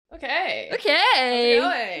Okay. Okay.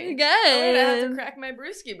 How's it going? Good. I'm gonna have to crack my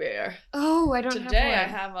brewski beer. Oh, I don't have one. Today I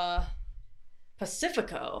have a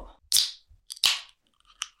Pacifico.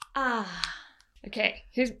 Okay.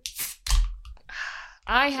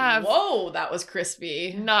 I have Whoa, that was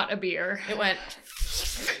crispy. not a beer. It went.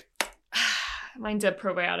 Mine's a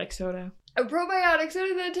probiotic soda. A probiotic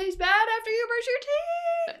soda that tastes bad after you brush your teeth.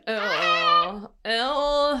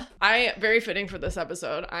 Very fitting for this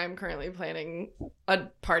episode. I'm currently planning a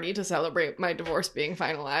party to celebrate my divorce being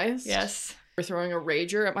finalized. Yes. We're throwing a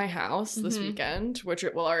rager at my house this weekend, which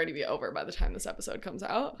it will already be over by the time this episode comes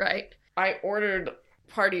out. Right. I ordered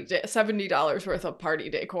 $70 worth of party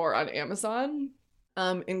decor on Amazon,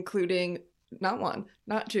 including not one,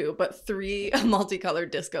 not two, but 3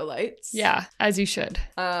 multicolored disco lights. Yeah, as you should.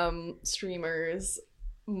 Streamers,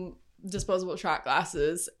 disposable shot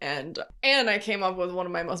glasses, and I came up with one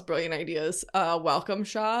of my most brilliant ideas, a welcome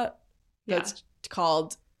shot that's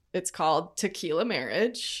called Tequila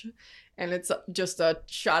Marriage, and it's just a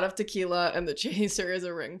shot of tequila and the chaser is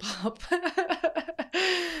a ring pop.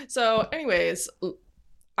 So anyways,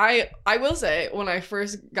 I will say, when I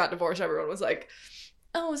first got divorced, everyone was like,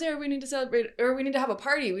 oh, Sarah, we need to celebrate, or we need to have a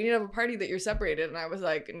party. We need to have a party that you're separated. And I was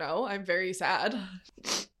like, no, I'm very sad.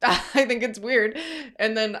 I think it's weird.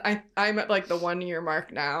 And then I'm at like the 1 year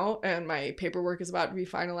mark now, and my paperwork is about to be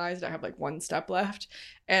finalized. I have like 1 step left.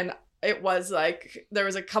 And it was like, there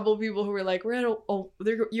was a couple people who were like, we're at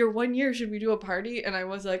your 1 year, should we do a party? And I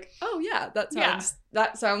was like, oh yeah, that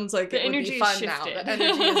sounds like the it would be fun shifted. now. The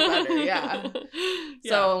energy is better, yeah.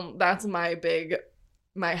 So that's my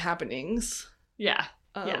happenings. Yeah.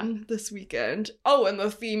 This weekend. Oh, and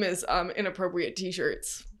the theme is inappropriate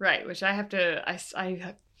t-shirts. Right, which I have to, I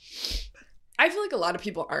feel like a lot of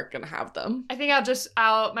people aren't gonna have them. I think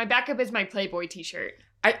my backup is my Playboy t-shirt.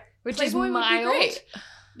 Which Playboy is would be mild. great.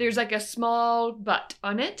 There's like a small butt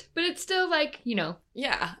on it, but it's still like,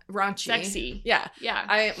 yeah, raunchy. sexy. Yeah.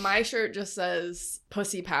 Yeah. My shirt just says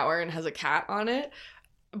pussy power and has a cat on it.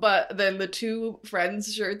 But then the 2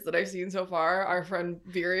 friends' shirts that I've seen so far, our friend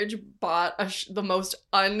Viraj bought the most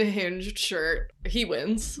unhinged shirt. He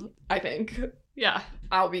wins, I think. Yeah.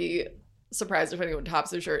 I'll be surprised if anyone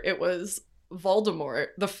tops their shirt. It was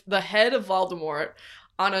Voldemort, the head of Voldemort,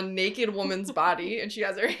 on a naked woman's body, and she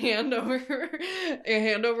has her hand over her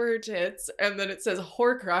tits, and then it says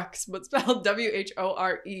Horcrux, but spelled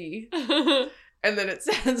Whore. And then it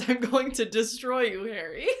says, I'm going to destroy you,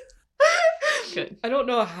 Harry. Good. I don't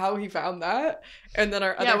know how he found that. And then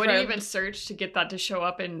our other friend... what do you even search to get that to show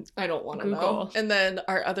up in I don't want to Google? know. And then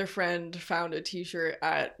our other friend found a t-shirt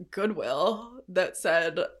at Goodwill that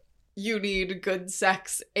said, you need good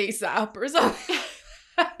sex ASAP or something.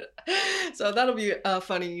 So that'll be a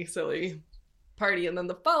funny, silly party. And then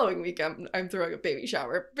the following week, I'm throwing a baby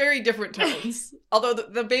shower. Very different tones. Although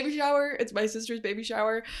the baby shower, it's my sister's baby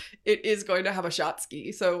shower, it is going to have a shot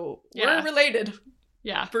ski. So we're related.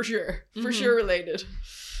 Yeah. For sure. For sure related.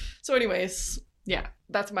 So anyways, yeah,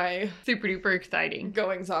 that's my super duper exciting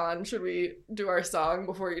goings on. Should we do our song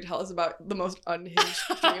before you tell us about the most unhinged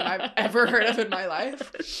dream I've ever heard of in my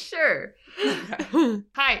life? Sure. Okay.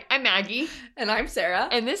 Hi, I'm Maggie. And I'm Sarah.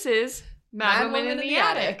 And this is Mad Woman in the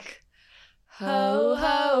Attic. Ho,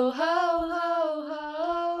 ho, ho, ho,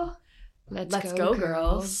 ho. Let's go,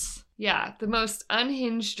 girls. Yeah, the most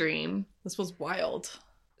unhinged dream. This was wild.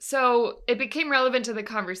 So it became relevant to the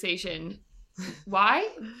conversation. Why?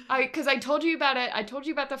 Because I told you about it. I told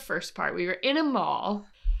you about the first part. We were in a mall,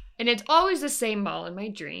 and it's always the same mall in my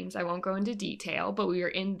dreams. I won't go into detail, but we were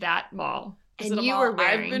in that mall. Is it a mall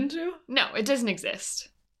I've been to? No, it doesn't exist.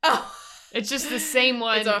 Oh. It's just the same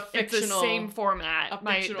one. It's the same format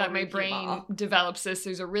that my brain mall. develops this.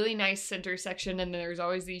 There's a really nice center section, and there's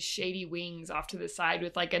always these shady wings off to the side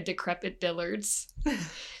with like a decrepit Dillard's.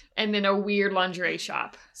 And then a weird lingerie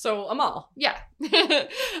shop. So a mall. Yeah. Yeah,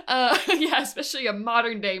 especially a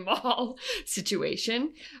modern day mall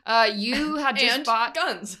situation. You had just bought...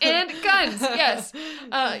 guns. And guns, yes.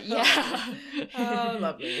 Yeah. Oh,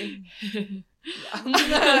 lovely.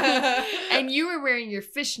 And you were wearing your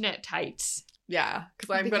fishnet tights. Yeah,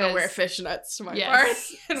 because I'm going to wear fishnets to my yes,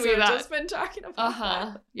 party. And so we've just been talking about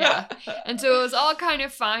that. Yeah. And so it was all kind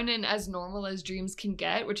of fine and as normal as dreams can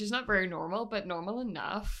get, which is not very normal, but normal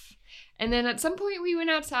enough. And then at some point we went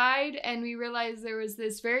outside and we realized there was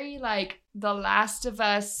this very like The Last of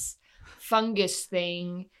Us fungus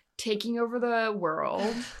thing taking over the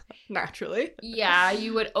world. Naturally. Yeah,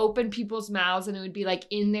 you would open people's mouths and it would be like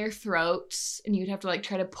in their throats and you'd have to like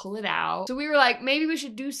try to pull it out. So we were like, maybe we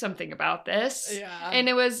should do something about this. Yeah. And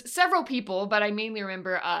it was several people, but I mainly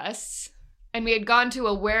remember us. And we had gone to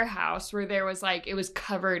a warehouse where there was like, it was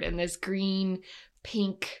covered in this green,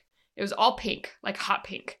 pink It was all pink, like hot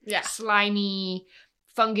pink. Yeah. Slimy,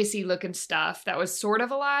 fungusy looking stuff that was sort of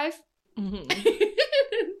alive. Mm-hmm.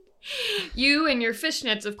 You and your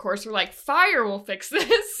fishnets, of course, were like, fire will fix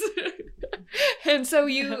this. And so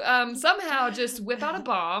you somehow just whip out a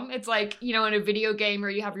bomb. It's like, you know, in a video game where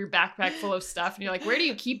you have your backpack full of stuff and you're like, where do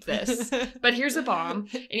you keep this? But here's a bomb.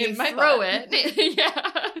 And you throw it.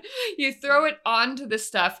 Yeah. You throw it onto the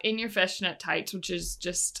stuff in your fishnet tights, which is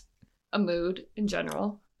just a mood in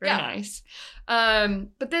general. Very nice.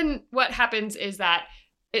 But then what happens is that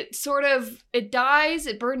it dies,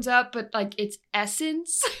 it burns up, but like its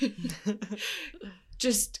essence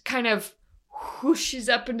just kind of whooshes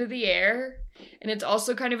up into the air. And it's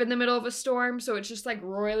also kind of in the middle of a storm, so it's just like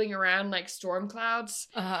roiling around like storm clouds.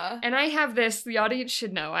 Uh-huh. And I have this, the audience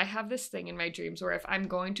should know, I have this thing in my dreams where if I'm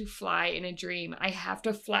going to fly in a dream, I have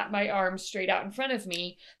to flap my arms straight out in front of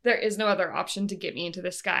me. There is no other option to get me into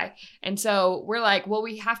the sky. And so we're like, well,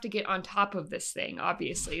 we have to get on top of this thing,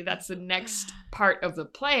 obviously. That's the next part of the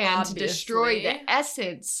plan, to destroy the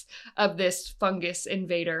essence of this fungus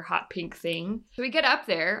invader hot pink thing. So we get up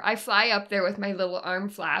there. I fly up there with my little arm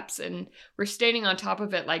flaps, and we're standing on top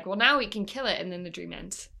of it like, well, now we can kill it, and then the dream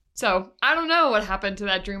ends. So I don't know what happened to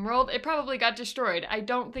that dream world. It probably got destroyed. I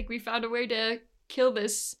don't think we found a way to kill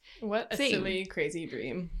this. What a thing. silly, crazy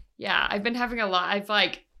dream. Yeah, I've been having a lot.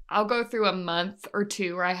 I'll go through a month or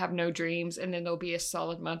two where I have no dreams, and then there'll be a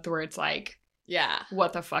solid month where it's like, yeah,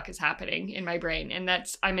 what the fuck is happening in my brain? And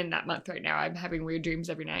I'm in that month right now. I'm having weird dreams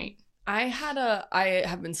every night. I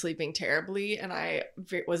have been sleeping terribly, and I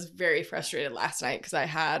was very frustrated last night because I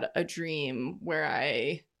had a dream where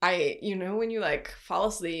I you know, when you like fall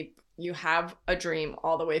asleep, you have a dream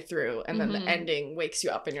all the way through, and then the ending wakes you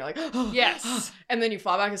up and you're like, oh, yes. And then you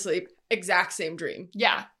fall back asleep, exact same dream.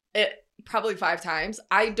 Yeah. It probably 5 times.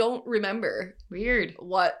 I don't remember weird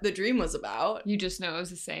what the dream was about. You just know it was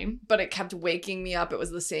the same. But it kept waking me up. It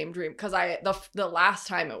was the same dream. Because the last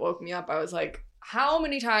time it woke me up, I was like, how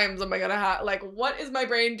many times am I gonna have, like, what is my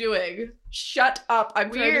brain doing? Shut up.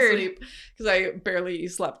 I'm trying to sleep. Because I barely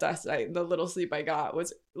slept last night. The little sleep I got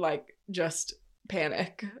was like just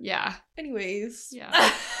panic. Yeah. Anyways.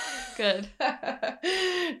 Yeah. Good.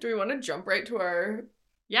 Do we want to jump right to our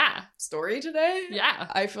story today? Yeah.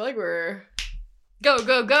 I feel like we're... Go,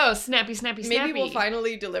 go, go. Snappy, snappy, snappy. Maybe we'll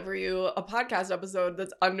finally deliver you a podcast episode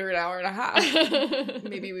that's under an hour and a half.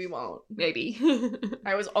 Maybe we won't. Maybe.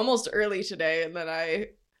 I was almost early today, and then I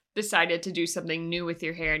decided to do something new with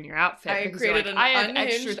your hair and your outfit. I created an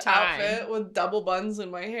unhinged outfit with double buns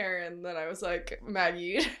in my hair, and then I was like,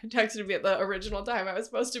 Maggie texted me at the original time I was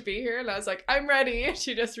supposed to be here, and I was like, I'm ready. And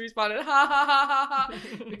she just responded, ha ha ha ha ha,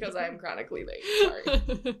 because I am chronically late. Sorry.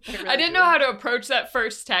 I didn't know how to approach that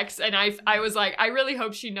first text, and I was like, I really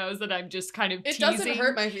hope she knows that I'm just kind of teasing. It doesn't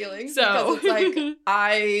hurt my feelings, so because it's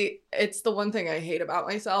like, it's the one thing I hate about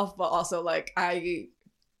myself, but also like I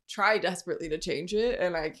try desperately to change it,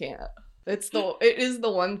 and I can't. It is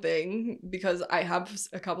the one thing, because I have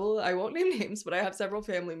a couple, I won't name names, but I have several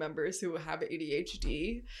family members who have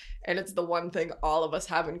ADHD, and it's the one thing all of us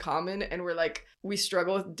have in common, and we're like, we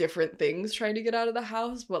struggle with different things trying to get out of the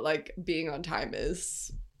house, but like being on time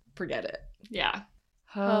is, forget it. Yeah.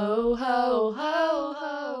 Ho, ho, ho,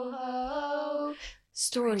 ho, ho.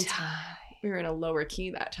 Story time. We were in a lower key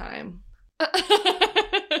that time.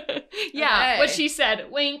 Yeah, okay. What she said.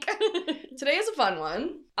 Wink. Today is a fun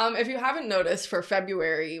one. If you haven't noticed, for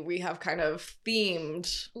February, we have kind of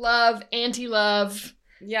themed love, anti-love.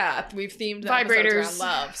 Yeah, we've themed vibrators around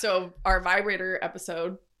love. So our vibrator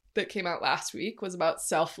episode that came out last week was about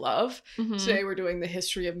self-love. Mm-hmm. Today we're doing the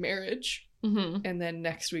history of marriage. Mm-hmm. And then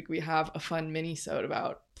next week we have a fun mini-sode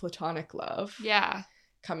about platonic love. Yeah.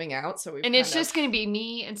 Coming out. So and it's just going to be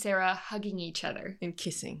me and Sarah hugging each other. And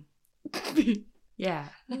kissing. Yeah.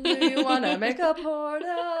 We wanna make a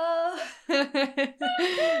portal.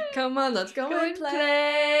 Come on, let's go and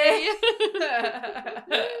play.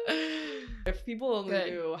 If people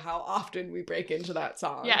only knew how often we break into that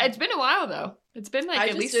song. Yeah, it's been a while though. It's been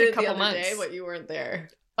like at least a couple months. Day, but you weren't there.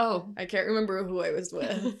 Oh. I can't remember who I was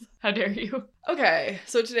with. How dare you? Okay,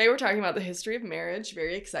 so today we're talking about the history of marriage.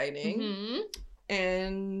 Very exciting. Mm-hmm.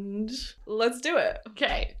 And let's do it.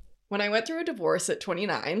 Okay. When I went through a divorce at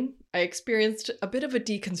 29, I experienced a bit of a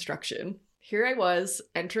deconstruction. Here I was,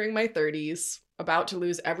 entering my 30s, about to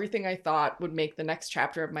lose everything I thought would make the next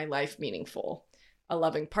chapter of my life meaningful. A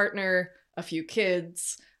loving partner, a few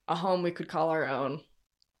kids, a home we could call our own.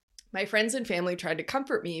 My friends and family tried to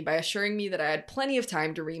comfort me by assuring me that I had plenty of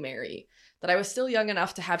time to remarry, that I was still young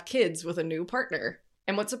enough to have kids with a new partner.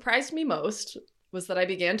 And what surprised me most was that I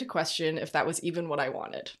began to question if that was even what I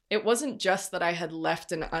wanted. It wasn't just that I had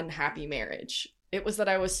left an unhappy marriage. It was that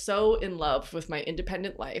I was so in love with my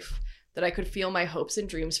independent life that I could feel my hopes and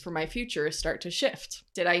dreams for my future start to shift.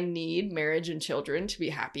 Did I need marriage and children to be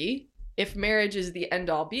happy? If marriage is the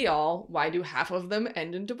end-all be-all, why do half of them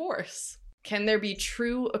end in divorce? Can there be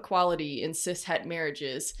true equality in cis-het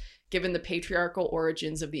marriages given the patriarchal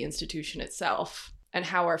origins of the institution itself? And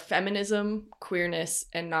how are feminism, queerness,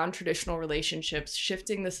 and non-traditional relationships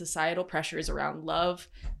shifting the societal pressures around love,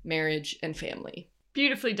 marriage, and family?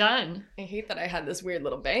 Beautifully done. I hate that I had this weird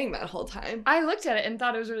little bang that whole time. I looked at it and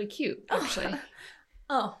thought it was really cute, actually.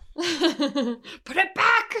 Oh. Put it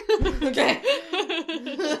back! Okay.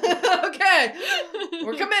 Okay.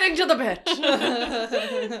 We're committing to the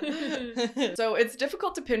pitch. So it's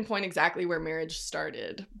difficult to pinpoint exactly where marriage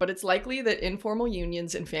started, but it's likely that informal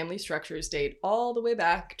unions and family structures date all the way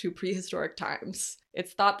back to prehistoric times.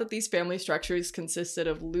 It's thought that these family structures consisted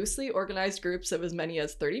of loosely organized groups of as many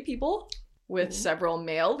as 30 people, with several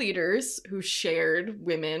male leaders who shared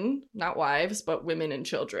women, not wives, but women and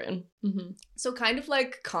children. Mm-hmm. So kind of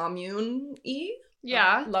like commune-y.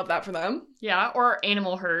 Yeah. Love that for them. Yeah, or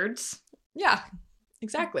animal herds. Yeah,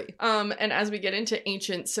 exactly. And as we get into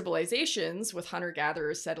ancient civilizations, with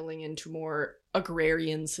hunter-gatherers settling into more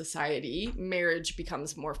agrarian society, marriage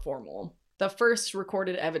becomes more formal. The first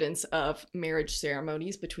recorded evidence of marriage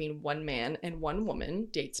ceremonies between one man and one woman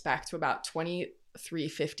dates back to about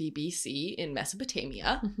 350 BC in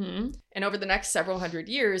Mesopotamia. Mm-hmm. And over the next several hundred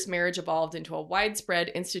years, marriage evolved into a widespread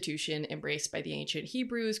institution embraced by the ancient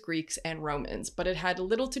Hebrews, Greeks, and Romans, but it had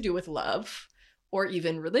little to do with love or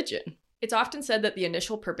even religion. It's often said that the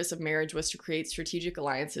initial purpose of marriage was to create strategic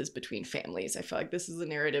alliances between families. I feel like this is a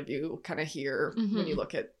narrative you kind of hear when you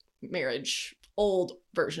look at marriage, old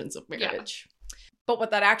versions of marriage. Yeah. But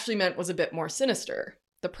what that actually meant was a bit more sinister.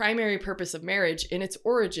 The primary purpose of marriage in its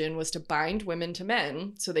origin was to bind women to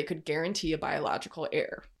men so they could guarantee a biological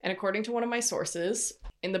heir. And according to one of my sources,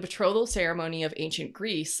 in the betrothal ceremony of ancient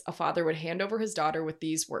Greece, a father would hand over his daughter with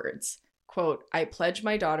these words, quote, "I pledge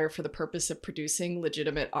my daughter for the purpose of producing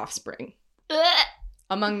legitimate offspring."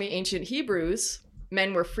 Among the ancient Hebrews,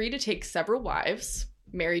 men were free to take several wives.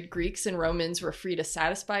 Married Greeks and Romans were free to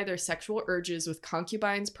satisfy their sexual urges with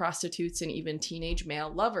concubines, prostitutes, and even teenage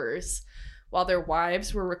male lovers, while their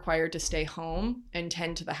wives were required to stay home and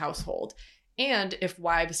tend to the household. And if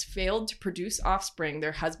wives failed to produce offspring,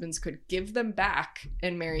 their husbands could give them back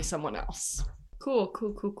and marry someone else. Cool.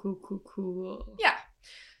 Yeah.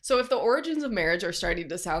 So if the origins of marriage are starting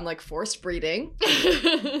to sound like forced breeding,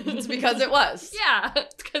 it's because it was. Yeah,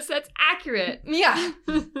 because that's accurate. Yeah.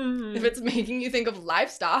 If it's making you think of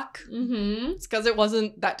livestock, it's because it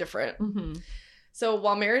wasn't that different. Mm-hmm. So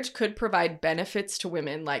while marriage could provide benefits to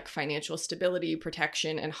women like financial stability,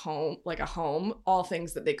 protection, and home, like a home, all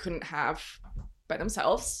things that they couldn't have by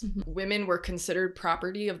themselves, women were considered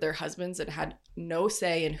property of their husbands and had no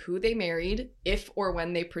say in who they married, if or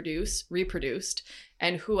when they reproduced,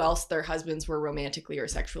 and who else their husbands were romantically or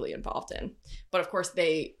sexually involved in. But of course,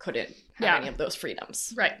 they couldn't have any of those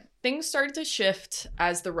freedoms. Right. Things started to shift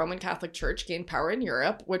as the Roman Catholic Church gained power in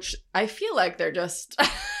Europe, which I feel like they're just...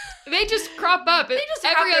 They just crop up. They just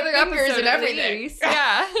every other episode and everything.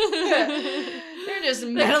 Yeah. They're just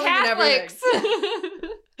meddling in everything.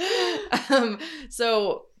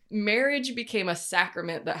 So marriage became a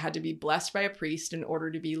sacrament that had to be blessed by a priest in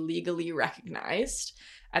order to be legally recognized.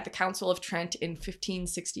 At the Council of Trent in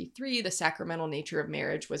 1563, the sacramental nature of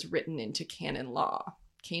marriage was written into canon law.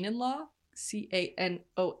 Canon law?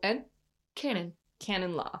 C-A-N-O-N? Canon.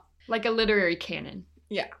 Canon law. Like a literary canon.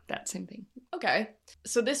 Yeah. That same thing. Okay.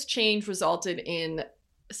 So this change resulted in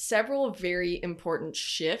several very important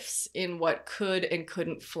shifts in what could and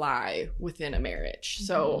couldn't fly within a marriage.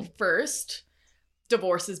 So first,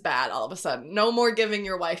 divorce is bad all of a sudden. No more giving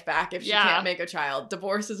your wife back if she can't make a child.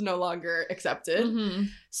 Divorce is no longer accepted.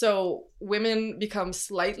 So women become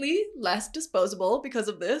slightly less disposable because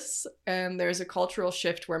of this. And there's a cultural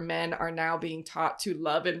shift where men are now being taught to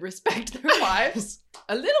love and respect their wives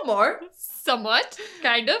a little more. Somewhat,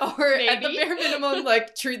 kind of, or maybe. At the bare minimum,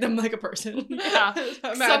 like, treat them like a person. Yeah.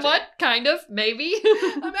 Somewhat, kind of, maybe.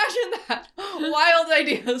 Imagine that. Wild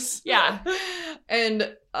ideas. Yeah.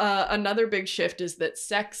 And another big shift is that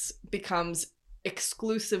sex becomes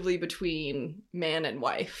exclusively between man and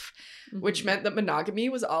wife, which meant that monogamy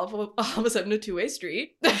was all of a sudden a two-way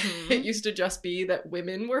street. It used to just be that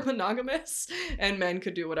women were monogamous and men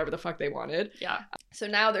could do whatever the fuck they wanted. Yeah. So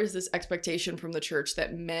now there's this expectation from the church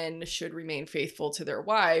that men should remain faithful to their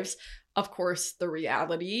wives. Of course, the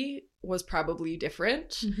reality was probably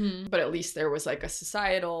different, but at least there was like a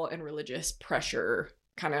societal and religious pressure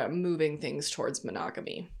kind of moving things towards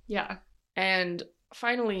monogamy. Yeah. And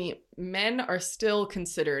finally, men are still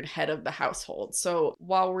considered head of the household. So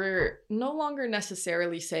while we're no longer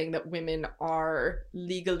necessarily saying that women are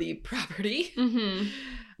legally property,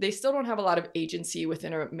 they still don't have a lot of agency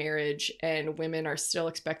within a marriage, and women are still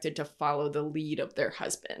expected to follow the lead of their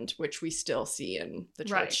husband, which we still see in the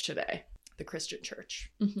church today, the Christian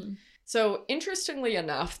church. So interestingly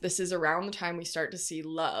enough, this is around the time we start to see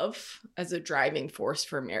love as a driving force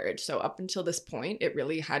for marriage. So up until this point, it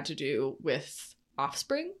really had to do with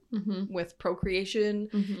offspring, with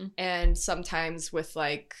procreation, and sometimes with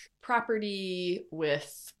like property,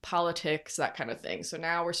 with politics, that kind of thing. So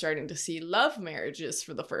now we're starting to see love marriages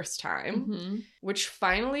for the first time, which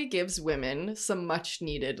finally gives women some much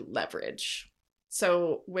needed leverage.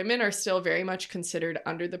 So women are still very much considered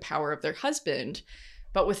under the power of their husband,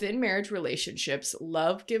 but within marriage relationships,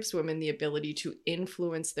 love gives women the ability to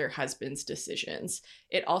influence their husband's decisions.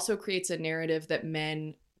 It also creates a narrative that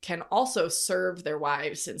men can also serve their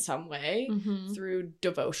wives in some way through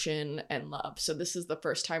devotion and love. So this is the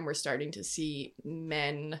first time we're starting to see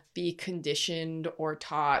men be conditioned or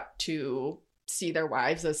taught to see their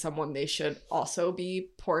wives as someone they should also be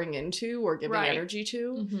pouring into or giving energy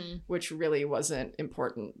to, which really wasn't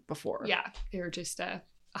important before. Yeah, they were just a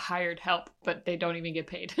hired help, but they don't even get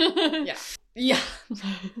paid. Yeah.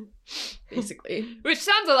 Basically. Which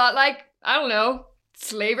sounds a lot like, I don't know,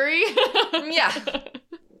 slavery. Yeah.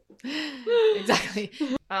 Exactly.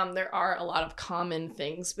 There are a lot of common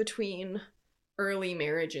things between early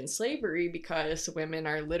marriage and slavery because women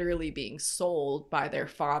are literally being sold by their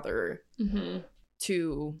father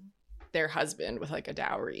to their husband with like a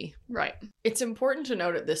dowry. Right. It's important to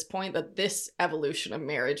note at this point that this evolution of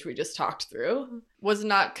marriage we just talked through was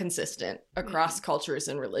not consistent across cultures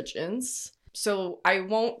and religions. So I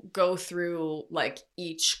won't go through like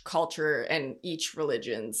each culture and each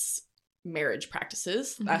religion's marriage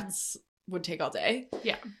practices. That's would take all day.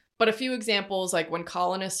 Yeah. But a few examples, like when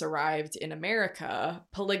colonists arrived in America,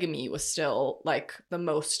 polygamy was still like the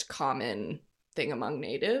most common thing among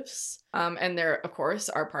natives. And there, of course,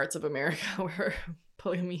 are parts of America where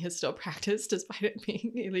polygamy is still practiced despite it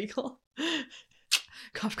being illegal.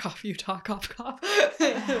 Cough, cough, Utah, cough, cough.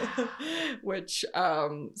 Which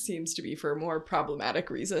seems to be for more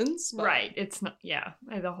problematic reasons. But... Right. It's not,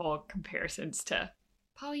 the whole comparisons to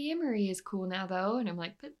polyamory is cool now, though. And I'm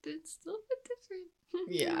like, but it's a little bit different.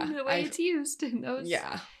 Yeah. The way it's used in those.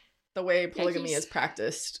 Yeah. The way polygamy is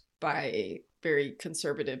practiced by very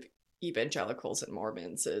conservative evangelicals and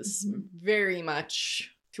Mormons is very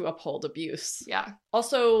much to uphold abuse. Yeah.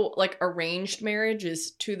 Also, like arranged marriage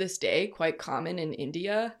is to this day quite common in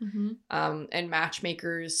India. And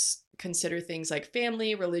matchmakers consider things like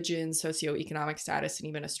family, religion, socioeconomic status, and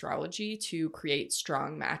even astrology to create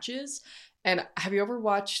strong matches. And have you ever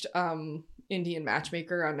watched Indian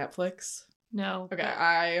Matchmaker on Netflix? No. Okay,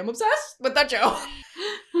 I am obsessed with that show.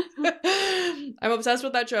 I'm obsessed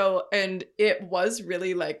with that show, and it was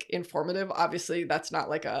really like informative. Obviously, that's not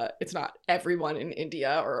like it's not everyone in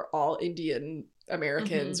India or all Indian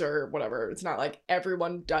Americans or whatever. It's not like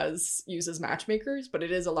everyone uses matchmakers, but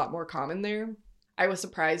it is a lot more common there. I was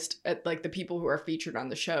surprised at like the people who are featured on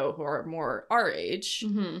the show who are more our age,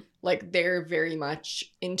 like they're very much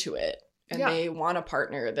into it, and they want a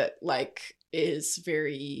partner that like is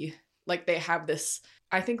very like they have this,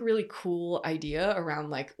 I think, really cool idea around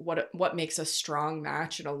like what makes a strong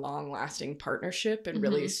match and a long-lasting partnership, and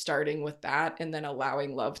really starting with that and then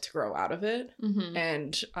allowing love to grow out of it.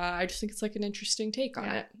 And I just think it's like an interesting take on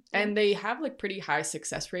it. And they have like pretty high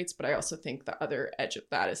success rates, but I also think the other edge of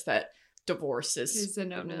that is that divorce is a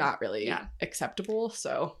no-no. Not really acceptable.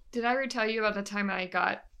 So did I ever tell you about the time I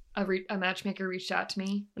got a matchmaker reached out to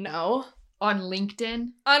me? No. On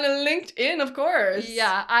LinkedIn? On LinkedIn, of course.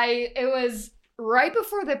 Yeah, it was right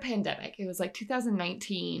before the pandemic. It was like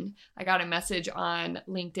 2019. I got a message on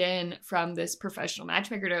LinkedIn from this professional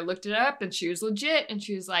matchmaker. And I looked it up and she was legit. And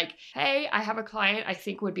she was like, hey, I have a client I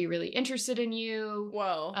think would be really interested in you.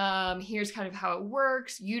 Whoa. Here's kind of how it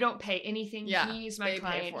works. You don't pay anything. Yeah, he's my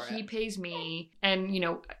client. He pays me. And,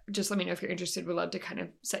 just let me know if you're interested. We'd love to kind of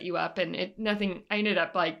set you up. And I ended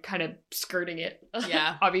up like kind of skirting it.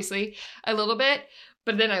 Yeah. Obviously a little bit.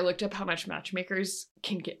 But then I looked up how much matchmakers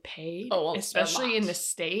can get paid, especially in the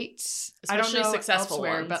States. Especially I don't know successful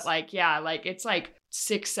elsewhere, ones. but it's like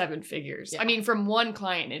 6-7 figures. Yeah. I mean, from one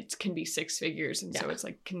client, it can be 6 figures. And so it's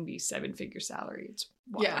like, can be 7-figure salary. It's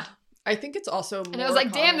wild. Yeah. I think it's also more And I was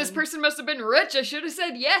like, common... damn, this person must have been rich. I should have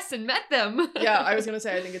said yes and met them. Yeah, I was going to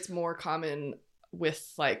say, I think it's more common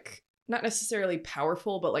with like, not necessarily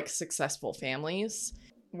powerful, but like successful families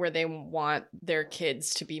where they want their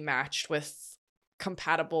kids to be matched with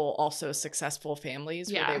compatible, also successful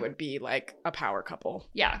families where they would be like a power couple.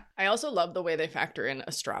 Yeah. I also love the way they factor in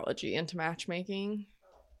astrology into matchmaking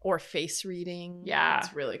or face reading. Yeah.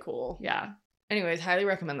 It's really cool. Yeah. Anyways, highly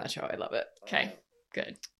recommend that show. I love it. Okay.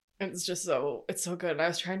 Good. It's just it's so good. And I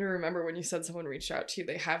was trying to remember when you said someone reached out to you,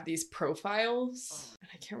 they have these profiles. And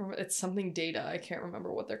I can't remember. It's something data. I can't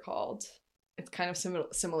remember what they're called. It's kind of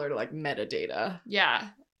similar to like metadata. Yeah.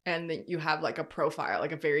 And then you have like a profile,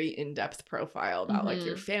 like a very in-depth profile about like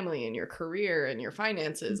your family and your career and your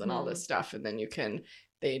finances and all this stuff. And then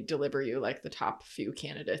they deliver you like the top few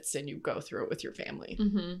candidates and you go through it with your family.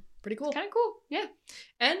 Pretty cool. Kind of cool. Yeah.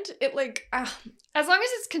 And it like, as long as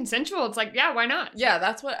it's consensual, it's like, yeah, why not? Yeah,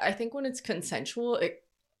 that's what I think when it's consensual,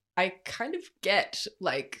 I kind of get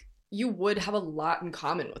like, you would have a lot in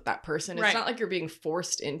common with that person. It's not like you're being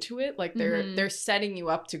forced into it. Like they're setting you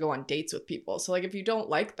up to go on dates with people. So like if you don't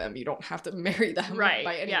like them, you don't have to marry them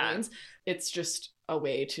by any means. It's just a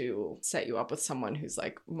way to set you up with someone who's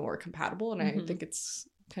like more compatible. And I think it's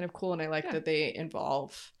kind of cool. And I like that they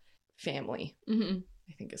involve family.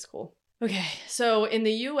 I think is cool. Okay. So in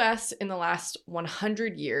the US in the last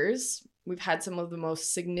 100 years, we've had some of the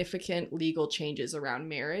most significant legal changes around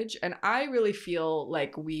marriage. And I really feel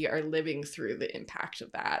like we are living through the impact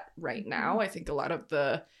of that right now. I think a lot of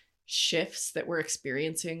the shifts that we're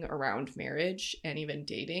experiencing around marriage and even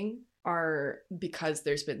dating are because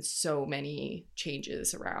there's been so many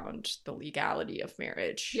changes around the legality of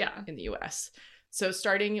marriage in the US. So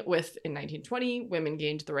starting with in 1920, women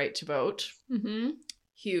gained the right to vote.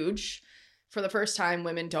 Huge. For the first time,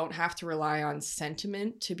 women don't have to rely on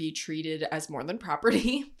sentiment to be treated as more than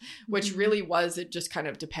property, which really was, it just kind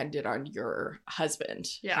of depended on your husband,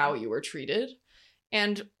 how you were treated.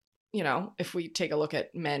 And, you know, if we take a look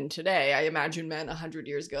at men today, I imagine men 100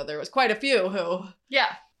 years ago, there was quite a few who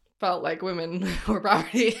felt like women were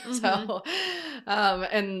property. So,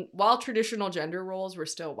 and while traditional gender roles were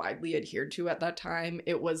still widely adhered to at that time,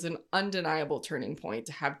 it was an undeniable turning point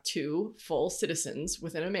to have two full citizens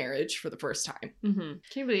within a marriage for the first time. Can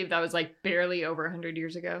you believe that was like barely over 100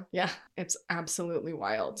 years ago? Yeah, it's absolutely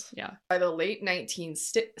wild. Yeah. By the late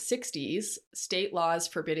 1960s, state laws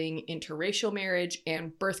forbidding interracial marriage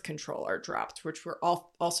and birth control are dropped, which were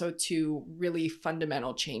also two really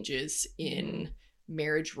fundamental changes in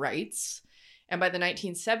marriage rights. And by the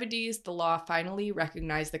 1970s, the law finally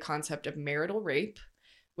recognized the concept of marital rape,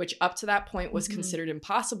 which up to that point was considered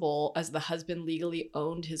impossible as the husband legally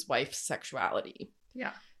owned his wife's sexuality.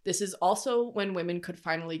 Yeah. This is also when women could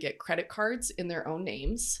finally get credit cards in their own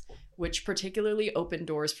names, which particularly opened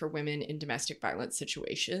doors for women in domestic violence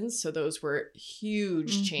situations. So those were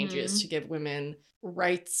huge changes to give women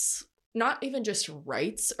rights. Not even just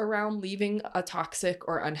rights around leaving a toxic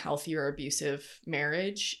or unhealthy or abusive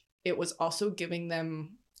marriage. It was also giving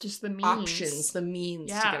them just the means. Options, the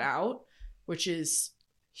means to get out, which is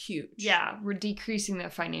huge. Yeah, we're decreasing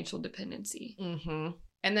that financial dependency.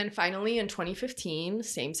 And then finally, in 2015,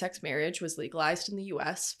 same-sex marriage was legalized in the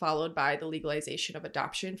US, followed by the legalization of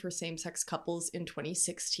adoption for same-sex couples in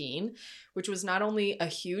 2016, which was not only a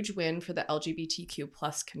huge win for the LGBTQ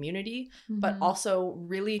plus community, but also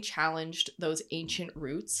really challenged those ancient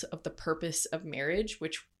roots of the purpose of marriage,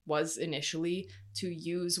 which was initially to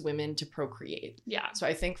use women to procreate. Yeah. So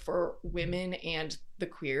I think for women and the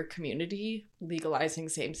queer community, legalizing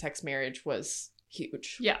same-sex marriage was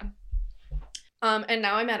huge. Yeah. And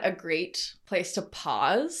now I'm at a great place to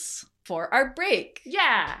pause for our break.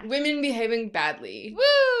 Yeah. Women behaving badly.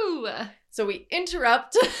 Woo! So we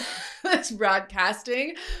interrupt this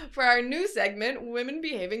broadcasting for our new segment, Women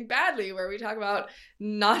Behaving Badly, where we talk about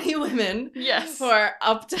naughty women who are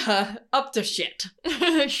up to shit.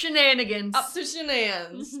 Shenanigans. Up to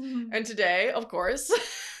shenanigans. And today, of course,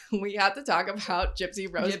 we have to talk about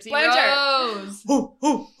Gypsy Rose Blanchard.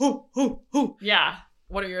 Rose. Yeah.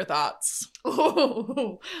 What are your thoughts?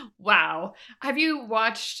 Oh, wow. Have you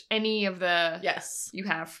watched any of the... Yes. You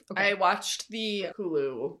have? Okay. I watched the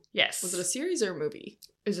Hulu. Yes. Was it a series or a movie?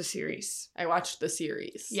 It was a series. I watched the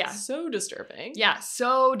series. Yeah. So disturbing. Yeah,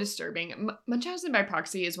 so disturbing. Munchausen by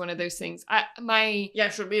proxy is one of those things. Yeah,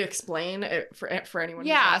 should we explain it for anyone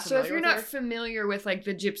who's not familiar? Yeah, so if you're not familiar with like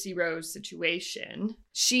the Gypsy Rose situation,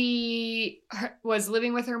 she was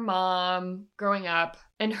living with her mom growing up.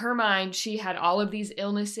 In her mind, she had all of these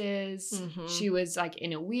illnesses. She was like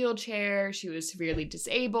in a wheelchair. She was severely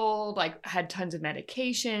disabled, like had tons of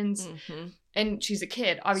medications. And she's a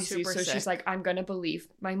kid, obviously. Super so sick. She's like, I'm going to believe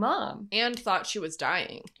my mom. And thought she was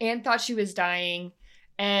dying. And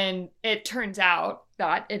it turns out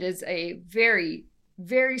that it is a very,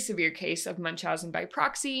 very severe case of Munchausen by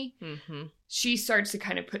proxy. She starts to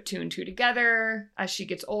kind of put two and two together as she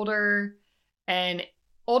gets older. And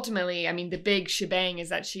ultimately, I mean, the big shebang is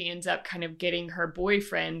that she ends up kind of getting her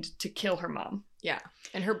boyfriend to kill her mom. Yeah.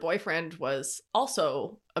 And her boyfriend was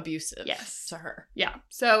also abusive to her. Yeah.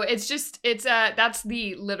 So that's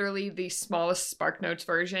literally the smallest SparkNotes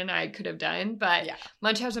version I could have done. But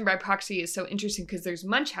Munchausen by proxy is so interesting because there's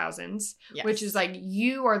Munchausen's, which is like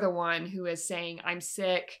you are the one who is saying, I'm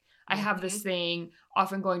sick. I have this thing,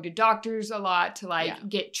 often going to doctors a lot to like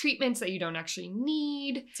get treatments that you don't actually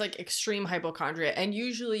need. It's like extreme hypochondria and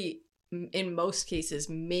usually in most cases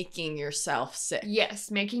making yourself sick. Yes,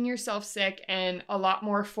 making yourself sick and a lot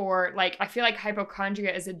more for like, I feel like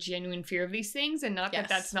hypochondria is a genuine fear of these things and not that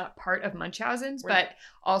that's not part of Munchausen's, but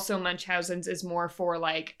also Munchausen's is more for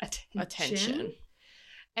like attention.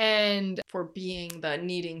 And for being the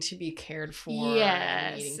needing to be cared for,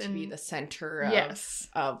 and needing to be the center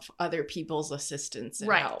of other people's assistance and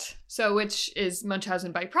help. So which is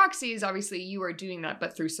Munchausen by proxy is obviously you are doing that,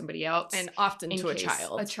 but through somebody else. And often to a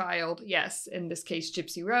child. A child, yes. In this case,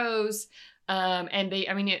 Gypsy Rose. And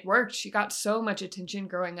it worked. She got so much attention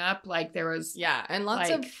growing up. Like there was... Yeah, and lots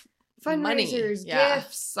of... fundraisers,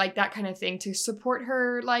 gifts, like that kind of thing to support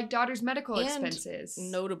her like daughter's medical expenses.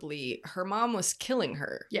 Notably, her mom was killing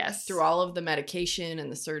her. Yes. Through all of the medication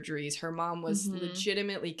and the surgeries, her mom was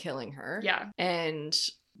legitimately killing her. Yeah. And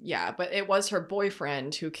but it was her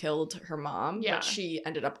boyfriend who killed her mom. Yeah. But she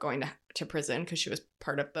ended up going to prison because she was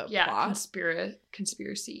part of the plot.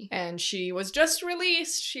 Conspiracy. And she was just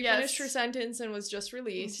released. She finished her sentence and was just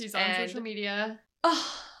released. She's on social media.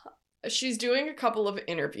 She's doing a couple of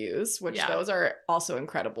interviews, which those are also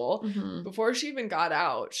incredible. Before she even got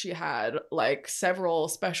out, she had like several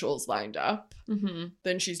specials lined up.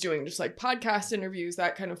 Then she's doing just like podcast interviews,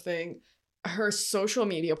 that kind of thing. Her social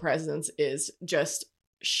media presence is just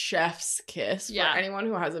chef's kiss. For anyone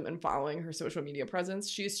who hasn't been following her social media presence,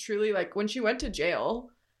 she's truly like, when she went to jail,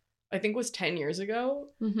 I think was 10 years ago,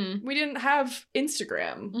 we didn't have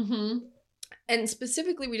Instagram. And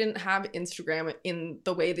specifically, we didn't have Instagram in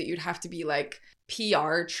the way that you'd have to be like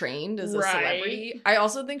PR trained as a celebrity. I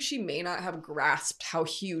also think she may not have grasped how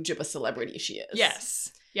huge of a celebrity she is.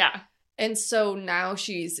 Yes. Yeah. And so now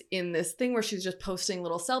she's in this thing where she's just posting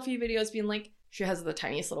little selfie videos being like, she has the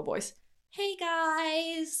tiniest little voice. Hey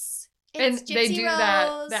guys. It's Gypsy they do Rose.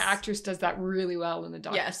 That. The actress does that really well in the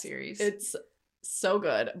docuseries. It's so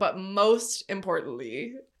good. But most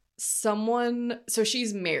importantly... so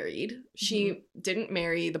she's married. She didn't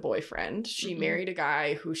marry the boyfriend. She married a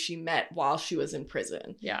guy who she met while she was in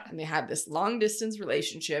prison. Yeah. And they had this long distance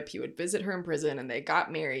relationship. He would visit her in prison and they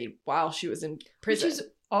got married while she was in prison. Which is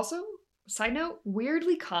also, side note,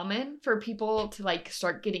 weirdly common for people to like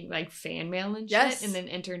start getting like fan mail and shit and then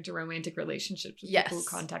enter into romantic relationships with people who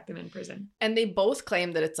contact them in prison. And they both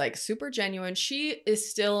claim that it's like super genuine. She is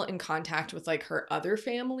still in contact with like her other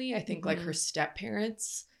family. I think like her step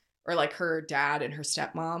parents. Or like her dad and her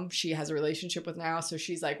stepmom, she has a relationship with now. So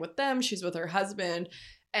she's like with them, she's with her husband.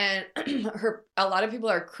 And a lot of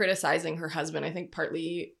people are criticizing her husband, I think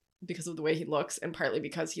partly because of the way he looks and partly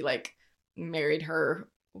because he like married her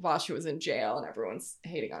while she was in jail and everyone's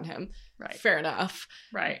hating on him. Right. Fair enough.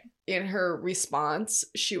 Right. In her response,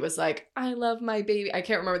 she was like, I love my baby. I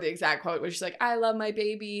can't remember the exact quote, but she's like, I love my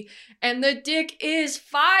baby. And the dick is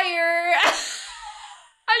fire.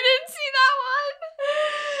 I didn't see that one.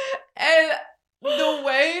 And the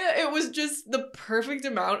way it was just the perfect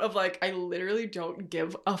amount of like, I literally don't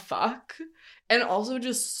give a fuck. And also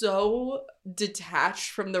just so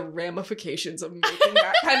detached from the ramifications of making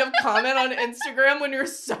that kind of comment on Instagram when you're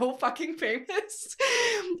so fucking famous.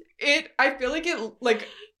 I feel like it like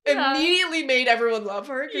immediately made everyone love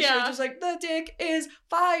her because she was just like, the dick is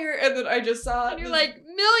fire. And then I just saw and you're like,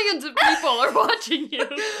 millions of people are watching you.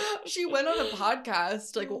 She went on a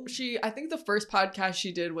podcast. Like I think the first podcast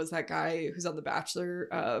she did was that guy who's on The Bachelor,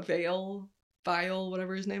 Vile,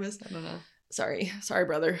 whatever his name is. I don't know. Sorry,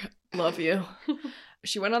 brother. Love you.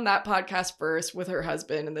 She went on that podcast first with her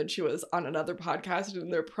husband, and then she was on another podcast. And in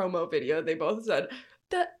their promo video, they both said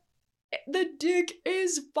that the dick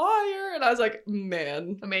is fire. And I was like,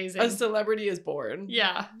 man. Amazing. A celebrity is born.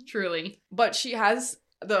 Yeah, truly. But she has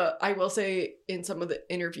I will say in some of the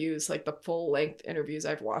interviews, like the full length interviews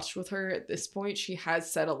I've watched with her at this point, she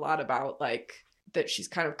has said a lot about like that she's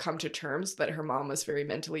kind of come to terms that her mom was very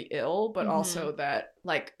mentally ill, but also that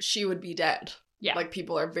like she would be dead. Yeah. Like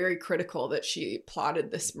people are very critical that she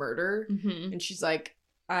plotted this murder. And she's like,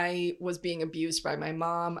 I was being abused by my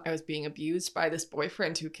mom. I was being abused by this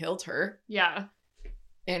boyfriend who killed her. Yeah.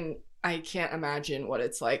 And I can't imagine what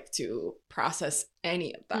it's like to process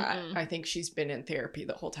any of that. I think she's been in therapy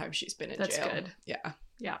the whole time she's been in jail. That's good. Yeah.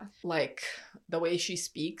 Yeah. Like the way she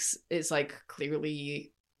speaks is like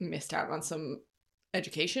clearly missed out on some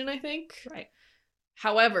education, I think. Right.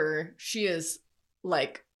 However, she is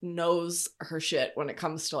like knows her shit when it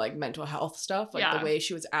comes to like mental health stuff. Like the way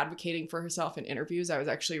she was advocating for herself in interviews, I was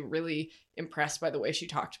actually really impressed by the way she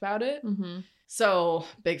talked about it. Mm-hmm. So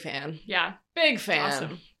big fan. Yeah. Big fan.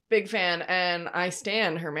 Awesome. Big fan. And I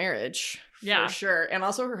stan her marriage for sure. And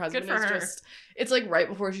also her husband is just, it's like right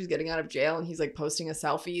before she's getting out of jail and he's like posting a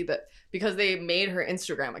selfie that because they made her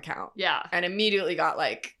Instagram account. Yeah. And immediately got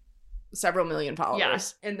like several million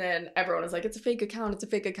followers. And then everyone is like, it's a fake account. It's a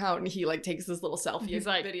fake account. And he like takes this little selfie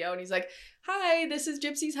like, video and he's like, hi, this is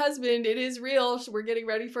Gypsy's husband. It is real. We're getting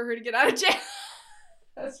ready for her to get out of jail.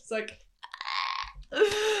 That's just like,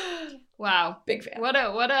 wow. Big fan. What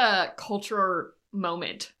a cultural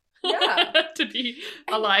moment. Yeah. To be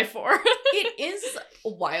alive for. It is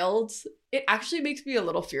wild. It actually makes me a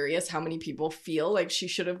little furious how many people feel like she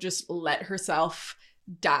should have just let herself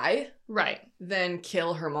die. Right. Than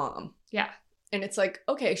kill her mom. Yeah. And it's like,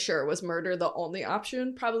 okay, sure, was murder the only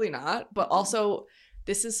option? Probably not. But also,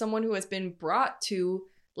 this is someone who has been brought to,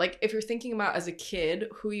 like, if you're thinking about as a kid,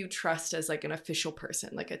 who you trust as like an official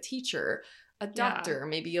person, like a teacher, a doctor,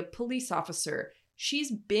 maybe a police officer.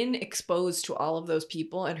 She's been exposed to all of those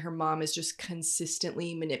people and her mom is just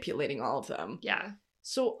consistently manipulating all of them. Yeah.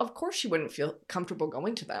 So, of course, she wouldn't feel comfortable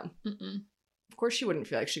going to them. Mm-mm. Of course, she wouldn't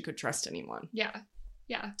feel like she could trust anyone. Yeah.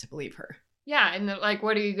 Yeah. To believe her. Yeah. And like,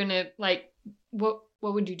 what are you going to, like, what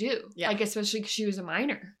would you do? Yeah. Like, especially because she was a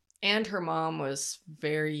minor. And her mom was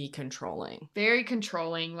very controlling. Very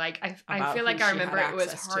controlling. Like, I feel like I remember it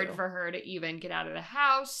was hard to. for her to even get out of the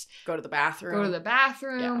house. Go to the bathroom.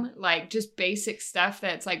 Yeah. Like, just basic stuff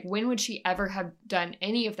that's like, when would she ever have done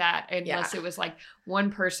any of that unless it was like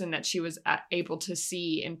one person that she was able to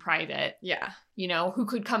see in private. Yeah. You know, who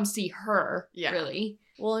could come see her, really.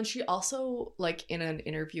 Well, and she also, like, in an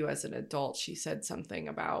interview as an adult, she said something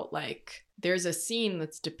about, like, there's a scene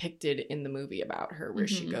that's depicted in the movie about her where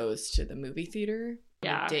she goes to the movie theater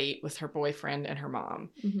on a date with her boyfriend and her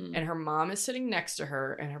mom. Mm-hmm. And her mom is sitting next to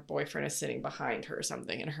her and her boyfriend is sitting behind her or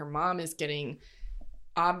something. And her mom is getting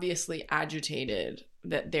obviously agitated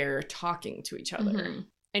that they're talking to each other. Mm-hmm.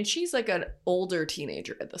 And she's, like, an older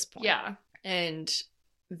teenager at this point. Yeah. And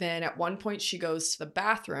then at one point she goes to the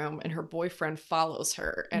bathroom and her boyfriend follows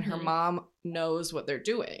her and her mom knows what they're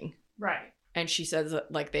doing. Right. And she says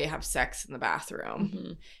that, like, they have sex in the bathroom.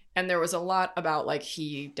 Mm-hmm. And there was a lot about, like,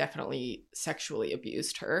 he definitely sexually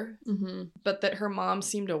abused her. Mm-hmm. But that her mom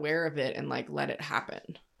seemed aware of it and, like, let it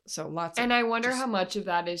happen. So lots of... And I wonder how much of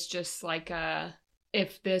that is just, like,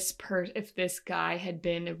 if this guy had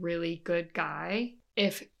been a really good guy,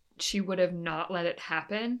 if she would have not let it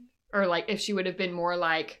happen. Or, like, if she would have been more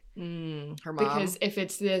like... her mom. Because if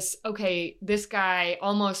it's this, okay, this guy,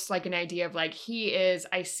 almost like an idea of, like,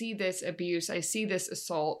 I see this abuse, I see this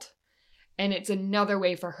assault, and it's another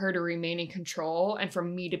way for her to remain in control and for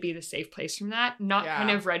me to be the safe place from that. Not kind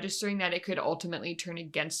of registering that it could ultimately turn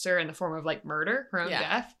against her in the form of, like, murder, her own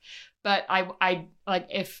death. But I like,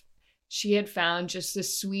 if she had found just the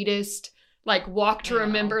sweetest, like, walk to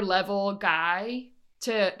remember level guy...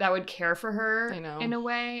 that would care for her in a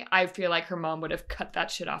way, I feel like her mom would have cut that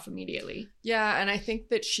shit off immediately. Yeah, and I think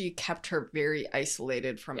that she kept her very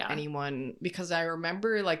isolated from anyone because I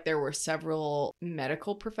remember, like, there were several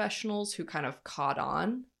medical professionals who kind of caught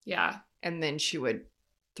on. Yeah. And then she would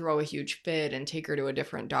throw a huge fit and take her to a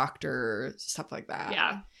different doctor, stuff like that.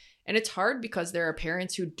 Yeah. And it's hard because there are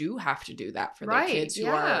parents who do have to do that for their kids who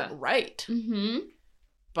are right. Mm-hmm.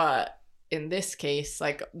 But... in this case,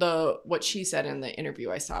 like, what she said in the interview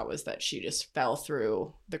I saw was that she just fell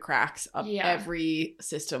through the cracks of every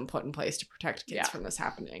system put in place to protect kids from this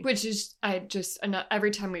happening. Which is,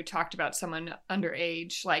 every time we've talked about someone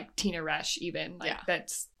underage, like Tina Resch even, like,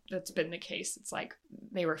 that's been the case. It's like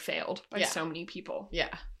they were failed by so many people.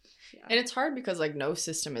 Yeah. And it's hard because, like, no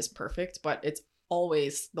system is perfect, but it's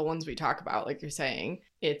always the ones we talk about, like you're saying,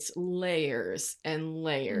 it's layers and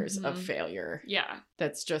layers of failure. Yeah.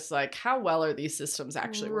 That's just like, how well are these systems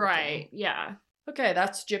actually working? Right. Yeah. Okay,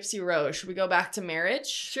 that's Gypsy Rose. Should we go back to marriage?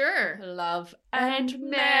 Sure. Love and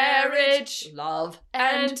marriage. Love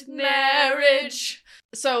and marriage.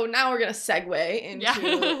 So now we're going to segue into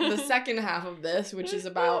the second half of this, which is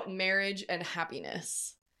about marriage and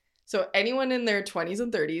happiness. So anyone in their 20s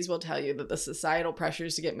and 30s will tell you that the societal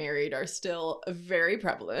pressures to get married are still very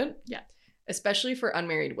prevalent. Yeah. Especially for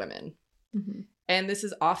unmarried women. Mm-hmm. And this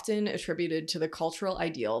is often attributed to the cultural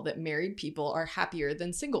ideal that married people are happier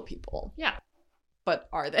than single people. Yeah. But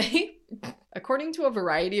are they? According to a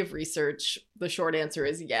variety of research, the short answer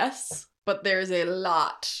is yes. but there's a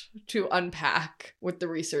lot to unpack with the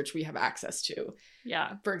research we have access to.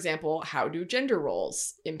 Yeah. For example, how do gender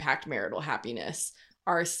roles impact marital happiness?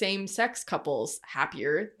 Are same-sex couples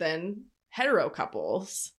happier than hetero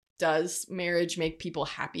couples? Does marriage make people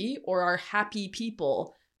happy, or are happy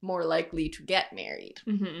people more likely to get married?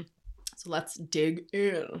 Mm-hmm. So let's dig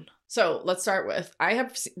in. So let's start with, I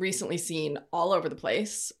have recently seen all over the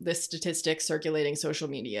place this statistic circulating social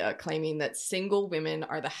media claiming that single women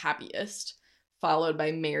are the happiest, followed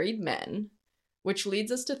by married men, which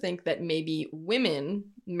leads us to think that maybe women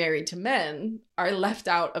married to men are left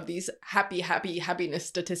out of these happiness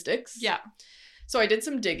statistics. Yeah. So I did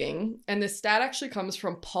some digging, and this stat actually comes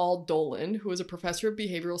from Paul Dolan, who is a professor of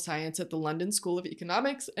behavioral science at the London School of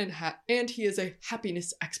Economics, and he is a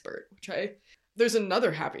happiness expert, there's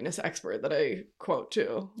another happiness expert that I quote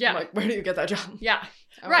too. Yeah. I'm like, where do you get that job? Yeah.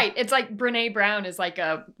 Right. It's like Brene Brown is like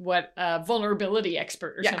a vulnerability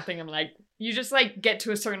expert or Yeah. something. I'm like, you just like get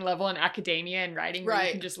to a certain level in academia and writing where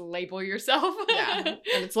you can just label yourself. Yeah. And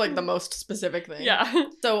it's like the most specific thing. Yeah.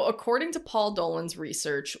 So according to Paul Dolan's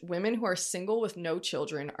research, women who are single with no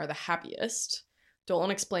children are the happiest. Dolan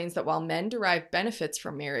explains that while men derive benefits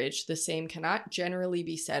from marriage, the same cannot generally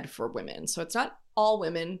be said for women. So it's not all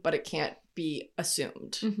women, but it can't be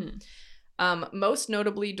assumed. Mm-hmm. Most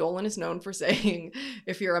notably, Dolan is known for saying,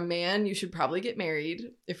 if you're a man, you should probably get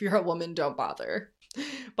married. If you're a woman, don't bother.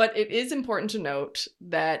 But it is important to note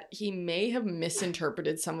that he may have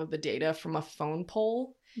misinterpreted some of the data from a phone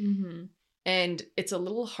poll. Mm-hmm. And it's a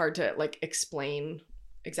little hard to like explain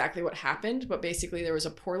exactly what happened, but basically there was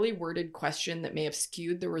a poorly worded question that may have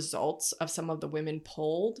skewed the results of some of the women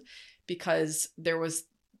polled because there was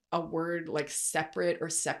a word like separate or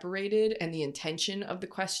separated, and the intention of the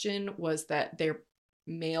question was that their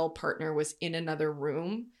male partner was in another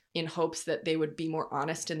room in hopes that they would be more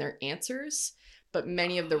honest in their answers. But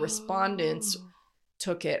many of the respondents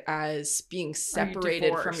took it as being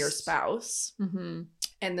separated from your spouse. Mm-hmm.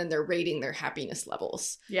 And then they're rating their happiness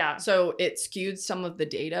levels. Yeah. So it skewed some of the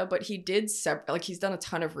data, but he did he's done a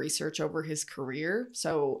ton of research over his career.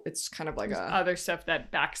 So it's kind of like there's other stuff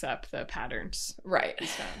that backs up the patterns. Right.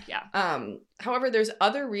 He's found. Yeah. However, there's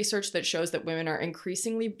other research that shows that women are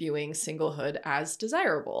increasingly viewing singlehood as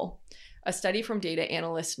desirable. A study from data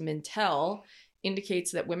analyst Mintel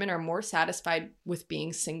indicates that women are more satisfied with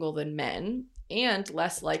being single than men and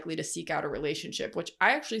less likely to seek out a relationship, which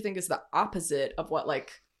I actually think is the opposite of what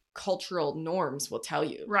like cultural norms will tell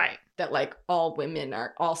you. Right. That like all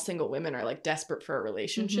single women are like desperate for a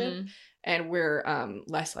relationship. Mm-hmm. And we're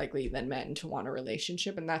less likely than men to want a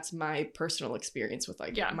relationship. And that's my personal experience with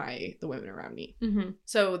like the women around me. Mm-hmm.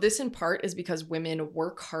 So this in part is because women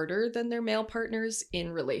work harder than their male partners in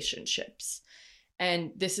relationships.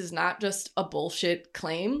 And this is not just a bullshit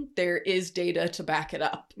claim. There is data to back it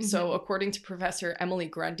up. Mm-hmm. So according to Professor Emily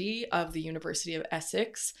Grundy of the University of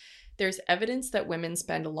Essex, there's evidence that women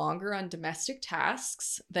spend longer on domestic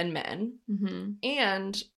tasks than men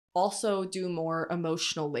and also do more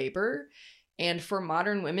emotional labor. And for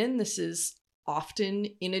modern women, this is often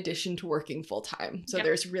in addition to working full time. So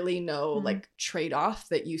there's really no like trade-off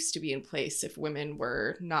that used to be in place if women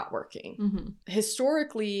were not working. Mm-hmm.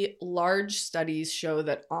 Historically, large studies show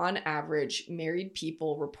that on average, married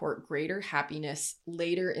people report greater happiness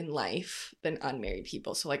later in life than unmarried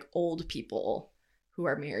people. So like old people who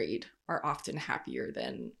are married are often happier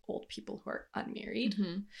than old people who are unmarried,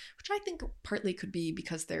 which I think partly could be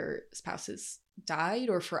because their spouses died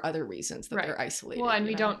or for other reasons that they're isolated. Well, and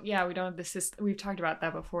we don't have the system. We've talked about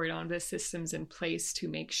that before. We don't have the systems in place to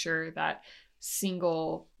make sure that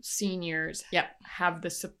single seniors have the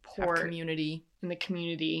support community in the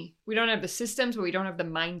community. We don't have the systems, but we don't have the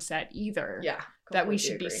mindset either. Yeah. That we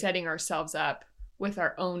should be setting ourselves up with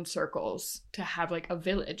our own circles to have like a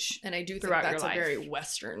village. And I do think that's a very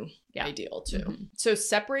Western ideal too. Mm-hmm. So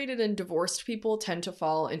separated and divorced people tend to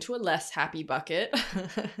fall into a less happy bucket.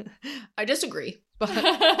 I disagree. But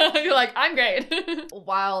you're like, I'm great.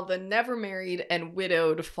 While the never married and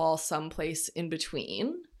widowed fall someplace in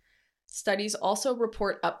between. Studies also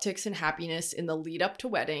report upticks in happiness in the lead up to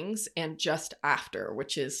weddings and just after,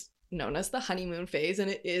 which is known as the honeymoon phase, and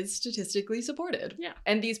it is statistically supported. Yeah.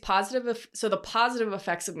 And these the positive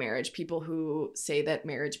effects of marriage, people who say that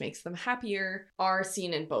marriage makes them happier, are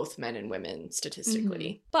seen in both men and women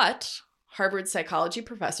statistically. But Harvard psychology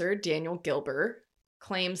professor Daniel Gilbert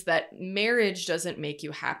claims that marriage doesn't make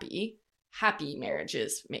you happy. Happy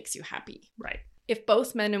marriages makes you happy. Right. If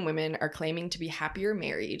both men and women are claiming to be happier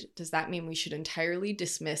married, does that mean we should entirely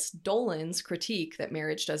dismiss Dolan's critique that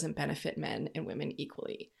marriage doesn't benefit men and women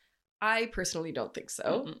equally? I personally don't think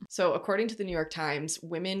so. Mm-mm. So, according to the New York Times,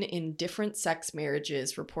 women in different sex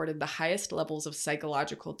marriages reported the highest levels of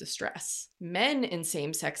psychological distress. Men in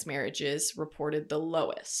same-sex marriages reported the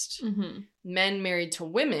lowest. Mm-hmm. Men married to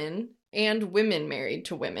women and women married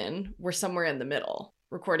to women were somewhere in the middle,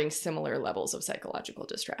 recording similar levels of psychological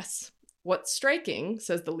distress. What's striking,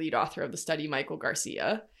 says the lead author of the study, Michael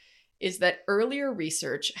Garcia, is that earlier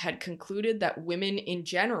research had concluded that women in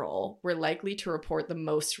general were likely to report the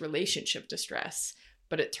most relationship distress,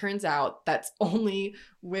 but it turns out that's only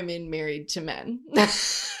women married to men.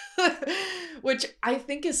 Which I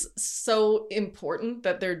think is so important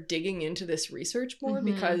that they're digging into this research more,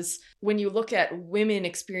 Mm-hmm. because when you look at women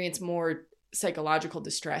experience more psychological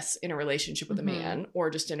distress in a relationship with a Mm-hmm. man, or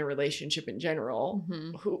just in a relationship in general,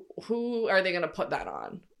 Mm-hmm. who are they going to put that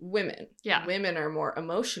on? Women. Yeah. Women are more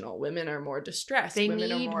emotional. Women are more distressed. They Women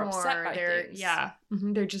need are more upset by they're things. yeah.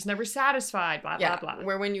 Mm-hmm. They're just never satisfied. Blah Yeah. blah blah.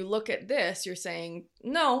 Where when you look at this, you're saying,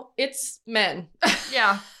 no, it's men.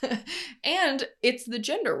 Yeah. And it's the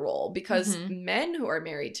gender role, because Mhm. men who are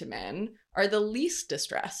married to men are the least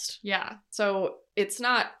distressed. Yeah. So it's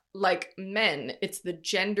not like men, it's the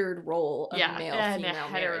gendered role of Yeah, male and a female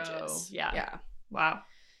hetero, marriages. yeah. Yeah.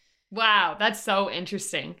 Wow, that's so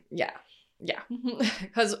interesting. Yeah.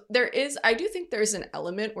 Because I do think there's an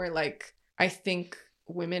element where, like, I think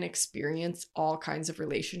women experience all kinds of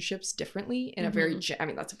relationships differently in a very,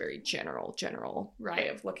 that's a very general way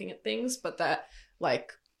Right. of looking at things, but that,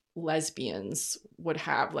 like, lesbians would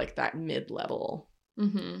have, like, that mid-level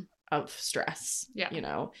Mm-hmm. of stress, Yeah. you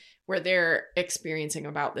know, where they're experiencing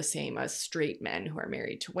about the same as straight men who are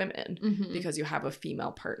married to women, Mm-hmm. because you have a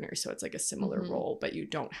female partner, so it's like a similar Mhm. role, but you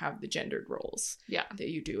don't have the gendered roles Yeah. that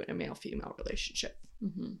you do in a male-female relationship.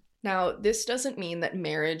 Mm-hmm. Now, this doesn't mean that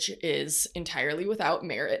marriage is entirely without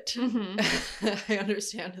merit. Mm-hmm. I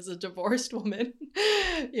understand, as a divorced woman,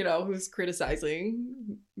 you know, who's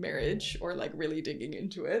criticizing marriage or, like, really digging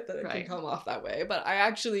into it, that it Right. can come off that way, but I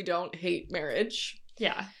actually don't hate marriage.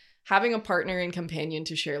 Yeah. Having a partner and companion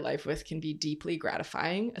to share life with can be deeply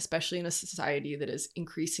gratifying, especially in a society that is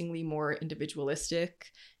increasingly more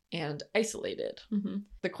individualistic and isolated. Mm-hmm.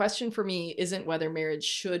 The question for me isn't whether marriage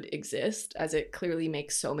should exist, as it clearly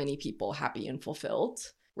makes so many people happy and fulfilled.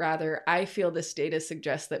 Rather, I feel this data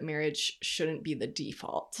suggests that marriage shouldn't be the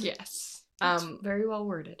default. Yes. That's very well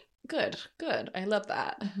worded. Good. I love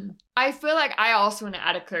that. I feel like I also want to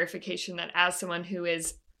add a clarification that, as someone who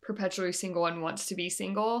is perpetually single and wants to be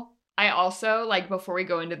single, I also, like, before we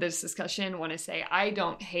go into this discussion, want to say I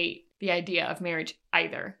don't hate the idea of marriage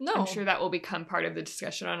either. No. I'm sure that will become part of the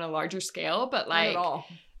discussion on a larger scale, but, Not like, at all.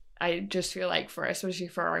 I just feel like, especially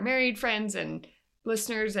for our married friends and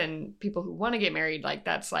listeners and people who want to get married, like,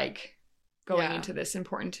 that's, like, going into this,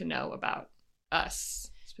 important to know about us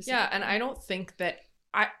specifically. Yeah, and I don't think that,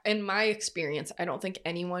 in my experience, I don't think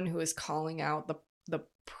anyone who is calling out the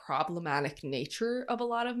problematic nature of a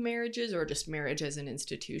lot of marriages, or just marriage as an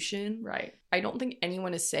institution, Right. I don't think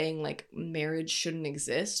anyone is saying, like, marriage shouldn't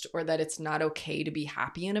exist, or that it's not okay to be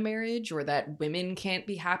happy in a marriage, or that women can't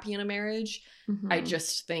be happy in a marriage. Mhm. I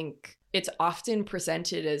just think it's often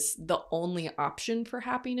presented as the only option for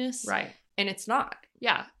happiness. Right. And it's not.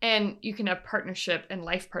 Yeah. And you can have partnership and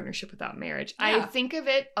life partnership without marriage. Yeah. I think of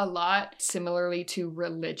it a lot similarly to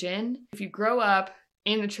religion. If you grow up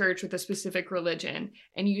in the church with a specific religion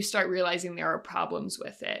and you start realizing there are problems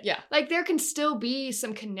with it, Yeah. like, there can still be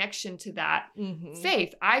some connection to that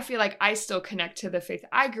faith. I feel like I still connect to the faith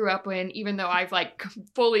I grew up in, even though I've, like,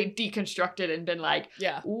 fully deconstructed and been like,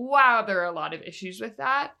 Yeah. wow, there are a lot of issues with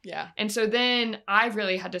that. Yeah. And so then I've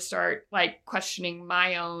really had to start, like, questioning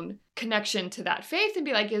my own connection to that faith and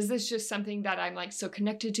be like, is this just something that I'm, like, so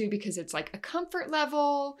connected to because it's, like, a comfort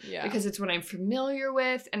level, Yeah. because it's what I'm familiar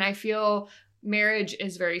with? And I feel marriage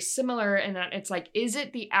is very similar in that it's like, is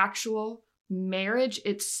it the actual marriage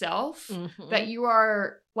itself that you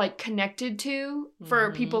are, like, connected to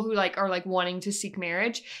for people who, like, are, like, wanting to seek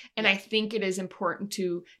marriage? And I think it is important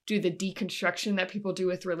to do the deconstruction that people do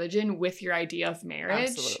with religion with your idea of marriage.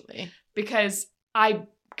 Absolutely. Because I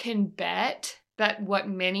can bet that what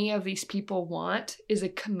many of these people want is a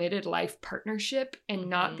committed life partnership and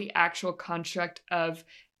not the actual construct of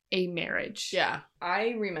a marriage. Yeah. I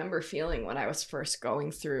remember feeling, when I was first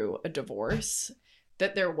going through a divorce,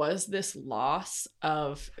 that there was this loss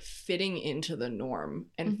of fitting into the norm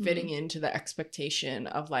and fitting into the expectation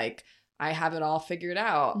of, like, I have it all figured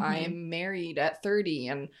out. I am married at 30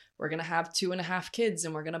 and we're going to have 2.5 kids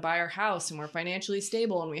and we're going to buy our house and we're financially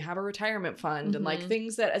stable and we have a retirement fund and, like,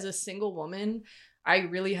 things that, as a single woman, I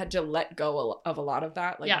really had to let go of a lot of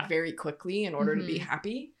that, like, very quickly in order to be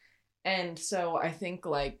happy. And so I think,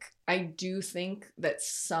 like, I do think that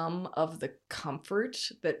some of the comfort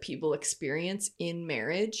that people experience in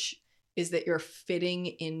marriage is that you're fitting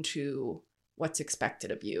into what's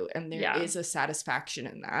expected of you. And there is a satisfaction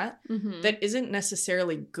in that that isn't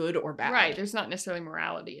necessarily good or bad. Right. There's not necessarily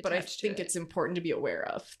morality attached but I think it's important to be aware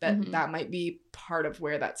of that that might be part of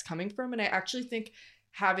where that's coming from. And I actually think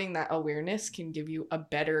having that awareness can give you a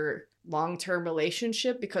better long-term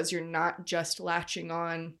relationship, because you're not just latching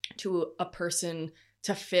on to a person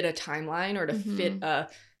to fit a timeline or to fit a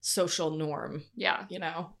social norm. Yeah. You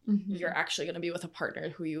know, you're actually going to be with a partner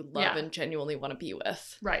who you love and genuinely want to be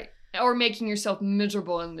with. Right. Or making yourself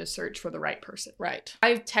miserable in the search for the right person. Right.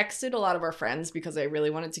 I've texted a lot of our friends because I really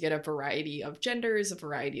wanted to get a variety of genders, a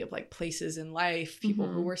variety of like places in life, people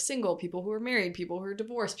who were single, people who were married, people who are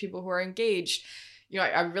divorced, people who are engaged. You know,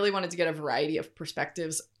 I really wanted to get a variety of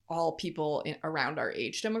perspectives, all people around our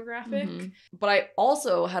age demographic. But I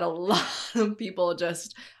also had a lot of people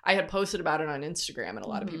I had posted about it on Instagram, and a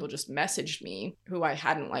lot of people just messaged me who I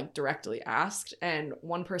hadn't like directly asked. And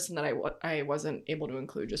one person that I wasn't able to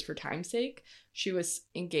include just for time's sake, she was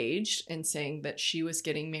engaged and saying that she was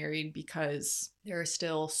getting married because there are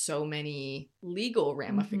still so many legal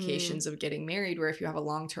ramifications of getting married, where if you have a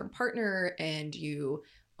long-term partner and you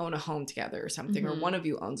own a home together or something, or one of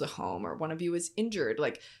you owns a home, or one of you is injured,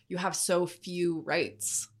 like you have so few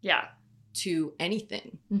rights to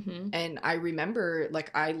anything. And I remember, like,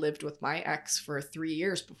 I lived with my ex for 3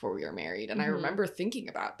 years before we were married, and I remember thinking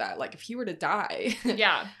about that, like, if he were to die,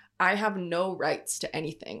 I have no rights to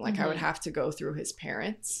anything. Like I would have to go through his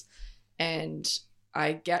parents. And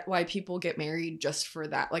I get why people get married just for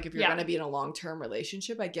that. Like if you're going to be in a long-term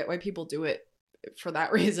relationship, I get why people do it for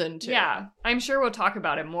that reason too. Yeah, I'm sure we'll talk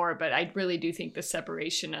about it more, but I really do think the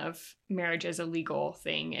separation of marriage as a legal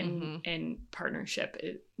thing and partnership,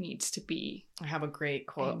 it needs to be. I have a great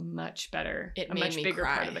quote. Much better. It a made much me bigger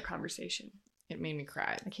cry. part of the conversation. It made me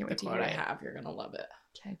cry. I can't wait to hear hear it. it. I have. You're gonna love it.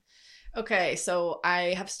 Okay. So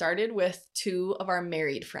I have started with 2 of our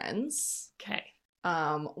married friends. Okay.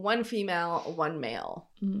 One female, one male.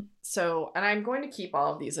 So, and I'm going to keep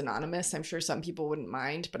all of these anonymous. I'm sure some people wouldn't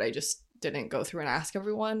mind, but I just didn't go through and ask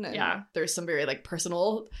everyone. And there's some very like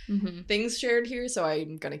personal things shared here, so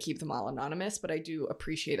I'm going to keep them all anonymous, but I do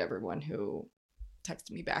appreciate everyone who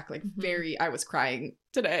texted me back like I was crying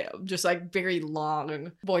today, just like very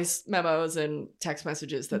long voice memos and text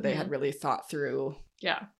messages that they had really thought through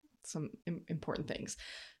some important things.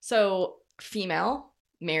 So female,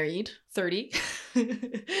 married, 30.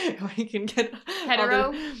 We can get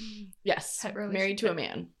hetero. Yes, hetero married to a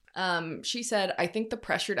man. She said, I think the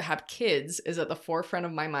pressure to have kids is at the forefront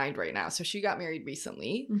of my mind right now. So she got married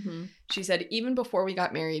recently. She said, even before we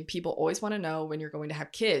got married, people always want to know when you're going to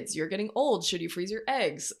have kids. You're getting old. Should you freeze your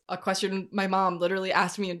eggs? A question my mom literally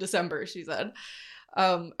asked me in December, she said.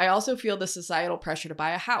 I also feel the societal pressure to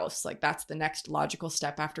buy a house. Like that's the next logical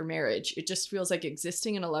step after marriage. It just feels like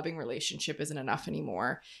existing in a loving relationship isn't enough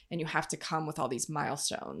anymore, and you have to come with all these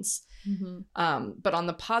milestones. But on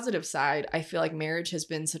the positive side, I feel like marriage has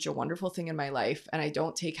been such a wonderful thing in my life, and I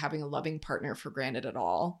don't take having a loving partner for granted at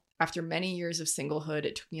all. After many years of singlehood,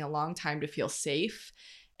 it took me a long time to feel safe,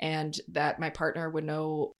 and that my partner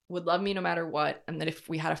would love me no matter what, and that if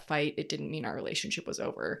we had a fight, it didn't mean our relationship was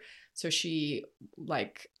over. So she,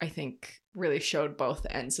 like, I think really showed both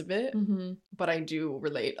ends of it. But I do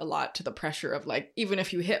relate a lot to the pressure of, like, even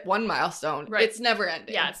if you hit one milestone, it's never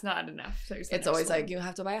ending. Yeah, it's not enough. It's always like, you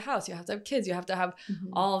have to buy a house, you have to have kids, you have to have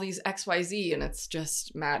all these XYZ, and it's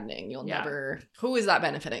just maddening. You'll never... Who is that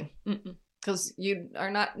benefiting? Because you are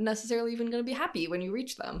not necessarily even going to be happy when you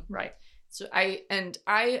reach them. Right. So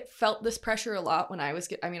I felt this pressure a lot when I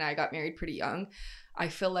got married pretty young. I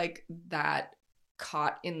feel like that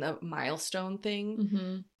caught in the milestone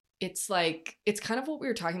thing. It's like, it's kind of what we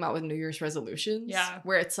were talking about with New Year's resolutions. Yeah.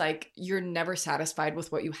 Where it's like, you're never satisfied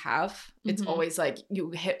with what you have. It's always like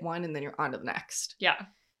you hit one and then you're on to the next. Yeah.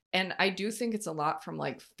 And I do think it's a lot from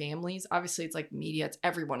like families. Obviously it's like media,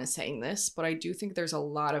 everyone is saying this, but I do think there's a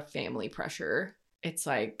lot of family pressure. It's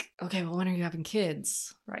like, okay, well, when are you having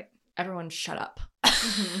kids? Right. Everyone shut up.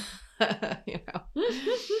 You know?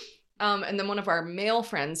 And then one of our male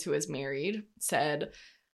friends who is married said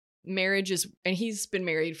marriage is, and he's been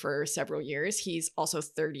married for several years. He's also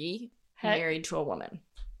 30, married to a woman.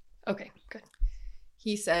 Okay, good.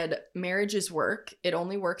 He said, marriage is work. It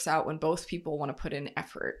only works out when both people want to put in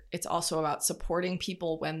effort. It's also about supporting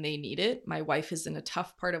people when they need it. My wife is in a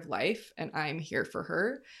tough part of life, and I'm here for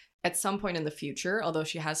her. At some point in the future, although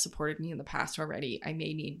she has supported me in the past already, I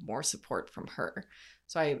may need more support from her.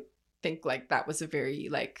 So I think like that was a very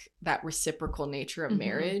like that reciprocal nature of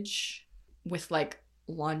marriage with like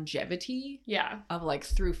longevity Yeah. of like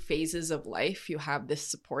through phases of life, you have this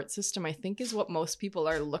support system, I think is what most people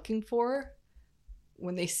are looking for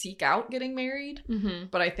when they seek out getting married. Mm-hmm.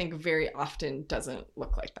 But I think very often doesn't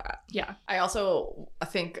look like that. Yeah. I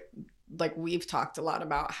think like we've talked a lot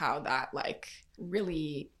about how that like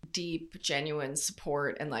really deep, genuine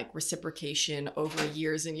support and like reciprocation over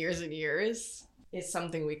years and years and years is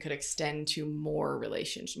something we could extend to more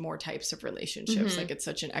types of relationships. Mhm. Like it's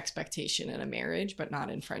such an expectation in a marriage, but not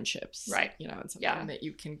in friendships. Right. You know, it's something that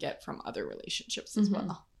you can get from other relationships as Mhm.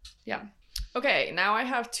 well. Yeah. Okay, now I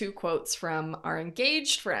have 2 quotes from our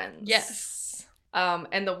engaged friends. Yes.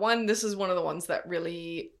 And this is one of the ones that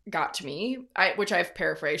really got to me, which I've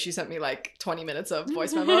paraphrased. She sent me like 20 minutes of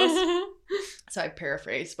voice memos. So I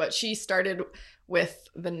paraphrased, but she started with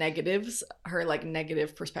the negatives, her like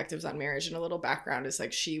negative perspectives on marriage. And a little background is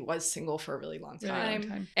like she was single for a really long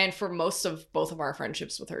time. And for most of both of our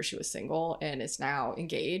friendships with her, she was single and is now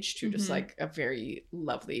engaged to just like a very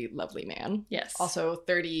lovely, lovely man. Yes. Also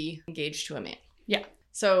 30, engaged to a man. Yeah.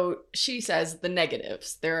 So she says the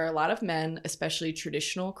negatives. There are a lot of men, especially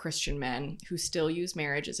traditional Christian men, who still use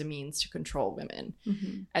marriage as a means to control women.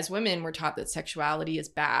 Mm-hmm. As women, we're taught that sexuality is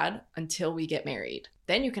bad until we get married.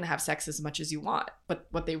 Then you can have sex as much as you want. But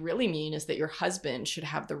what they really mean is that your husband should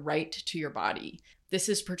have the right to your body. This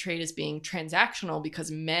is portrayed as being transactional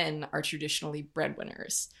because men are traditionally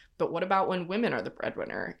breadwinners. But what about when women are the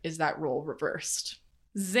breadwinner? Is that role reversed?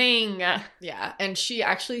 Zing. Yeah, and she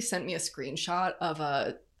actually sent me a screenshot of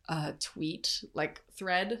a tweet like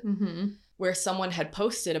thread where someone had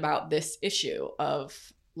posted about this issue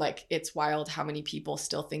of like, it's wild how many people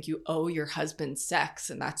still think you owe your husband sex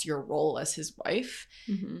and that's your role as his wife.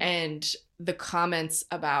 And the comments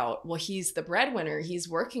about, well, he's the breadwinner, he's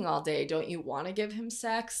working all day, don't you want to give him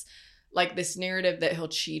sex? Like this narrative that he'll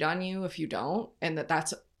cheat on you if you don't, and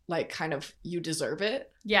that's like kind of, you deserve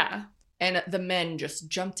it. Yeah. And the men just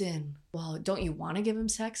jumped in. Well, don't you want to give him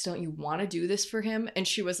sex? Don't you want to do this for him? And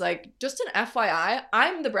she was like, just an FYI,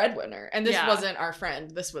 I'm the breadwinner. And this wasn't our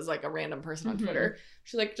friend. This was like a random person on Twitter.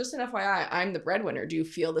 She's like, just an FYI, I'm the breadwinner. Do you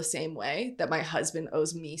feel the same way that my husband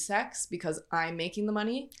owes me sex because I'm making the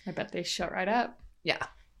money? I bet they shut right up. Yeah.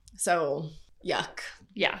 So, yuck.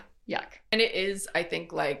 Yeah. Yuck. And it is, I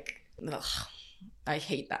think, like, ugh, I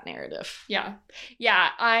hate that narrative. Yeah. Yeah.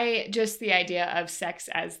 The idea of sex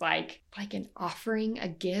as like an offering, a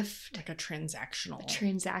gift. Like a transactional.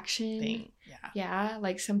 Transaction. Thing. Yeah. Yeah.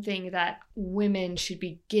 Like something that women should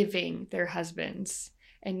be giving their husbands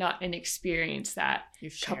and not an experience that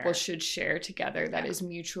couples should share together that is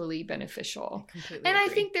mutually beneficial. And I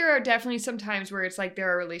think there are definitely some times where it's like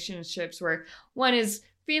there are relationships where one is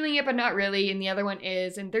feeling it but not really and the other one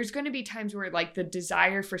is, and there's going to be times where like the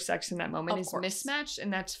desire for sex in that moment is mismatched,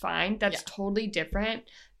 and that's fine. That's totally different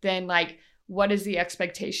than like what is the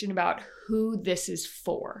expectation about who this is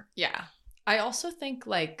for. Yeah. I also think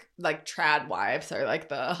like trad wives are like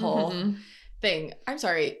the whole thing. I'm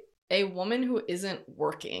sorry, a woman who isn't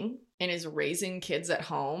working and is raising kids at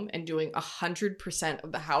home and doing 100%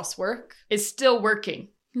 of the housework is still working.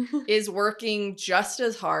 Is working just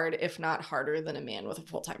as hard, if not harder, than a man with a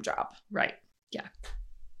full-time job. Right. Yeah.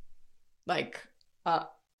 Like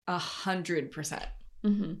 100%.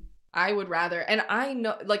 I would rather, and I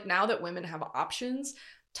know, like now that women have options,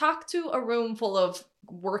 talk to a room full of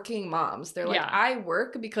working moms. They're like, I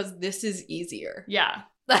work because this is easier. Yeah.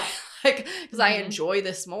 Like, because I enjoy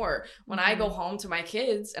this more. When I go home to my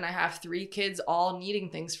kids and I have 3 kids all needing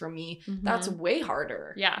things from me, that's way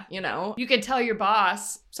harder. Yeah. You know? You can tell your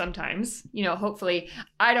boss sometimes, hopefully,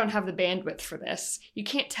 I don't have the bandwidth for this. You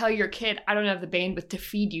can't tell your kid, I don't have the bandwidth to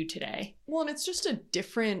feed you today. Well, and it's just a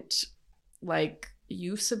different, like,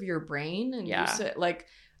 use of your brain. And use it, like,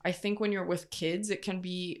 I think when you're with kids, it can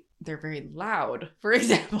be, they're very loud, for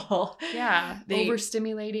example. Yeah.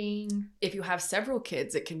 Overstimulating. If you have several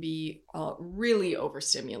kids, it can be really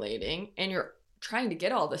overstimulating and you're trying to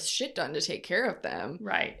get all this shit done to take care of them.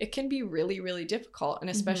 Right. It can be really, really difficult. And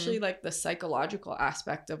especially like the psychological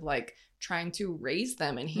aspect of like trying to raise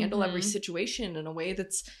them and handle every situation in a way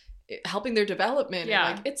that's helping their development.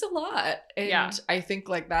 Yeah. And like, it's a lot. And I think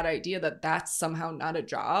like that idea that that's somehow not a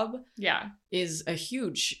job is a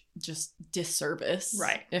huge just disservice.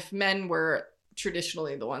 Right. If men were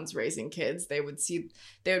traditionally the ones raising kids, they would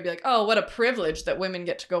be like, oh, what a privilege that women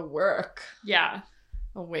get to go work. Yeah.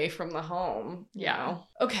 Away from the home. Yeah. Know?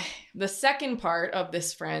 Okay. The second part of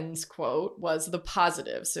this friend's quote was the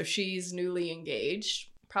positive. So she's newly engaged.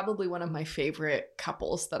 Probably one of my favorite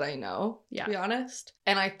couples that I know, to be honest.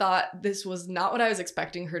 And I thought this was not what I was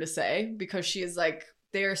expecting her to say, because she is like,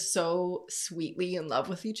 they're so sweetly in love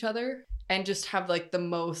with each other and just have like the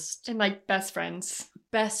most... And like best friends.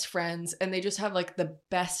 best friends and they just have like the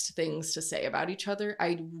best things to say about each other.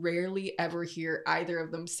 I rarely ever hear either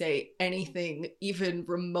of them say anything even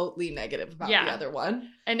remotely negative about the other one.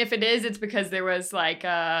 And if it is, it's because there was like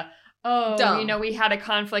we had a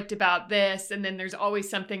conflict about this, and then there's always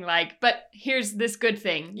something like, but here's this good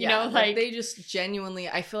thing, you know, like they just genuinely,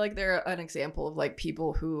 I feel like they're an example of like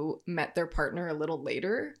people who met their partner a little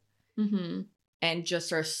later. Mm-hmm. And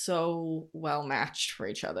just are so well matched for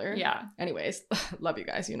each other. Yeah. Anyways, love you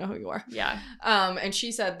guys. You know who you are. Yeah. And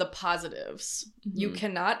she said the positives. Mm-hmm. You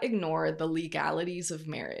cannot ignore the legalities of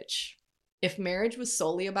marriage. If marriage was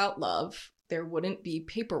solely about love, there wouldn't be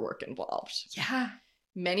paperwork involved. Yeah.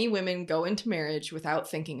 Many women go into marriage without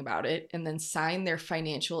thinking about it and then sign their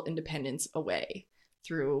financial independence away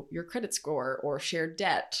through your credit score or shared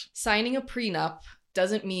debt. Signing a prenup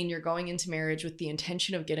doesn't mean you're going into marriage with the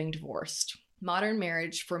intention of getting divorced. Modern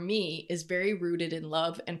marriage, for me, is very rooted in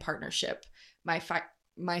love and partnership. My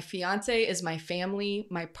fiance is my family,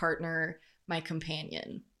 my partner, my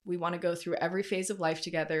companion. We want to go through every phase of life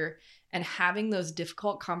together, and having those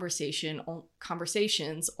difficult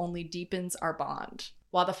conversations only deepens our bond.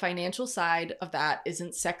 While the financial side of that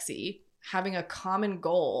isn't sexy, having a common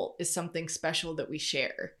goal is something special that we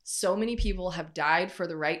share. So many people have died for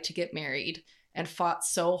the right to get married and fought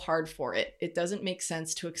so hard for it. It doesn't make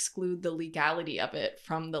sense to exclude the legality of it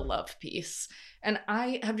from the love piece. And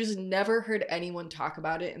I have just never heard anyone talk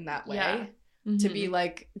about it in that way. Yeah. Mm-hmm. To be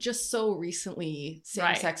like, just so recently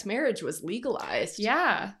same-sex marriage was legalized.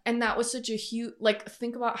 Yeah. And that was such a huge, like,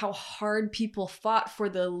 think about how hard people fought for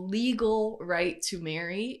the legal right to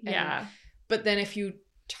marry. And, but then if you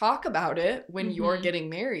talk about it when you're getting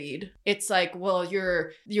married, it's like, well,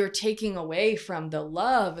 you're taking away from the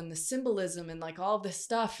love and the symbolism and like all this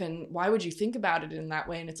stuff, and why would you think about it in that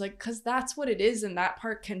way? And it's like, because that's what it is, and that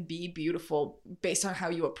part can be beautiful based on how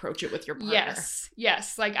you approach it with your partner.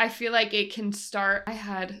 Yes, like I feel like it can start. I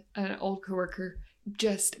had an old coworker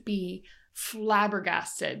just be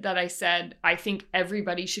flabbergasted that I said, I think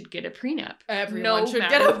everybody should get a prenup. Everyone should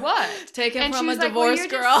get a what? Take it and from a like, divorce well,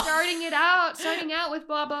 girl. Just starting out with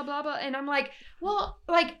blah blah blah blah. And I'm like, well,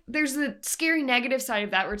 like there's the scary negative side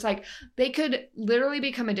of that where it's like they could literally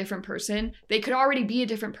become a different person. They could already be a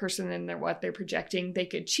different person than what they're projecting. They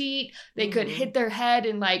could cheat. They could hit their head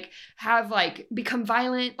and like have like become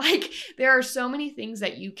violent. Like there are so many things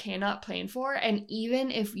that you cannot plan for. And even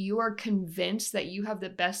if you are convinced that you have the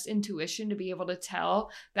best intuition to be able to tell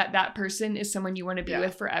that that person is someone you want to be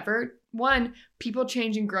with forever, one, people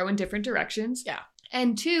change and grow in different directions. Yeah.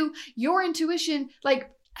 And two, your intuition, like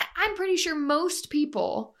I'm pretty sure most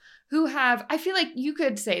people who have, I feel like you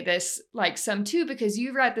could say this like some too, because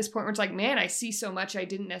you're at this point where it's like, man, I see so much I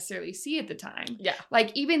didn't necessarily see at the time. Yeah.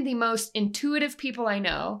 Like even the most intuitive people I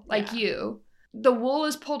know, like you, the wool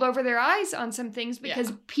is pulled over their eyes on some things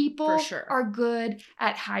because people are good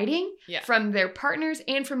at hiding from their partners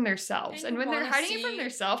and from themselves. And when they're hiding it from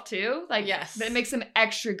themselves too, like that makes them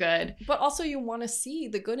extra good. But also you want to see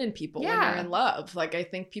the good in people when you're in love. Like I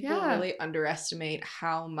think people really underestimate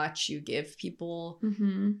how much you give people,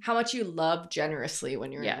 how much you love generously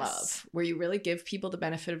when you're in love, where you really give people the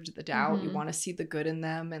benefit of the doubt. You want to see the good in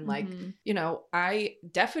them. And like, you know, I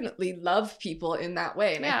definitely love people in that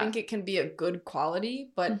way. And I think it can be a good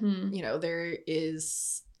quality, but you know, there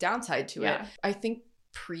is downside to it. I think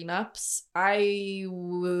prenups, I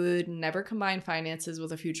would never combine finances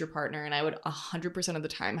with a future partner, and I would 100% of the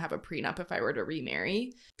time have a prenup if I were to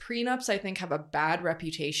remarry. Prenups, I think, have a bad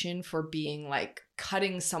reputation for being like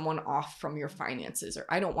cutting someone off from your finances, or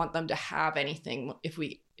I don't want them to have anything if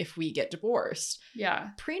we get divorced. Yeah.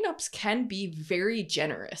 Prenups can be very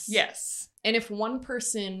generous. Yes. And if one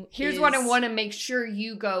person here's what I want to make sure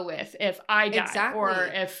you go with if I die or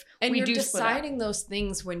if and we you're do deciding those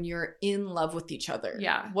things when you're in love with each other.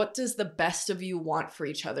 Yeah. What does the best of you want for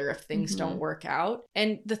each other if things don't work out?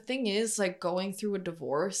 And the thing is, like, going through a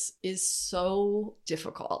divorce is so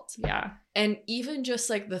difficult. Yeah. And even just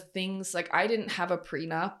like the things, like I didn't have a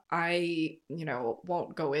prenup. I, you know,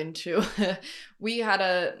 won't go into, we had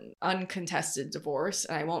a uncontested divorce,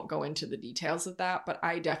 and I won't go into the details of that, but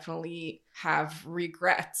I definitely have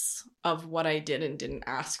regrets of what I did and didn't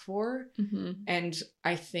ask for. And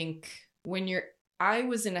I think I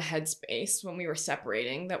was in a headspace when we were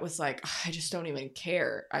separating that was like, I just don't even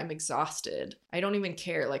care. I'm exhausted. I don't even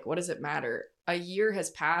care. Like, what does it matter? A year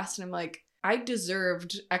has passed and I'm like, I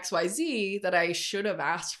deserved XYZ that I should have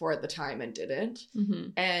asked for at the time and didn't.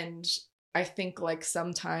 And I think like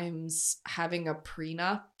sometimes having a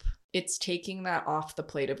prenup, it's taking that off the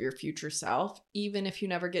plate of your future self, even if you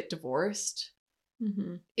never get divorced.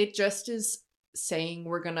 It just is saying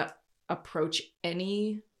we're going to approach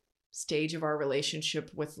any stage of our relationship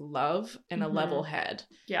with love and a level head.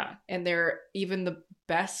 Yeah. And they're even the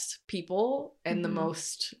best people and the Mhm.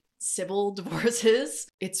 most civil divorces.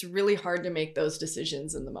 It's really hard to make those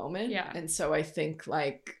decisions in the moment. Yeah. And so I think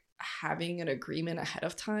like having an agreement ahead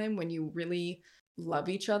of time when you really love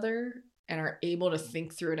each other and are able to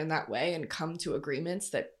think through it in that way and come to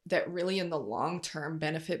agreements that really in the long term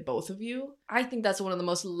benefit both of you. I think that's one of the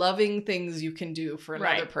most loving things you can do for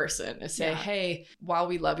another Right. person is say, Yeah. hey, while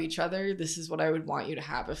we love each other, this is what I would want you to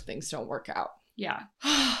have if things don't work out. Yeah.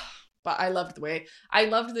 But I loved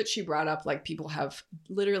that she brought up like people have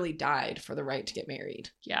literally died for the right to get married.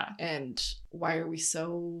 Yeah. And why are we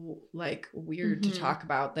so like weird to talk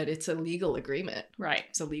about that it's a legal agreement? Right.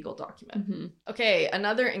 It's a legal document. Okay,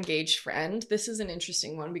 another engaged friend. This is an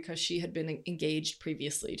interesting one because she had been engaged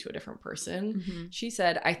previously to a different person. She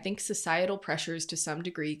said, I think societal pressures to some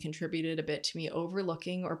degree contributed a bit to me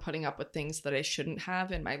overlooking or putting up with things that I shouldn't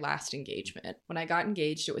have in my last engagement. When I got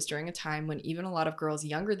engaged, it was during a time when even a lot of girls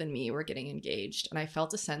younger than me were getting engaged, and I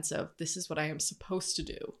felt a sense of this is what I am supposed to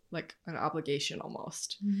do, like an obligation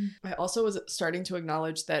almost. I also was starting to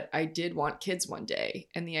acknowledge that I did want kids one day,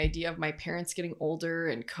 and the idea of my parents getting older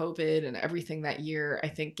and COVID and everything that year, I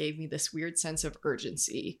think gave me this weird sense of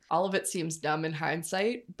urgency. All of it seems dumb in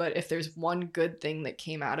hindsight, but if there's one good thing that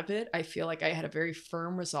came out of it, I feel like I had a very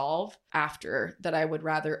firm resolve after that I would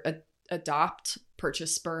rather adopt,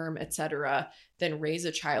 purchase sperm, etc., than raise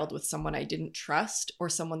a child with someone I didn't trust or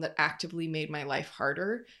someone that actively made my life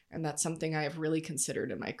harder. And that's something I have really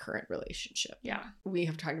considered in my current relationship. Yeah. We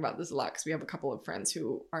have talked about this a lot because we have a couple of friends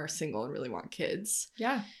who are single and really want kids.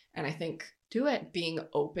 Yeah. And I think do it. Being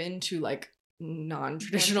open to like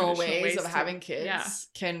non-traditional ways of having kids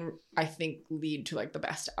can, I think, lead to like the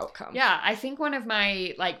best outcome. Yeah, I think one of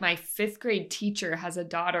my my 5th grade teacher has a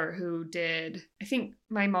daughter who did, I think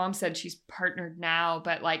my mom said she's partnered now,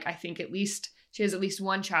 but like I think she has at least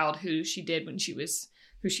one child who she had when she was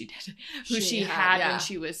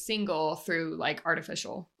single through like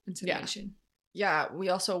artificial insemination. Yeah, we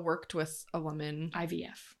also worked with a woman,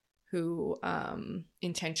 IVF, who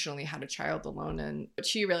intentionally had a child alone, and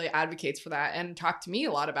she really advocates for that and talked to me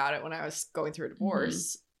a lot about it when I was going through a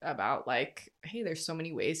divorce about like, hey, there's so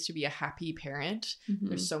many ways to be a happy parent.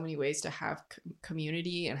 There's so many ways to have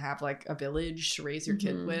community and have like a village to raise your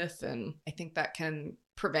kid with, and I think that can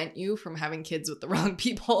prevent you from having kids with the wrong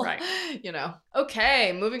people, right? You know.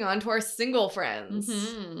 Okay, moving on to our single friends.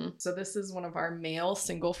 So this is one of our male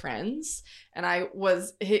single friends, and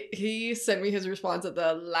he sent me his response at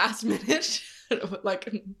the last minute.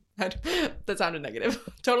 Like, that sounded negative.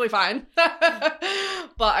 Totally fine.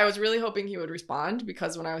 But I was really hoping he would respond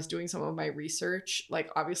because when I was doing some of my research,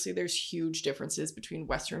 like obviously there's huge differences between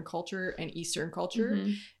Western culture and Eastern culture.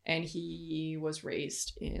 And he was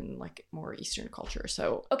raised in like more Eastern culture.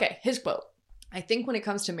 So, okay, his quote. I think when it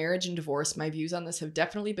comes to marriage and divorce, my views on this have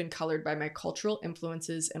definitely been colored by my cultural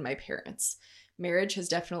influences and my parents. Marriage has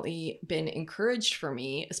definitely been encouraged for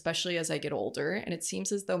me, especially as I get older, and it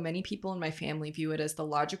seems as though many people in my family view it as the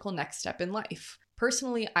logical next step in life.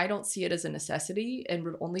 Personally, I don't see it as a necessity and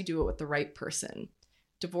would only do it with the right person.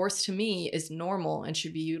 Divorce to me is normal and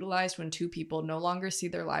should be utilized when two people no longer see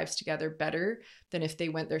their lives together better than if they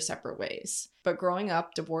went their separate ways. But growing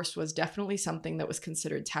up, divorce was definitely something that was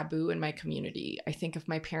considered taboo in my community. I think if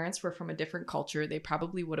my parents were from a different culture, they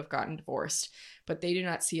probably would have gotten divorced, but they do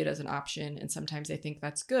not see it as an option, and sometimes I think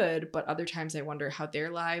that's good, but other times I wonder how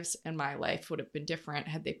their lives and my life would have been different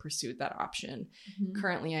had they pursued that option.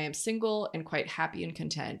 Currently, I am single and quite happy and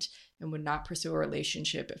content, and would not pursue a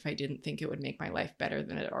relationship if I didn't think it would make my life better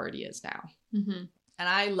than it already is now. And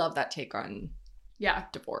I love that take on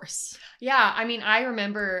divorce. Yeah, I mean, I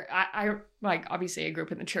remember, I like, obviously I grew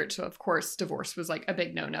up in the church, so of course divorce was like a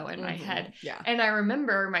big no-no in my head. Yeah. And I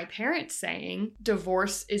remember my parents saying,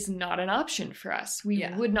 divorce is not an option for us. We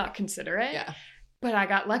would not consider it. Yeah. But I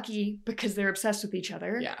got lucky because they're obsessed with each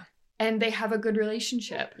other. Yeah. And they have a good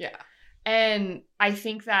relationship. Yeah. And I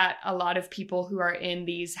think that a lot of people who are in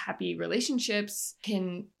these happy relationships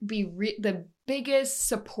can be the biggest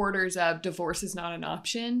supporters of divorce is not an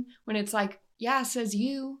option when it's like, yeah, says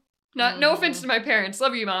you. No offense to my parents.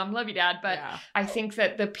 Love you, Mom. Love you, Dad. But I think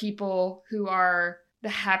that the people who are the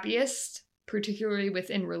happiest, particularly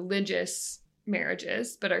within religious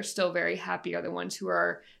marriages, but are still very happy, are the ones who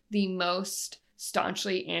are the most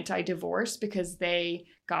staunchly anti-divorce because they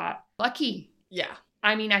got lucky. Yeah.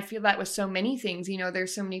 I mean, I feel that with so many things, you know,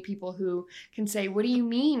 there's so many people who can say, what do you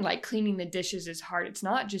mean? Like cleaning the dishes is hard. It's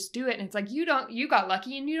not, just do it. And it's like, you got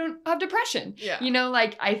lucky and you don't have depression. Yeah. You know,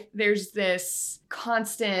 like there's this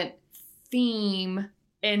constant theme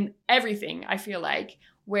in everything, I feel like,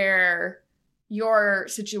 where your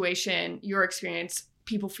situation, your experience,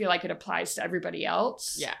 people feel like it applies to everybody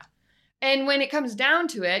else. Yeah. And when it comes down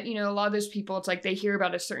to it, you know, a lot of those people, it's like they hear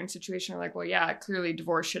about a certain situation, are like, well, yeah, clearly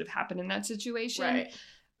divorce should have happened in that situation. Right.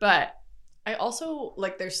 But I also,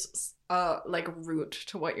 like, there's like root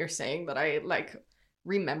to what you're saying that I like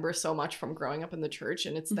remember so much from growing up in the church,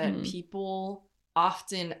 and it's that people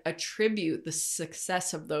often attribute the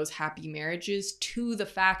success of those happy marriages to the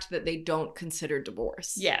fact that they don't consider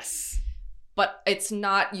divorce. yes. But it's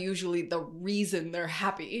not usually the reason they're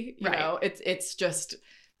happy, you Right. know? It's just,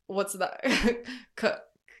 what's that?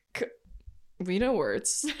 We know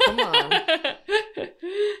words. Come on.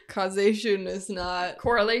 Causation is not...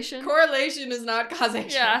 Correlation. Correlation is not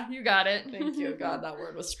causation. Yeah, you got it. Thank you. God, that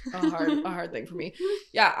word was a hard thing for me.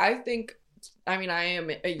 Yeah, I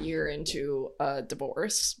am a year into a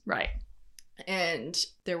divorce. Right. And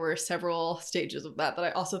there were several stages of that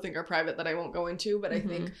I also think are private that I won't go into. But I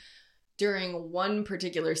think during one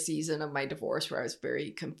particular season of my divorce where I was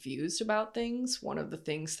very confused about things, one of the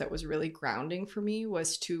things that was really grounding for me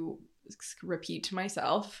was to repeat to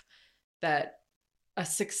myself that a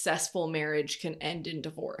successful marriage can end in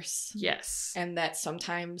divorce. Yes. And that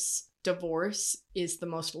sometimes divorce is the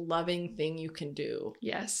most loving thing you can do.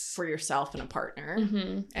 Yes. For yourself and a partner.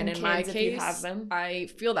 And in my kids, case, if you have them. I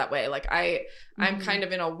feel that way. Like I'm kind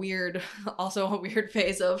of in a weird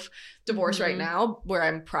phase of divorce right now where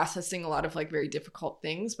I'm processing a lot of like very difficult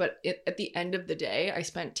things. But at the end of the day, I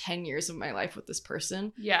spent 10 years of my life with this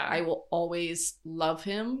person. Yeah. I will always love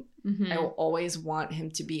him. I will always want him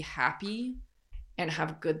to be happy and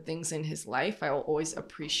have good things in his life. I will always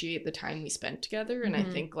appreciate the time we spent together. And I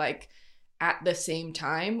think like at the same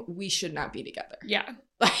time, we should not be together. Yeah.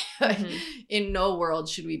 In no world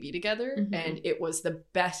should we be together. And it was the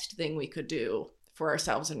best thing we could do for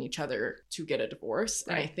ourselves and each other to get a divorce.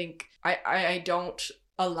 Right. And I think I don't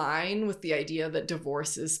align with the idea that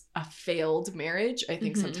divorce is a failed marriage. I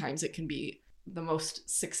think sometimes it can be the most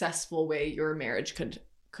successful way your marriage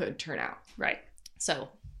could turn out. Right. So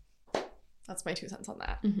that's my 2 cents on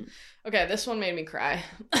that. Okay, this one made me cry.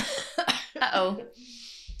 Uh-oh.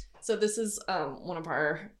 So this is one of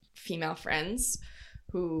our female friends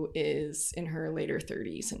who is in her later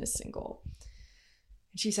 30s and is single.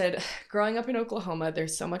 She said, growing up in Oklahoma,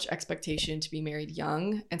 there's so much expectation to be married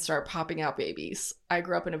young and start popping out babies. I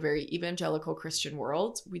grew up in a very evangelical Christian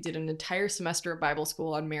world. We did an entire semester of Bible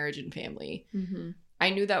school on marriage and family. I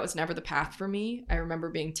knew that was never the path for me. I remember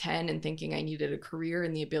being 10 and thinking I needed a career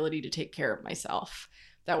and the ability to take care of myself.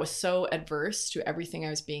 That was so adverse to everything I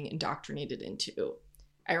was being indoctrinated into.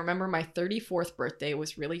 I remember my 34th birthday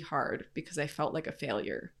was really hard because I felt like a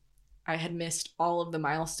failure. I had missed all of the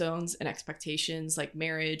milestones and expectations like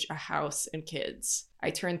marriage, a house, and kids. I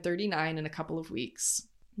turned 39 in a couple of weeks.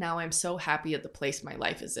 Now I'm so happy at the place my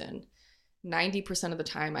life is in. 90% of the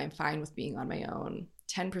time I'm fine with being on my own.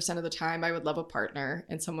 10% of the time I would love a partner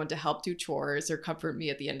and someone to help do chores or comfort me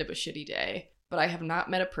at the end of a shitty day. But I have not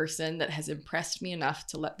met a person that has impressed me enough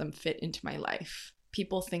to let them fit into my life.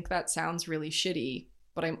 People think that sounds really shitty,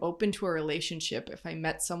 but I'm open to a relationship if I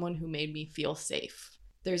met someone who made me feel safe.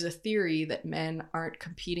 There's a theory that men aren't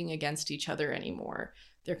competing against each other anymore.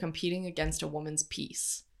 They're competing against a woman's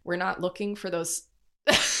peace. We're not looking for those...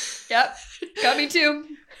 Yep, got me too.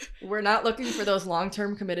 We're not looking for those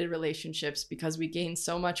long-term committed relationships because we gain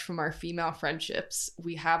so much from our female friendships.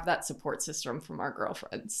 We have that support system from our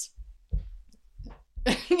girlfriends.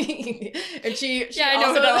 And she I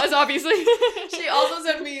know who that was, obviously. She also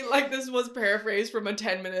sent me, like, this was paraphrased from a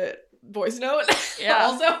 10-minute voice note. Yeah.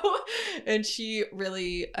 Also. And she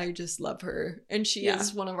really, I just love her. And she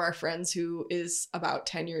is one of our friends who is about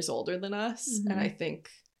 10 years older than us. And I think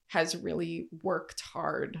has really worked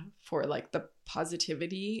hard for like the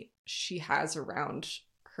positivity she has around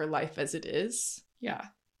her life as it is. Yeah.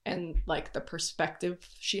 And like the perspective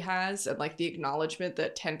she has and like the acknowledgement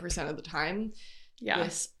that 10% of the time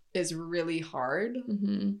this is really hard.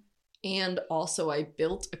 And also I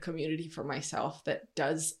built a community for myself that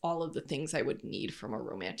does all of the things I would need from a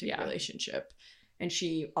romantic relationship. And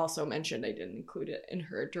she also mentioned, I didn't include it in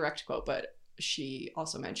her direct quote, but she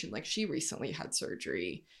also mentioned like she recently had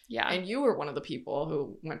surgery. Yeah. And you were one of the people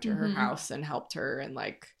who went to her house and helped her, and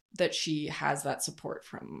like that she has that support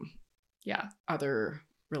from other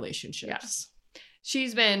relationships. Yeah.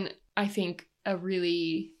 She's been, I think, a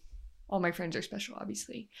really, all my friends are special,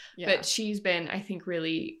 obviously. Yeah. But she's been, I think,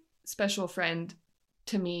 really special friend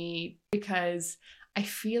to me because I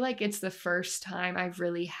feel like it's the first time I've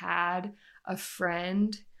really had a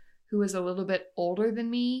friend who was a little bit older than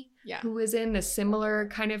me who was in a similar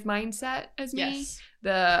kind of mindset as me. Yes.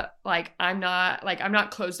 I'm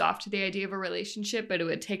not closed off to the idea of a relationship, but it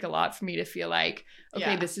would take a lot for me to feel like,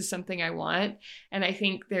 okay, this is something I want. And I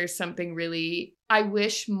think there's something really, I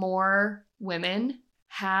wish more women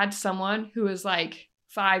had someone who was like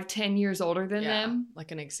 5-10 years older than them.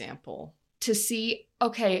 Like an example. To see,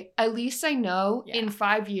 okay, at least I know in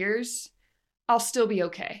 5 years, I'll still be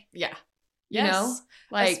okay. Yeah. You know?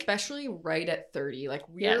 Like, especially right at 30. Like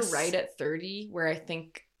we're right at 30 where I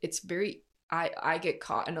think it's very, I get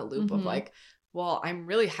caught in a loop of like, well, I'm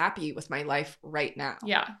really happy with my life right now.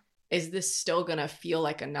 Yeah. Is this still going to feel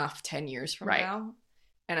like enough 10 years from now?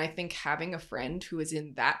 And I think having a friend who is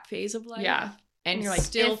in that phase of life. Yeah. And you're like,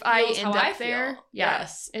 still if I end up there,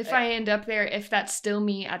 if I end up there, if that's still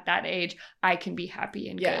me at that age, I can be happy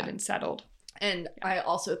and good and settled. And I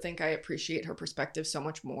also think I appreciate her perspective so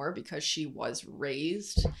much more because she was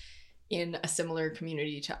raised in a similar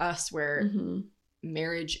community to us where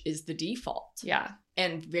marriage is the default. Yeah.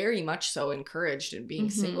 And very much so encouraged, and being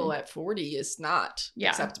single at 40 is not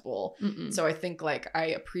acceptable. So I think like I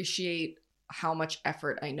appreciate how much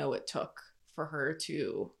effort I know it took for her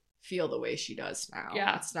to feel the way she does now.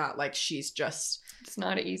 Yeah. It's not like she's just it's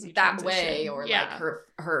not an easy that transition. way, or like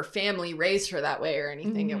her family raised her that way or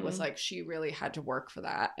anything. It was like she really had to work for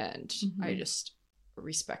that, and I just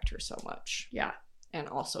respect her so much. Yeah. And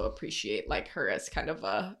also appreciate like her as kind of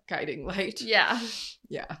a guiding light. Yeah.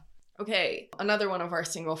 Yeah. Okay. Another one of our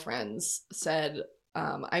single friends said,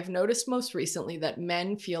 I've noticed most recently that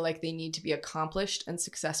men feel like they need to be accomplished and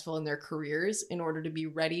successful in their careers in order to be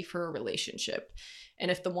ready for a relationship. And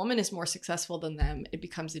if the woman is more successful than them, it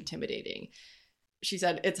becomes intimidating. She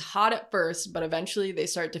said, it's hot at first, but eventually they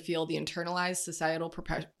start to feel the internalized societal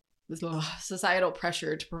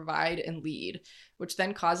pressure to provide and lead, which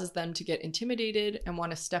then causes them to get intimidated and want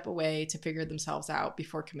to step away to figure themselves out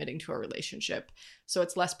before committing to a relationship. So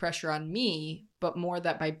it's less pressure on me, but more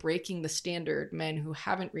that by breaking the standard, men who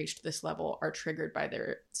haven't reached this level are triggered by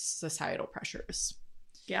their societal pressures.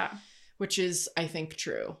 Yeah. Which is, I think,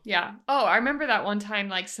 true. Yeah. Oh, I remember that one time,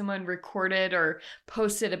 like, someone recorded or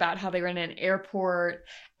posted about how they were in an airport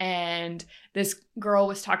and this girl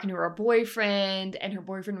was talking to her boyfriend, and her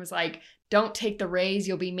boyfriend was like, don't take the raise,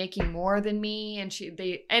 you'll be making more than me. And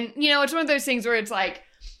you know, it's one of those things where it's like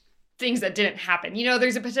things that didn't happen. You know,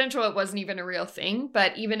 there's a potential it wasn't even a real thing,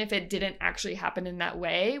 but even if it didn't actually happen in that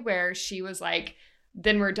way, where she was like,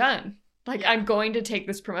 then we're done. Like, I'm going to take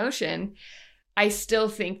this promotion. I still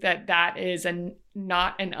think that that is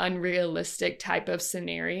not an unrealistic type of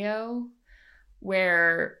scenario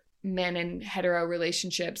where men in hetero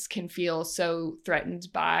relationships can feel so threatened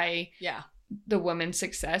by the woman's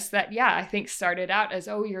success that, I think started out as,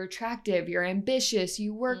 oh, you're attractive, you're ambitious,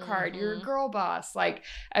 you work hard, you're a girl boss. Like,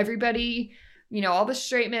 everybody, you know, all the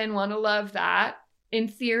straight men want to love that. In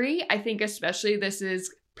theory, I think especially this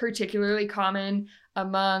is particularly common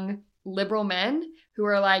among liberal men who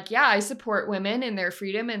are like, I support women and their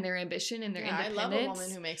freedom and their ambition and their independence. I love a woman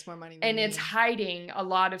who makes more money than me. And it's hiding a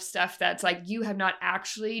lot of stuff that's like, you have not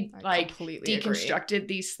actually deconstructed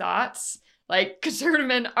these thoughts. Like, conservative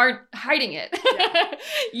men aren't hiding it. Yeah.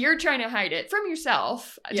 You're trying to hide it from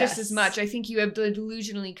yourself just as much. I think you have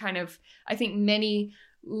delusionally I think many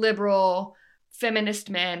liberal feminist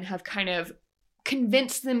men have kind of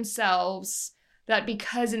convinced themselves that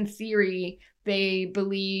because in theory they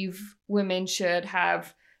believe women should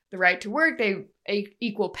have the right to work,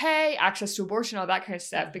 equal pay, access to abortion, all that kind of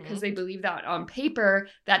stuff, because they believe that on paper,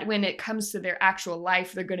 that when it comes to their actual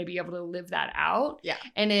life, they're going to be able to live that out. Yeah.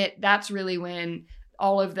 And that's really when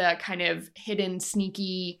all of the kind of hidden,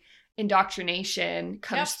 sneaky indoctrination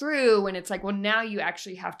comes through, when it's like, well, now you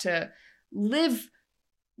actually have to live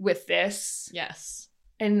with this. Yes.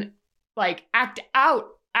 And like act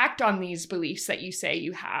on these beliefs that you say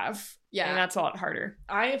you have. Yeah. And that's a lot harder.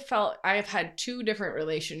 I have had 2 different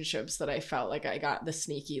relationships that I felt like I got the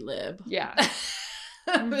sneaky lib. Yeah.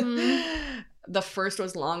 The first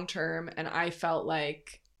was long-term, and I felt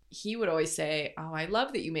like he would always say, oh, I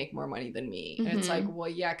love that you make more money than me. And it's like, well,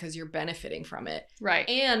 yeah, because you're benefiting from it. Right.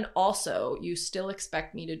 And also, you still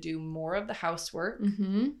expect me to do more of the housework,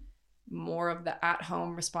 more of the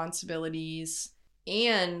at-home responsibilities,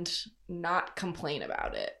 and not complain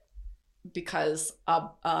about it. Because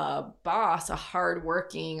a boss, a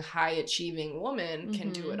hardworking, high-achieving woman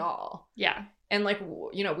can do it all. Yeah. And, like,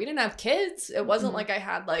 you know, we didn't have kids. It wasn't like I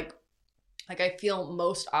had, like I feel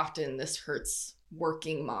most often this hurts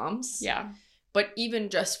working moms. Yeah. But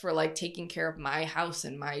even just for, like, taking care of my house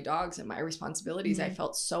and my dogs and my responsibilities, I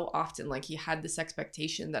felt so often like he had this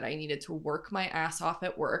expectation that I needed to work my ass off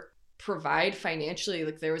at work, provide financially.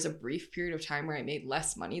 Like there was a brief period of time where I made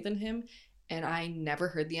less money than him and I never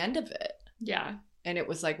heard the end of it. Yeah. And it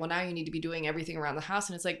was like, well, now you need to be doing everything around the house.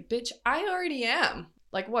 And it's like, bitch, I already am.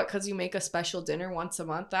 Like what? Because you make a special dinner once a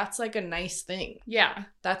month? That's like a nice thing. Yeah.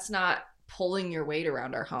 That's not pulling your weight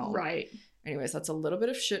around our home. Right. Anyways, that's a little bit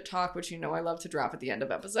of shit talk, which you know I love to drop at the end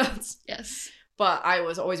of episodes. Yes. But I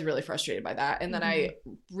was always really frustrated by that. And then I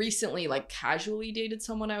recently like casually dated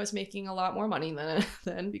someone I was making a lot more money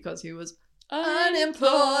than because he was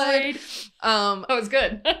unemployed. That was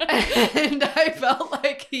good. And I felt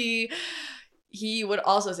like he would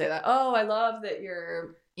also say that, oh, I love that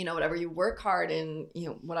you're, you know, whatever, you work hard and, you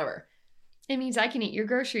know, whatever. It means I can eat your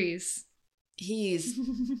groceries. He's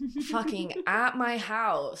fucking at my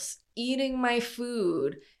house, eating my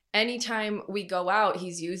food. Anytime we go out,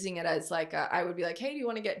 he's using it as like, I would be like, hey, do you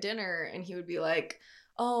want to get dinner? And he would be like,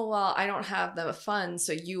 oh, well, I don't have the funds,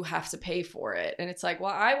 so you have to pay for it. And it's like,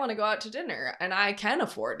 well, I want to go out to dinner and I can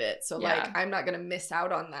afford it. So like, I'm not going to miss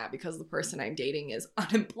out on that because the person I'm dating is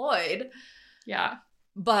unemployed. Yeah.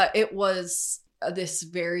 But it was this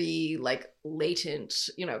very like latent,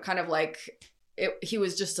 you know, kind of like he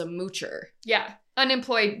was just a moocher. Yeah.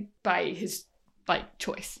 Unemployed by his like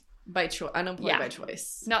choice. Unemployed by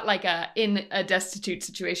choice. Not like in a destitute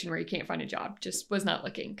situation where he can't find a job. Just was not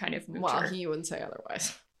looking kind of moocher. Well, he wouldn't say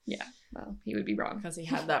otherwise. Yeah. Well, he would be wrong. Because he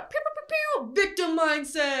had that victim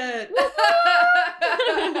mindset.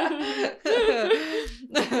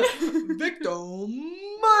 Victim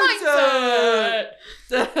mindset.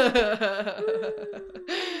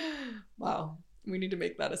 Wow. We need to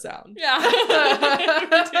make that a sound. Yeah.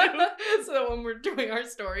 So when we're doing our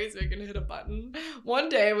stories, we can hit a button. One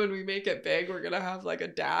day when we make it big, we're going to have like a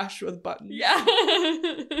dash with buttons. Yeah.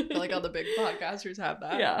 Like all the big podcasters have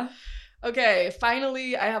that. Yeah. Okay,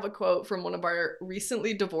 finally, I have a quote from one of our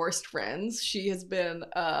recently divorced friends. She has been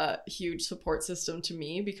a huge support system to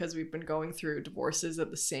me because we've been going through divorces at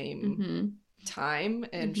the same time.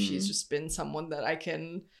 And she's just been someone that I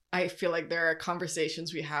feel like there are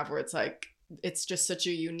conversations we have where it's like, it's just such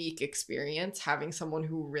a unique experience having someone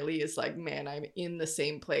who really is like, man, I'm in the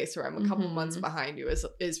same place or I'm a couple months behind you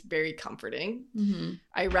is very comforting.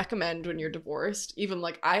 I recommend when you're divorced, even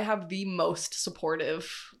like I have the most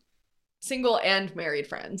supportive single and married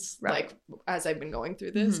friends, like as I've been going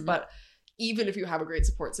through this, but even if you have a great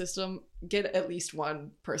support system, get at least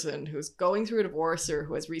one person who's going through a divorce or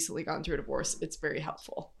who has recently gone through a divorce. It's very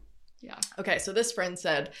helpful. Yeah. Okay, so this friend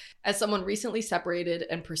said, as someone recently separated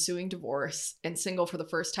and pursuing divorce and single for the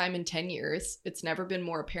first time in 10 years, it's never been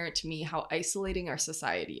more apparent to me how isolating our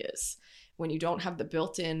society is. When you don't have the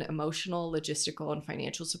built-in emotional, logistical, and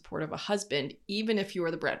financial support of a husband, even if you are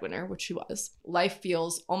the breadwinner, which she was, life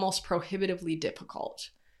feels almost prohibitively difficult.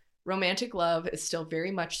 Romantic love is still very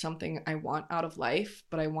much something I want out of life,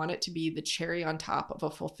 but I want it to be the cherry on top of a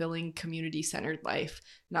fulfilling, community-centered life,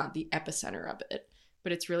 not the epicenter of it.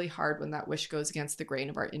 But it's really hard when that wish goes against the grain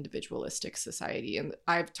of our individualistic society. And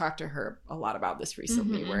I've talked to her a lot about this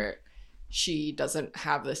recently, where she doesn't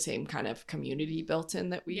have the same kind of community built in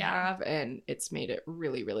that we have. And it's made it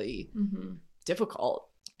really, really difficult.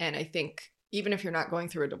 And I think even if you're not going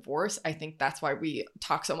through a divorce, I think that's why we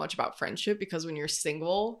talk so much about friendship, because when you're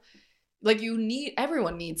single, like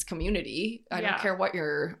everyone needs community. I don't care what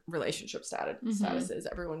your relationship status is.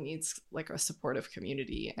 Everyone needs like a supportive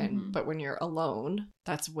community. And but when you're alone,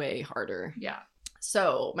 that's way harder. Yeah.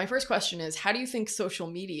 So my first question is, how do you think social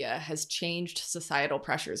media has changed societal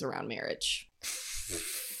pressures around marriage?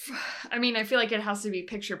 I mean, I feel like it has to be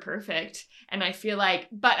picture perfect. And I feel like,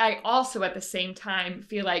 but I also at the same time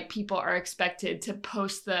feel like people are expected to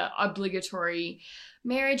post the obligatory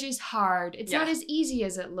marriage is hard. It's not as easy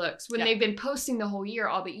as it looks when they've been posting the whole year,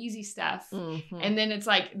 all the easy stuff. And then it's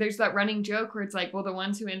like, there's that running joke where it's like, well, the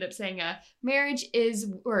ones who end up saying marriage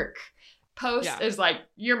is work post is like,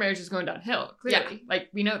 your marriage is going downhill. Clearly. Like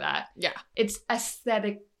we know that. Yeah. It's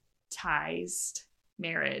aestheticized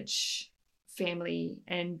marriage, family,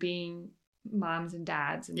 and being moms and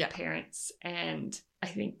dads and parents. And I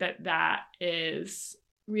think that is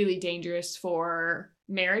really dangerous for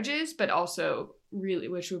marriages, but also really,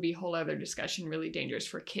 which would be a whole other discussion, really dangerous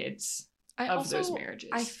for kids of those marriages.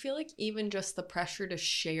 I feel like even just the pressure to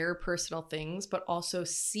share personal things, but also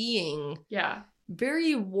seeing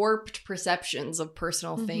very warped perceptions of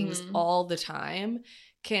personal things all the time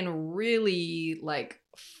can really like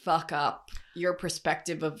fuck up your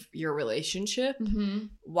perspective of your relationship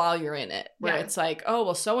while you're in it, where it's like, oh,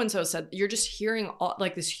 well, so-and-so said, you're just hearing all,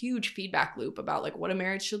 like this huge feedback loop about like what a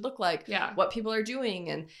marriage should look like, what people are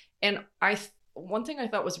doing. And one thing I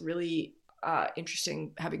thought was really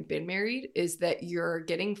interesting having been married is that you're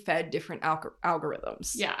getting fed different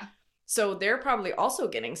algorithms. Yeah. So they're probably also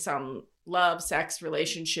getting some love, sex,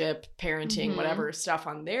 relationship, parenting, whatever stuff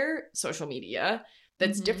on their social media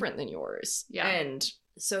that's different than yours. Yeah. And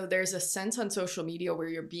so there's a sense on social media where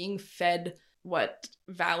you're being fed what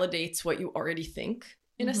validates what you already think,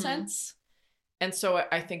 in a sense. And so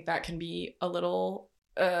I think that can be a little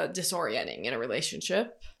disorienting in a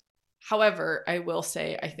relationship. However, I will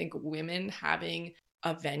say, I think women having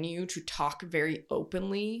a venue to talk very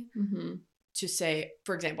openly, to say,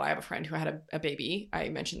 for example, I have a friend who had a baby. I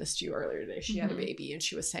mentioned this to you earlier today. She had a baby and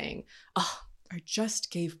she was saying, oh, I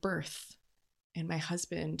just gave birth. And my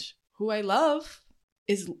husband, who I love,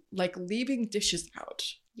 is like leaving dishes out.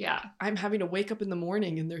 Yeah. I'm having to wake up in the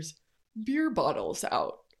morning and there's beer bottles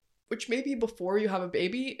out, which maybe before you have a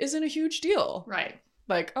baby isn't a huge deal. Right.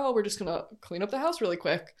 Like, oh, we're just going to clean up the house really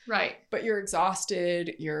quick. Right. But you're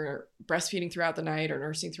exhausted. You're breastfeeding throughout the night or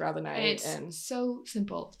nursing throughout the night. And it's so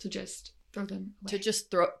simple to just throw them away. To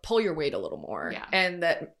just pull your weight a little more. Yeah. And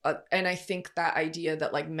that, and I think that idea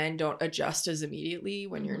that like men don't adjust as immediately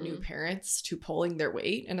when you're new parents to pulling their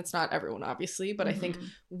weight. And it's not everyone, obviously, but I think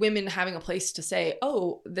women having a place to say,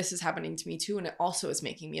 oh, this is happening to me too. And it also is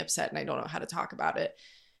making me upset and I don't know how to talk about it.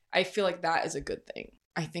 I feel like that is a good thing.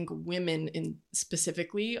 I think women in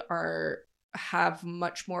specifically have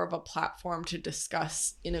much more of a platform to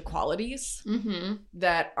discuss inequalities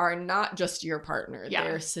that are not just your partner. Yeah.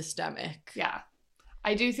 They're systemic. Yeah.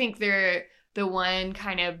 I do think the one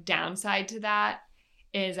kind of downside to that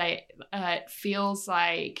is it feels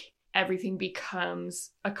like everything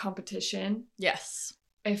becomes a competition. Yes.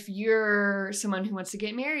 If you're someone who wants to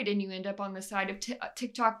get married and you end up on the side of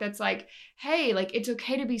TikTok that's like, hey, like, it's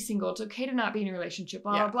okay to be single. It's okay to not be in a relationship,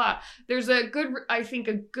 blah, blah, blah. There's a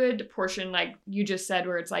good portion, like you just said,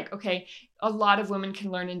 where it's like, okay, a lot of women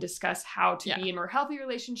can learn and discuss how to be in more healthy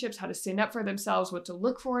relationships, how to stand up for themselves, what to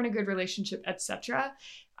look for in a good relationship, etc.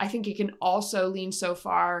 I think it can also lean so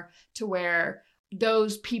far to where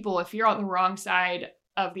those people, if you're on the wrong side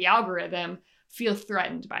of the algorithm, feel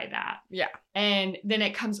threatened by that. Yeah. And then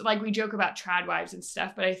it comes, like, we joke about trad wives and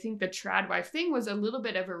stuff, but I think the trad wife thing was a little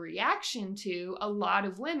bit of a reaction to a lot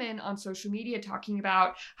of women on social media talking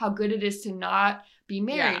about how good it is to not be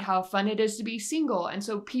married, how fun it is to be single. And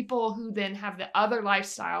so people who then have the other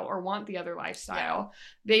lifestyle or want the other lifestyle,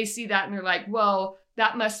 they see that and they're like, well,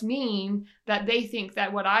 that must mean that they think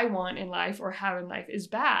that what I want in life or have in life is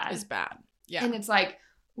bad. Yeah. And it's like,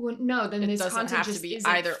 well, no, then this content just isn't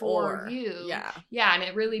either for you. Yeah. Yeah. And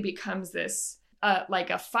it really becomes this, like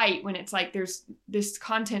a fight when it's like there's this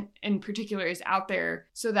content in particular is out there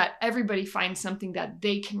so that everybody finds something that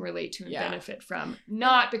they can relate to and benefit from,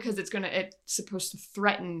 not because it's supposed to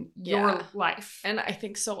threaten your life. And I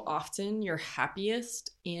think so often you're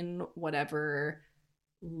happiest in whatever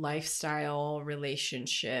lifestyle,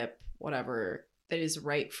 relationship, whatever that is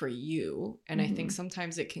right for you. And I think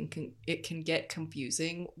sometimes it can get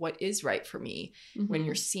confusing what is right for me when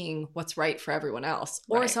you're seeing what's right for everyone else,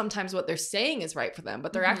 or sometimes what they're saying is right for them,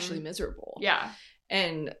 but they're actually miserable. Yeah.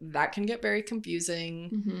 And that can get very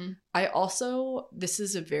confusing. I also, this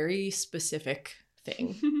is a very specific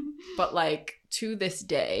thing, but like to this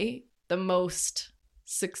day, the most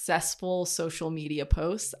successful social media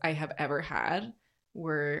posts I have ever had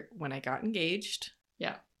were when I got engaged.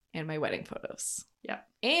 Yeah. And my wedding photos. Yeah.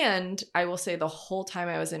 And I will say the whole time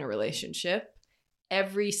I was in a relationship,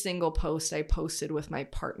 every single post I posted with my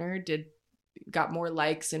partner got more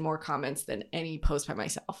likes and more comments than any post by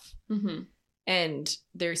myself. And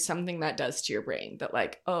there's something that does to your brain that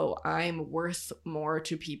like, oh, I'm worth more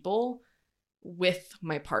to people with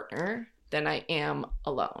my partner than I am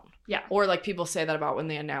alone. Yeah. Or like people say that about when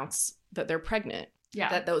they announce that they're pregnant. Yeah.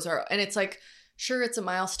 That those are, and it's like, sure, it's a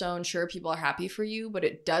milestone. Sure, people are happy for you, but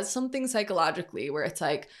it does something psychologically where it's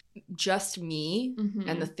like just me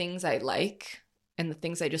and the things I like and the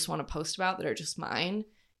things I just want to post about that are just mine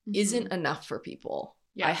isn't enough for people.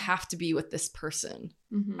 Yeah. I have to be with this person.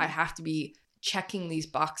 I have to be checking these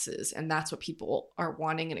boxes, and that's what people are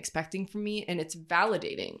wanting and expecting from me. And it's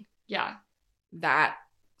validating. Yeah. That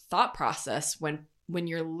thought process when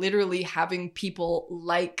you're literally having people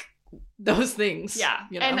like those things. Yeah.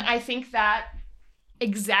 You know? And I think that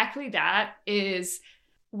exactly that is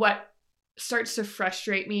what starts to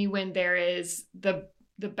frustrate me when there is the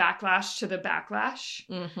backlash to the backlash.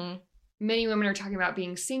 Many women are talking about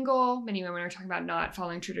being single. Many women are talking about not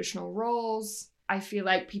following traditional roles. I feel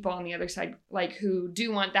like people on the other side, like who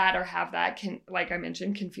do want that or have that, can, like I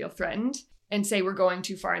mentioned, can feel threatened and say we're going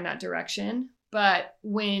too far in that direction. But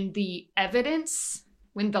when the evidence,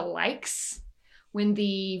 when the likes, when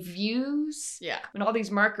the views, when all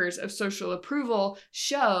these markers of social approval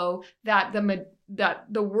show that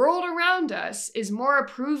the world around us is more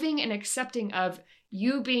approving and accepting of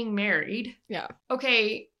you being married. Yeah.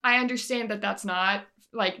 Okay, I understand that that's not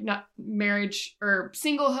marriage or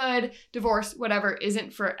singlehood, divorce, whatever,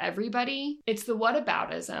 isn't for everybody. It's the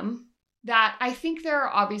whataboutism that I think there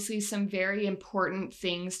are obviously some very important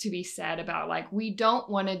things to be said about, like, we don't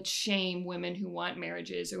want to shame women who want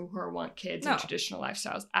marriages or who want kids in traditional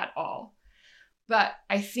lifestyles at all. But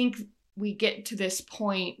I think we get to this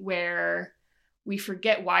point where we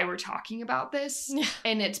forget why we're talking about this. Yeah.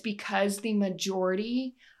 And it's because the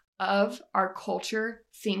majority of our culture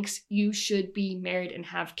thinks you should be married and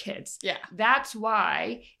have kids. Yeah. That's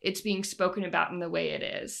why it's being spoken about in the way it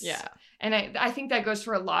is. Yeah. And I think that goes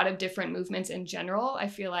for a lot of different movements in general. I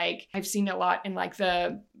feel like I've seen a lot in like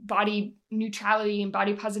the body neutrality and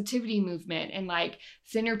body positivity movement, and like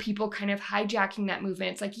thinner people kind of hijacking that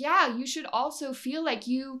movement. It's like, yeah, you should also feel like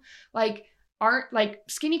you like aren't like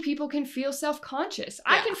skinny people can feel self-conscious.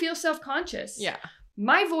 Yeah. I can feel self-conscious. Yeah.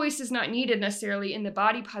 My voice is not needed necessarily in the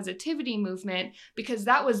body positivity movement because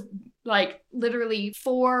that was like literally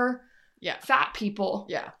for fat people.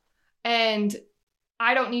 Yeah. And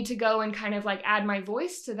I don't need to go and kind of like add my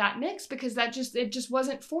voice to that mix because it just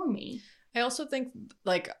wasn't for me. I also think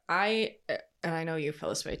like and I know you feel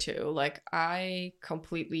this way too, like I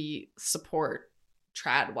completely support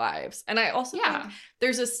trad wives. And I also think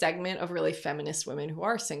there's a segment of really feminist women who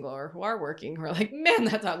are single or who are working who are like, man,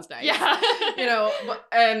 that sounds nice. Yeah. You know,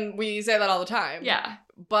 and we say that all the time. Yeah.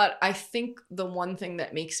 But I think the one thing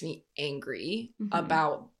that makes me angry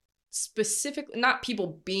about specifically, not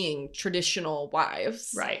people being traditional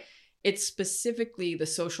wives. Right. It's specifically the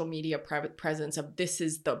social media presence of this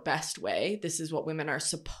is the best way. This is what women are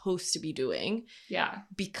supposed to be doing. Yeah.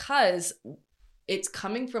 Because it's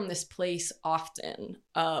coming from this place often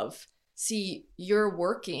of, see, you're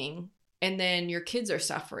working and then your kids are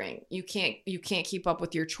suffering. You can't keep up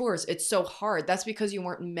with your chores. It's so hard. That's because you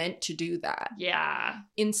weren't meant to do that. Yeah.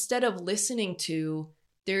 Instead of listening to,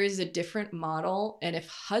 there is a different model. And if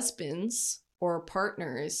husbands or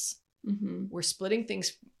partners were splitting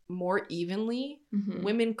things more evenly,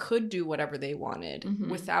 women could do whatever they wanted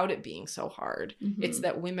without it being so hard. It's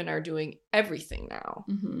that women are doing everything now.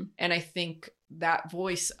 And I think that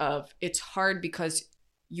voice of it's hard because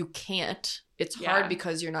you can't, it's hard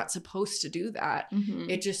because you're not supposed to do that.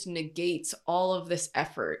 It just negates all of this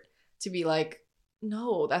effort to be like,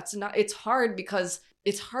 no, that's not, it's hard because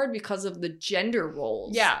of the gender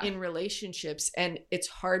roles in relationships, and it's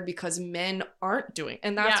hard because men aren't doing,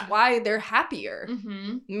 and that's why they're happier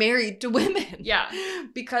married to women. Yeah,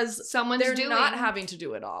 because they're doing not having to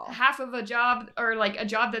do it all. Half of a job, or like a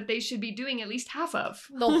job that they should be doing at least half of.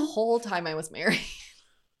 The whole time I was married,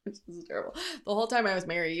 this is terrible. The whole time I was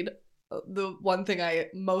married, the one thing I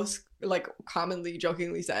most like commonly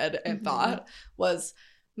jokingly said and thought was,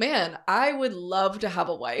 man, I would love to have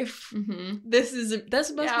a wife. This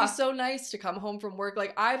must be so nice to come home from work.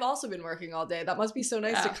 Like, I've also been working all day. That must be so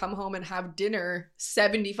nice to come home and have dinner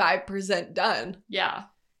 75% done. Yeah.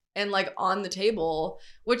 And like on the table,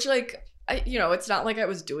 which like, it's not like I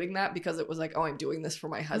was doing that because it was like, oh, I'm doing this for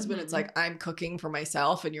my husband. It's like, I'm cooking for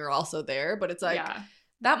myself and you're also there. But it's like,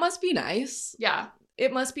 that must be nice. Yeah.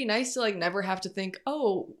 It must be nice to like never have to think,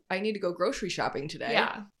 oh, I need to go grocery shopping today.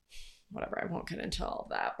 Yeah. Whatever, I won't get into all of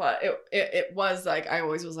that, but it was like, I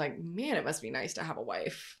always was like, man, it must be nice to have a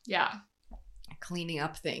wife. Yeah. Cleaning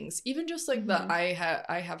up things. Even just like I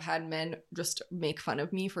have had men just make fun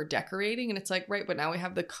of me for decorating, and it's like, right, but now we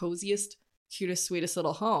have the coziest, cutest, sweetest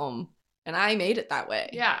little home, and I made it that way.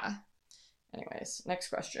 Yeah. Anyways, next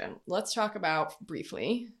question. Let's talk about,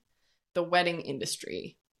 briefly, the wedding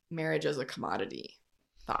industry. Marriage as a commodity.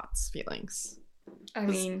 Thoughts, feelings? I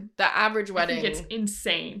mean, the average wedding. I think it's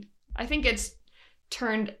insane. I think it's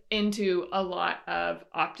turned into a lot of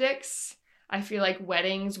optics. I feel like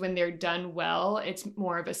weddings, when they're done well, it's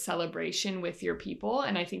more of a celebration with your people.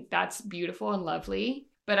 And I think that's beautiful and lovely.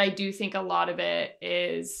 But I do think a lot of it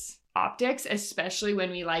is optics, especially when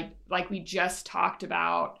we like we just talked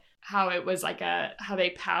about how it was like how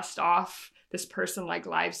they passed off this person like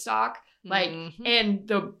livestock. Like, and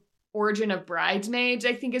the origin of bridesmaids,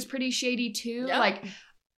 I think, is pretty shady too. Yep. Like,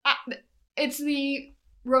 it's the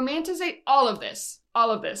all of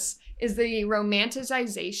this is the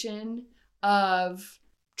romanticization of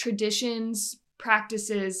traditions,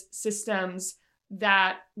 practices, systems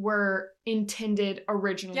that were intended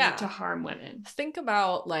originally to harm women. Think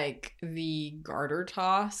about like the garter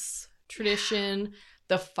toss tradition,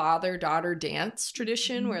 the father-daughter dance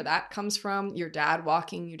tradition, where that comes from, your dad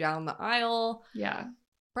walking you down the aisle. Yeah.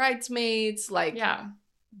 bridesmaids, like Yeah.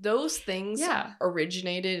 those things Yeah.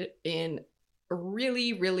 originated in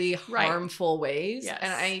really, really Right. harmful ways. Yes.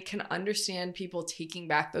 And I can understand people taking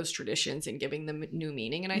back those traditions and giving them new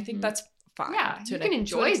meaning. And I think Mhm. that's fine. Yeah, to you an- can to an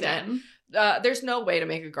enjoy extent. them. There's no way to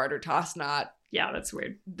make a garter toss not Yeah, that's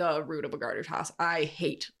weird. the root of a garter toss. I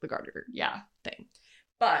hate the garter Yeah. thing.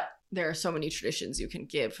 But there are so many traditions you can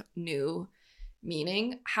give new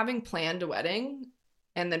meaning. Having planned a wedding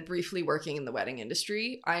and then briefly working in the wedding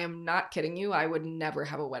industry, I am not kidding you. I would never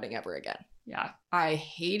have a wedding ever again. Yeah. I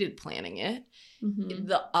hated planning it. Mhm.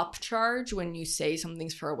 The upcharge when you say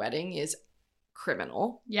something's for a wedding is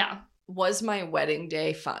criminal. Yeah. Was my wedding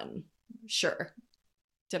day fun? Sure.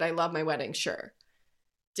 Did I love my wedding? Sure.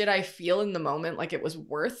 Did I feel in the moment like it was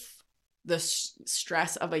worth the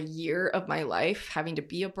stress of a year of my life having to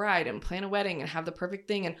be a bride and plan a wedding and have the perfect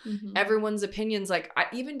thing and Mhm. everyone's opinions, like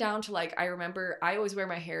even down to like, I remember I always wear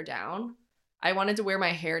my hair down. I wanted to wear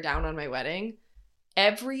my hair down on my wedding.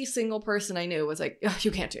 Every single person I knew was like, oh,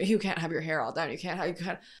 you can't have your hair all down. You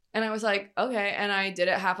can't. And I was like, okay. And I did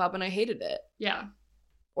it half up and I hated it. Yeah.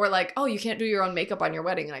 Or like, oh, you can't do your own makeup on your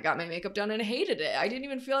wedding. And I got my makeup done and hated it. I didn't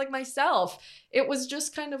even feel like myself. It was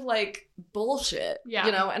just kind of like bullshit, Yeah.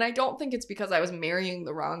 you know? And I don't think it's because I was marrying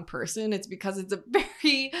the wrong person. It's because it's a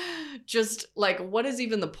very just like, what is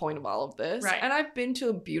even the point of all of this? Right. And I've been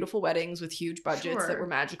to beautiful weddings with huge budgets that Sure. were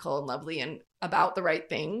magical and lovely and about the right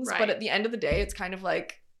things. Right. But at the end of the day, it's kind of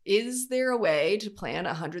like, is there a way to plan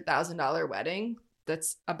 $100,000 wedding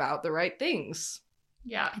that's about the right things?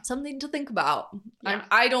 Yeah. It's something to think about. Yeah.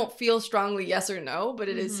 I don't feel strongly yes or no, but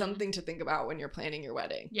it is Mhm. something to think about when you're planning your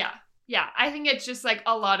wedding. Yeah. Yeah. I think it's just like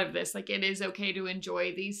a lot of this. Like, it is okay to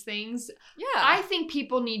enjoy these things. Yeah. I think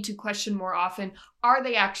people need to question more often, are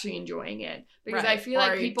they actually enjoying it? Because Right. I feel Or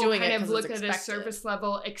like are you people doing it kind of 'cause look it's at a expected? surface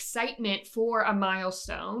level excitement for a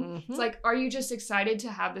milestone. Mhm. It's like, are you just excited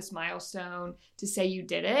to have this milestone to say you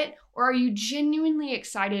did it? Or are you genuinely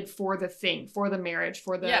excited for the thing, for the marriage,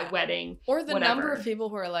 for the Yeah. wedding? Or the whatever. number of people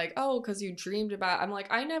who are like, oh, because you dreamed about. I'm like,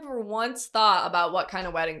 I never once thought about what kind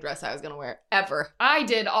of wedding dress I was going to wear, ever. I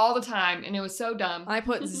did all the time, and it was so dumb. I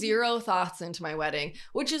put zero thoughts into my wedding,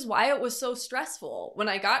 which is why it was so stressful when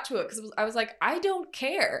I got to it. Because I was like, I don't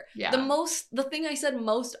care. Yeah. The thing I said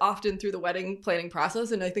most often through the wedding planning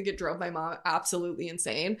process, and I think it drove my mom absolutely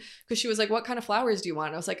insane, because she was like, what kind of flowers do you want?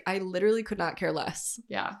 And I was like, I literally could not care less.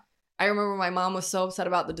 Yeah. I remember my mom was so upset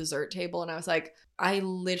about the dessert table, and I was like, I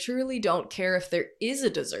literally don't care if there is a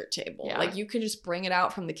dessert table. Yeah. Like, you can just bring it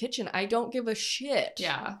out from the kitchen. I don't give a shit.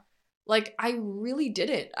 Yeah. Like, I really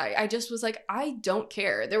didn't. I just was like, I don't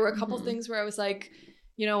care. There were a couple Mhm. things where I was like,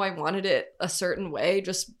 you know, I wanted it a certain way,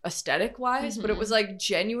 just aesthetic wise, but it Mhm. was like,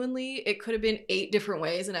 genuinely, it could have been 8 different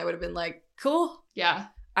ways, and I would have been like, cool. Yeah.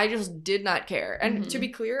 I just did not care. And to Mhm. be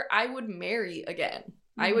clear, I would marry again.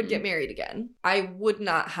 I would get married again. I would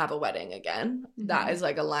not have a wedding again. That Mhm. is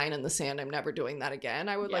like a line in the sand. I'm never doing that again.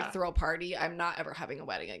 I would Yeah. like throw a party. I'm not ever having a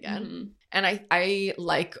wedding again. Mhm. And I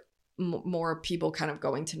like more people kind of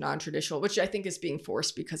going to non-traditional, which I think is being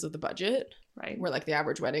forced because of the budget, Right. where like the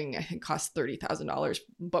average wedding I think costs $30,000,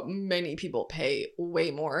 but many people pay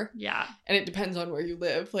way more. Yeah. And it depends on where you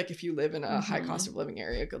live. Like, if you live in a high Mhm. cost of living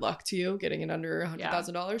area, good luck to you getting it under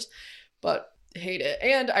 $100,000. But hate it.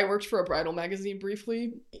 And I worked for a bridal magazine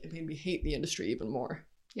briefly. It made me hate the industry even more.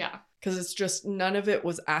 Yeah. Because it's just, none of it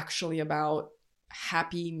was actually about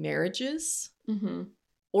happy marriages Mm-hmm.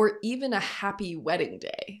 or even a happy wedding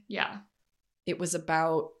day. Yeah. It was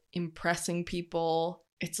about impressing people.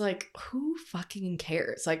 It's like, who fucking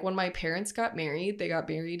cares? Like, when my parents got married, they got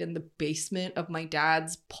married in the basement of my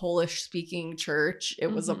dad's Polish-speaking church. It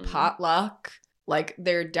was a Mhm. potluck. Like,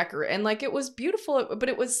 they're and like, it was beautiful, but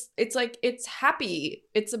it's like, it's happy.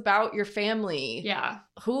 It's about your family. Yeah.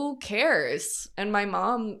 Who cares? And my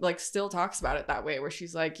mom like still talks about it that way, where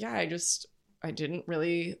she's like, yeah, I didn't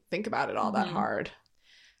really think about it all that Mhm. hard.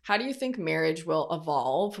 How do you think marriage will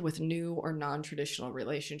evolve with new or non-traditional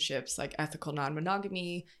relationships like ethical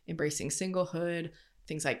non-monogamy, embracing singlehood,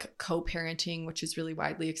 things like co-parenting, which is really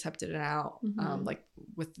widely accepted now, Mhm. like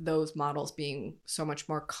with those models being so much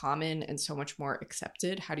more common and so much more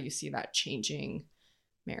accepted? How do you see that changing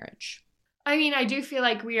marriage? I mean, I do feel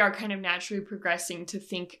like we are kind of naturally progressing to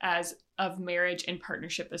think of marriage and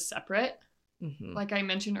partnership as separate, Mm-hmm. like I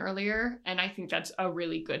mentioned earlier. And I think that's a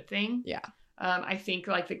really good thing. Yeah. I think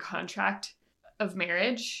like the contract of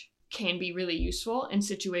marriage can be really useful in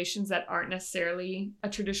situations that aren't necessarily a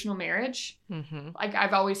traditional marriage. Mm-hmm. Like,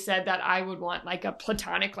 I've always said that I would want like a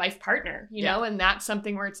platonic life partner, you know, and that's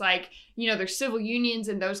something where it's like, you know, there's civil unions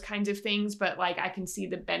and those kinds of things, but like I can see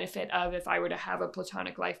the benefit of, if I were to have a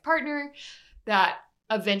platonic life partner, that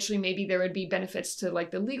eventually maybe there would be benefits to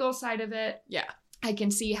like the legal side of it. Yeah. I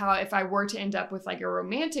can see how if I were to end up with like a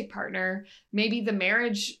romantic partner, maybe the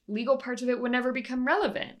marriage legal parts of it would never become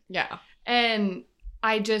relevant. Yeah. And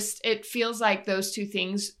it feels like those two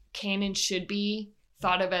things can and should be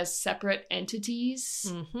thought of as separate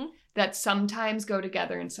entities that sometimes go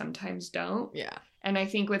together and sometimes don't. Yeah. And I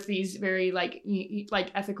think with these very like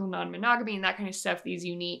ethical non-monogamy and that kind of stuff, these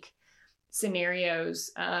unique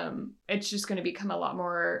scenarios, it's just going to become a lot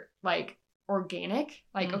more like organic.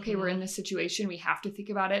 Like, okay, we're in this situation. We have to think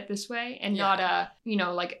about it this way and not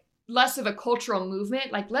like less of a cultural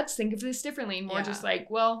movement. Like, let's think of this differently. More just like,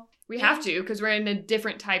 well, we have to because we're in a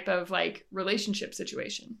different type of like relationship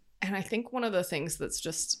situation. And I think one of the things that's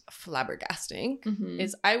just flabbergasting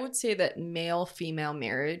is I would say that male-female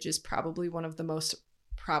marriage is probably one of the most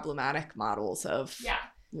problematic models of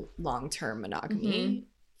long-term monogamy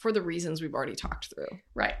for the reasons we've already talked through.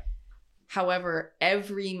 Right. However,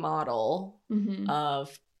 every model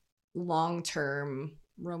of long-term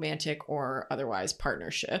romantic or otherwise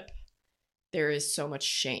partnership, there is so much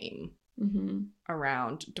shame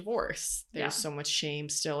around divorce. There's so much shame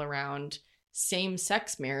still around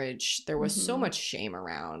same-sex marriage. There was so much shame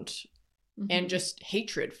around and just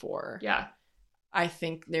hatred for. Yeah. I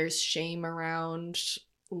think there's shame around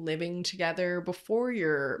living together before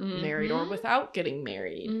you're married or without getting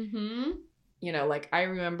married. You know, like I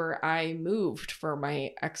remember I moved for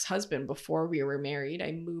my ex-husband before we were married.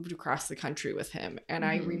 I moved across the country with him. And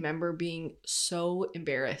I remember being so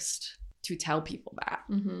embarrassed to tell people that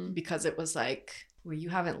because it was like, well, you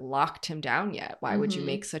haven't locked him down yet. Why would you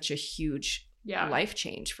make such a huge life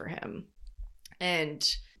change for him? And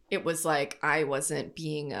it was like I wasn't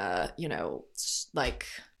being a, like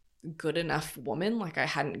good enough woman. Like I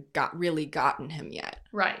hadn't really gotten him yet.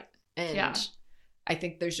 Right. And I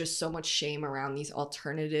think there's just so much shame around these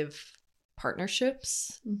alternative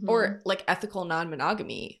partnerships or like ethical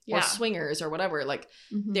non-monogamy or swingers or whatever. Like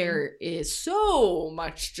there is so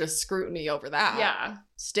much just scrutiny over that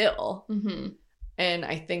still. And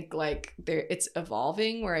I think like it's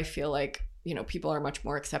evolving where I feel like, people are much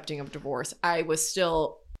more accepting of divorce.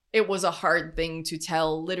 It was a hard thing to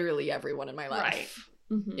tell literally everyone in my life.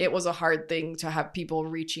 Right. It was a hard thing to have people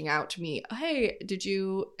reaching out to me. Hey, did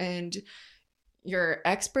you and your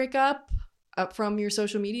ex break up from your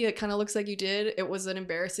social media? It kind of looks like you did. It was an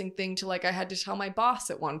embarrassing thing to like, I had to tell my boss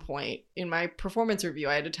at one point in my performance review.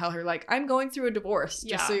 I had to tell her like, I'm going through a divorce,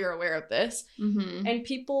 just so you're aware of this. And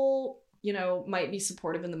people, might be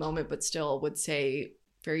supportive in the moment, but still would say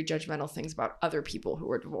very judgmental things about other people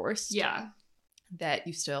who are divorced. Yeah. That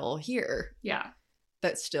you still hear. Yeah.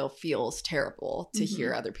 That still feels terrible to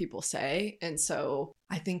hear other people say. And so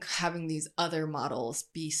I think having these other models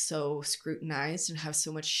be so scrutinized and have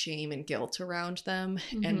so much shame and guilt around them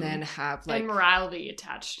and then have like... And morality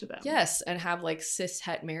attached to them. Yes. And have like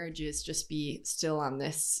cis-het marriages just be still on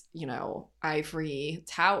this, ivory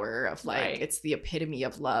tower of like, it's the epitome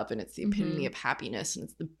of love and it's the epitome of happiness and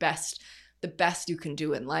it's the best you can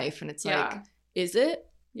do in life. And it's like, is it?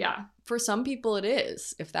 Yeah. For some people it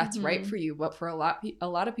is, if that's right for you, but for a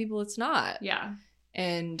lot of people it's not. Yeah.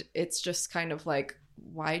 And it's just kind of like,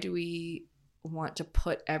 why do we want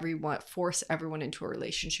to force everyone into a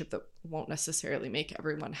relationship that won't necessarily make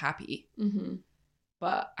everyone happy?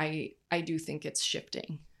 But I do think it's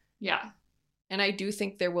shifting. Yeah. And I do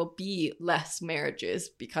think there will be less marriages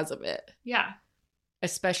because of it. Yeah.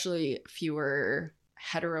 Especially fewer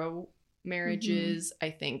hetero marriages.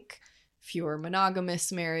 I think fewer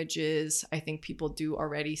monogamous marriages. I think people do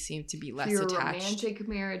already seem to be less attached. Romantic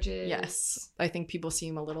marriages. Yes. I think people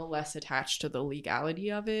seem a little less attached to the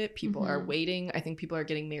legality of it. People are waiting. I think people are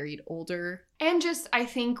getting married older. And just, I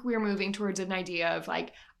think we're moving towards an idea of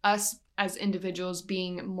like us as individuals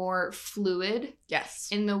being more fluid. Yes.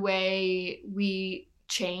 In the way we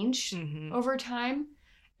change over time.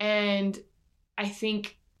 And I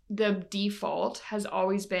think the default has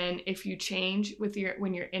always been if you change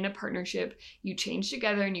when you're in a partnership, you change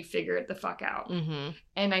together and you figure it the fuck out.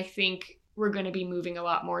 And I think we're going to be moving a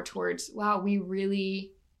lot more towards, wow, we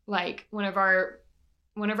really like one of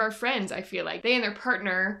our friends, I feel like they and their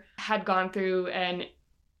partner had gone through an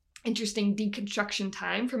interesting deconstruction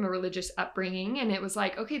time from a religious upbringing. And it was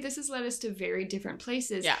like, okay, this has led us to very different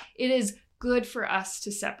places. Yeah. It is good for us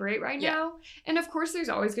to separate right now. And of course there's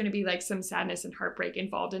always going to be like some sadness and heartbreak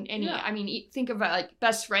involved in any, I mean, think of like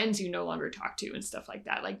best friends you no longer talk to and stuff like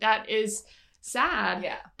that. Like that is sad,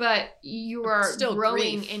 but you are still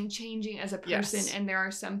growing and changing as a person. And there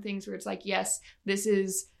are some things where it's like, yes, this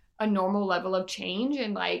is a normal level of change.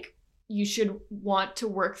 And like, you should want to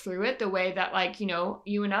work through it the way that, like, you know,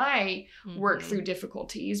 you and I work through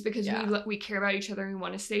difficulties because we care about each other and we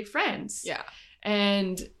want to stay friends. Yeah.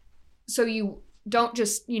 And so you don't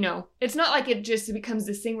just, you know, it's not like it just becomes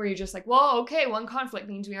this thing where you're just like, well, okay, one conflict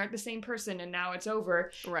means we aren't the same person and now it's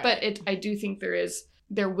over. Right. But I do think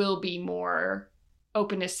there will be more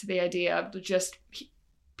openness to the idea of just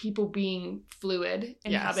people being fluid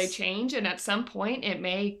and how they change. And at some point it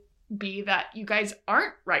may be that you guys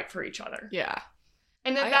aren't right for each other. Yeah.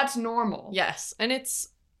 And that's normal. Yes. And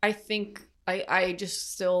I think I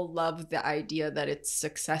just still love the idea that it's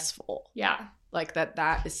successful. Yeah. Like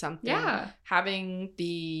that is something, having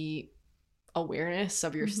the awareness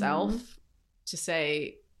of yourself to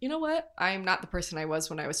say, you know what? I'm not the person I was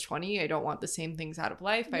when I was 20. I don't want the same things out of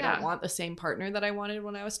life. I don't want the same partner that I wanted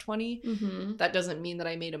when I was 20. That doesn't mean that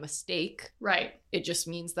I made a mistake. Right. It just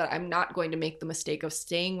means that I'm not going to make the mistake of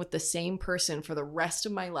staying with the same person for the rest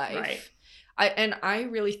of my life. Right. I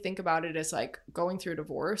really think about it as like going through a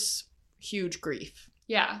divorce, huge grief.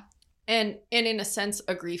 Yeah. And in a sense,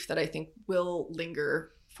 a grief that I think will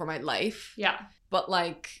linger for my life. Yeah. But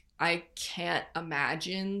like, I can't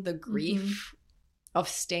imagine the grief of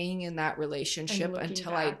staying in that relationship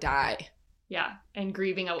until I die. Yeah. And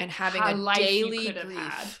grieving and having a daily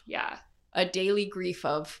grief. Yeah. A daily grief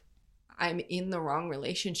of I'm in the wrong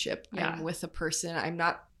relationship. Yeah. I'm with a person. I'm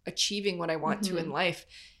not achieving what I want to in life.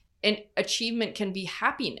 And achievement can be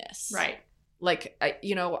happiness. Right. Like,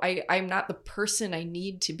 I'm not the person I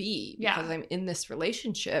need to be because I'm in this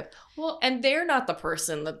relationship. Well, and they're not the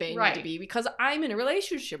person that they need to be because I'm in a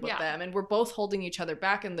relationship with them and we're both holding each other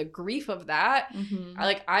back. And the grief of that,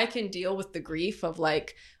 I can deal with the grief of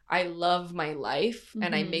like, I love my life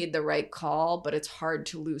and I made the right call, but it's hard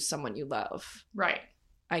to lose someone you love. Right.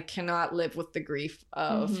 I cannot live with the grief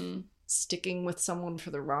of sticking with someone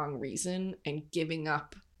for the wrong reason and giving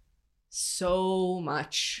up so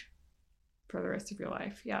much for the rest of your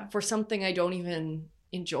life. Yeah. For something I don't even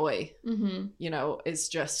enjoy, is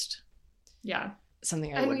just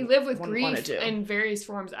something I we live with grief in various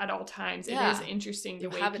forms at all times. It is interesting the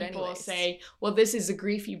way people say, well, this is a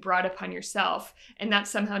grief you brought upon yourself. And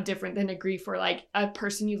that's somehow different than a grief where like a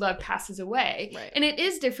person you love passes away. Right. And it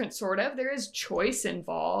is different, sort of. There is choice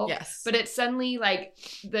involved. Yes. But it's suddenly like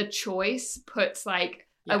the choice puts like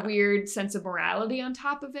a weird sense of morality on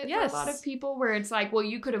top of it for a lot of people where it's like, well,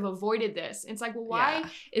 you could have avoided this. It's like, well, why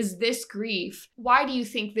is this grief? Why do you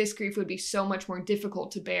think this grief would be so much more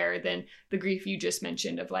difficult to bear than the grief you just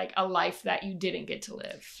mentioned of like a life that you didn't get to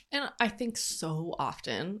live? And I think so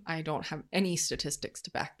often, I don't have any statistics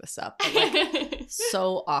to back this up, but like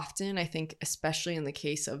so often, I think, especially in the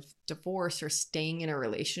case of divorce or staying in a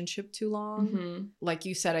relationship too long, like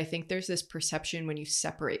you said, I think there's this perception when you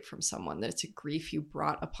separate from someone that it's a grief you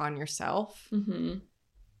brought upon yourself.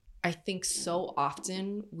 I think so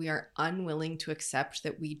often we are unwilling to accept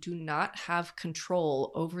that we do not have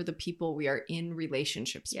control over the people we are in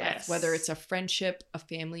relationships with, whether it's a friendship, a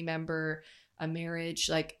family member, a marriage.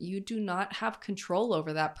 Like, you do not have control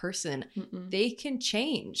over that person. They can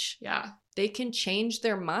change. They can change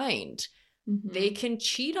their mind. They can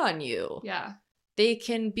cheat on you. They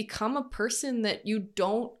can become a person that you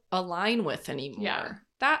don't align with anymore.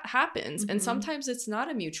 That happens. And sometimes it's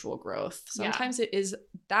not a mutual growth. Sometimes it is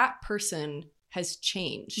that person has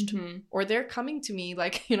changed or they're coming to me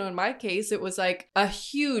like, in my case, it was like a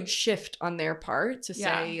huge shift on their part to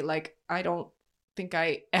say like, I don't think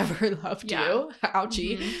I ever loved you.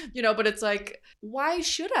 Ouchie. But it's like, why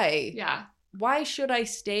should I? Why should I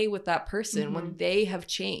stay with that person when they have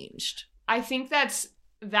changed? I think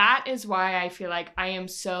that is why I feel like I am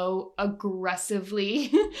so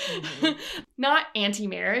aggressively not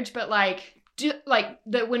anti-marriage, but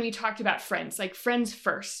when we talked about friends, like friends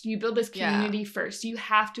first. You build this community first. You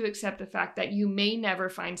have to accept the fact that you may never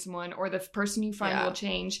find someone or the person you find will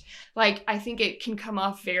change. Like, I think it can come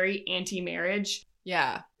off very anti-marriage.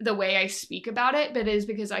 The way I speak about it, but it is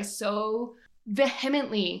because I so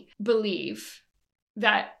vehemently believe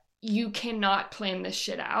that you cannot plan this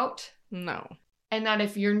shit out. No. And that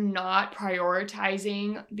if you're not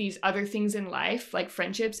prioritizing these other things in life, like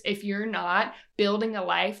friendships, if you're not building a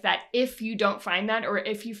life that if you don't find that, or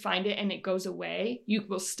if you find it and it goes away, you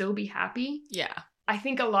will still be happy. I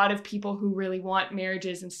think a lot of people who really want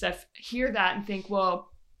marriages and stuff hear that and think,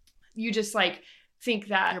 well, you just like think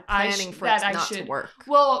that you're planning for it not to work.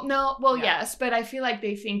 Well, no, yes, but I feel like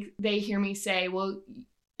they hear me say, well,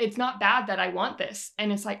 it's not bad that I want this.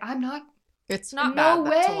 And it's like, it's not bad. No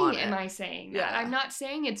way am I saying that. I'm not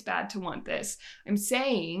saying it's bad to want this. I'm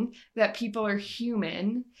saying that people are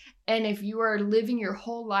human. And if you are living your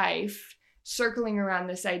whole life circling around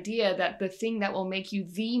this idea that the thing that will make you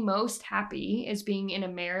the most happy is being in a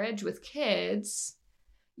marriage with kids,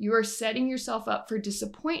 you are setting yourself up for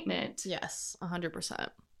disappointment. Yes, 100%.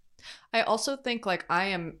 I also think like I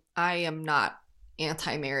am not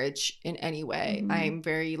anti-marriage in any way. Mhm. I am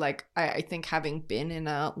very like I think having been in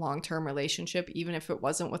a long-term relationship, even if it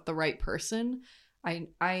wasn't with the right person,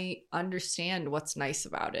 I understand what's nice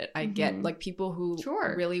about it. I get Mhm. like people who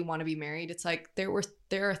Sure. really want to be married. It's like there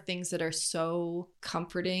are things that are so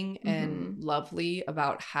comforting and lovely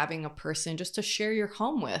about having a person just to share your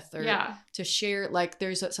home with, or Yeah. to share, like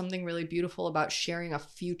there's something really beautiful about sharing a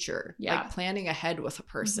future, Yeah. like planning ahead with a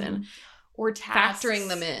person. Mhm. Or tasks. Factoring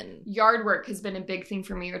them in. Yard work has been a big thing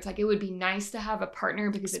for me. Where it's like, it would be nice to have a partner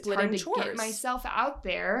because Splitting it's hard to chores. get myself out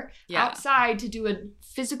there Yeah. outside to do a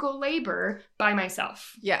physical labor by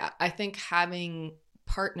myself. Yeah, I think having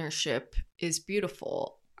partnership is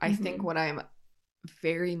beautiful. I think Mhm. what I'm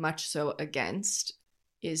very much so against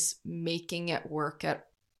is making it work at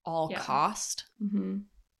all Yeah. cost. Mm-hmm.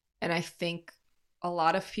 And I think a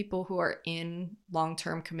lot of people who are in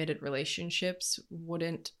long-term committed relationships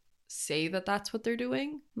wouldn't say that that's what they're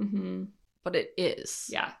doing, Mm-hmm. but it is.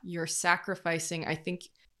 Yeah. You're sacrificing. I think,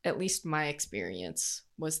 at least my experience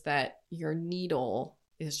was that your needle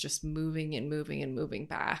is just moving and moving and moving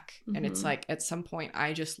back. And it's Mhm. like at some point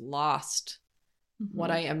I just lost Mm-hmm. what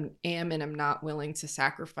I am and am not willing to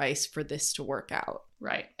sacrifice for this to work out.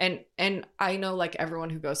 Right. And I know like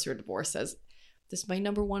everyone who goes through a divorce says, this is my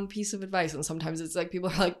number one piece of advice. And sometimes it's like people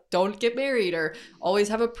are like, don't get married or always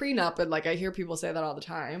have a prenup. And like I hear people say that all the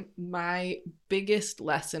time. My biggest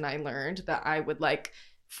lesson I learned that I would like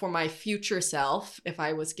for my future self, if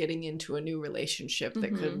I was getting into a new relationship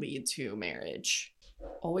that could lead to marriage,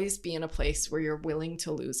 always be in a place where you're willing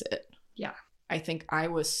to lose it. Yeah. I think I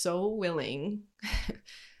was so willing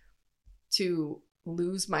to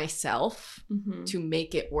lose myself Mm-hmm. to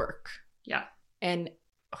make it work. Yeah. And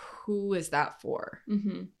who is that for?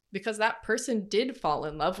 Mm-hmm. Because that person did fall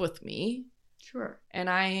in love with me. Sure. And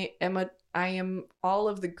I am all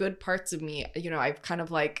of the good parts of me, you know, I've kind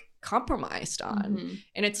of like compromised on. Mm-hmm.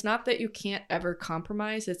 And it's not that you can't ever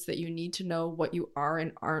compromise, it's that you need to know what you are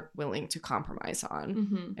and aren't willing to compromise on.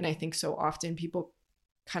 Mm-hmm. And I think so often people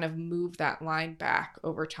kind of move that line back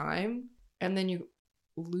over time, and then you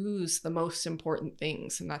lose the most important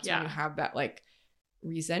things. And that's when you have that like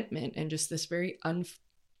resentment and just this very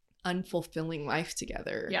unfulfilling life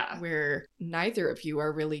together, where neither of you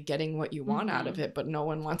are really getting what you want out of it, but no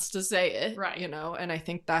one wants to say it, right? You know. And I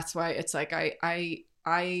think that's why it's like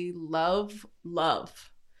I love,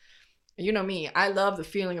 you know me, I love the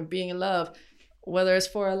feeling of being in love, whether it's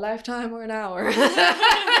for a lifetime or an hour.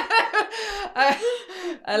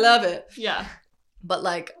 I love it. Yeah. But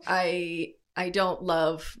like I don't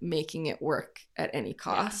love making it work at any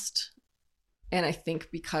cost. And I think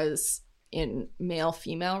because in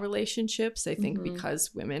male-female relationships, I think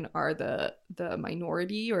because women are the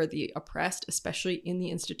minority or the oppressed, especially in the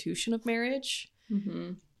institution of marriage,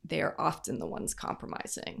 they are often the ones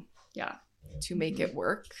compromising to make it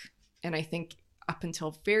work. And I think up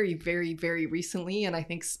until very, very, very recently, and I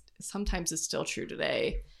think sometimes it's still true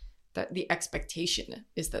today, that the expectation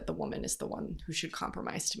is that the woman is the one who should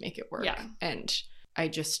compromise to make it work. Yeah. And I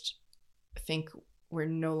just think we're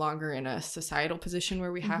no longer in a societal position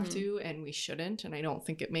where we have to, and we shouldn't. And I don't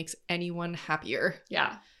think it makes anyone happier.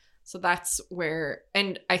 Yeah. So that's where,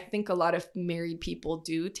 and I think a lot of married people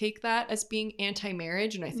do take that as being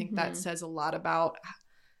anti-marriage. And I think that says a lot about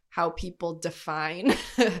how people define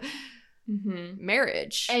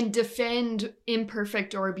marriage. And defend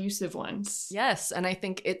imperfect or abusive ones. Yes. And I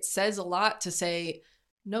think it says a lot to say,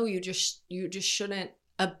 no, you just shouldn't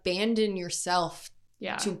abandon yourself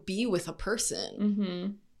to be with a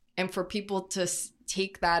person. And for people to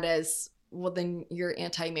take that as, well, then you're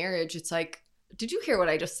anti-marriage. It's like, did you hear what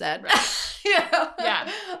I just said? Right. Yeah.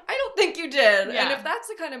 I don't think you did. Yeah. And if that's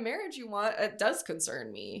the kind of marriage you want, it does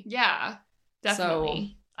concern me. Yeah,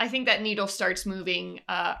 definitely. So, I think that needle starts moving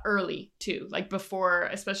early too, like before,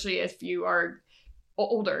 especially if you are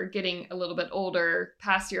older, getting a little bit older,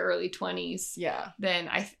 past your early 20s. Yeah. Then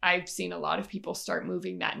I've seen a lot of people start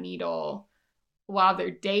moving that needle while they're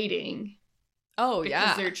dating. Oh,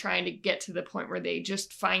 because they're trying to get to the point where they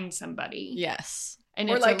just find somebody. Yes. And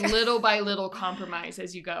it's like a little by little compromise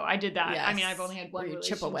as you go. I did that. Yes. I mean, I've only had one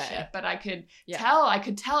relationship, chip away. But I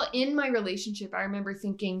could tell in my relationship, I remember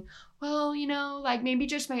thinking, well, you know, like maybe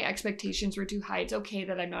just my expectations were too high. It's okay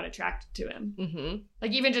that I'm not attracted to him.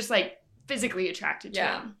 Like even just like physically attracted to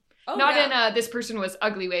him. Oh, not in a this person was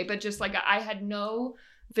ugly way, but just like I had no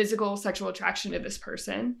physical sexual attraction to this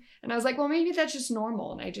person. And I was like, well, maybe that's just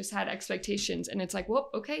normal. And I just had expectations. And it's like, whoop,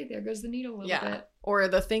 okay, there goes the needle a little bit. Or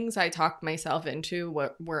the things I talked myself into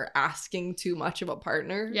were asking too much of a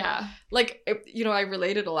partner. Yeah. Like, you know, I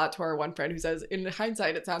related a lot to our one friend who says, in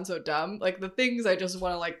hindsight, it sounds so dumb. Like, the things I just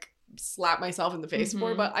want to, like, slap myself in the face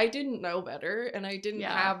for, but I didn't know better. And I didn't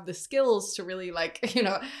have the skills to really, like, you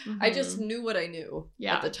know, I just knew what I knew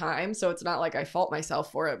at the time. So it's not like I fault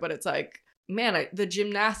myself for it, but it's like, man,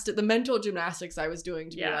 the mental gymnastics I was doing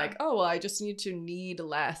to be like, oh, well, I just need to need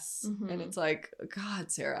less. And it's like,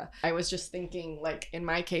 God, Sarah, I was just thinking, like, in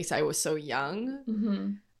my case, I was so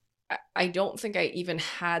young. I don't think I even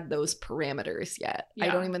had those parameters yet. I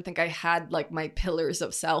don't even think I had, like, my pillars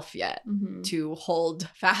of self yet to hold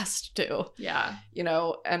fast to. Yeah. You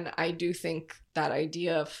know, and I do think that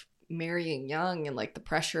idea of marrying young and, like, the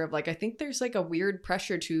pressure of, like, I think there's, like, a weird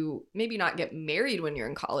pressure to maybe not get married when you're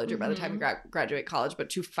in college or by the time you graduate college, but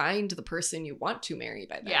to find the person you want to marry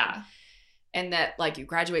by then. Yeah. And that, like, you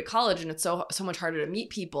graduate college and it's so much harder to meet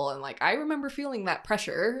people. And, like, I remember feeling that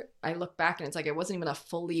pressure. I look back and it's like, it wasn't even a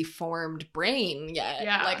fully formed brain yet.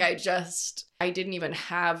 Yeah. Like, I didn't even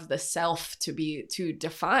have the self to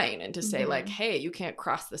define and to say, like, hey, you can't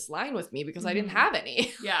cross this line with me, because I didn't have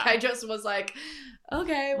any. Yeah. I just was like,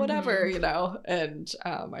 okay, whatever, you know, and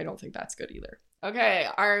I don't think that's good either. Okay,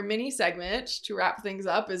 our mini segment to wrap things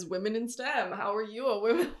up is Women in STEM. How are you,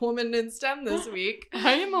 a woman in STEM this week?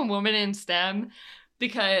 I am a woman in STEM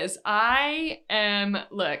because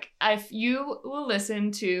if you will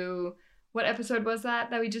listen to, what episode was that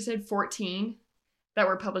we just did, 14? That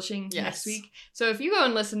we're publishing next week. So if you go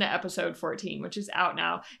and listen to episode 14, which is out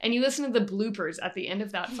now, and you listen to the bloopers at the end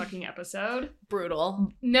of that fucking episode. Brutal.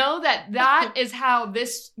 Know that is how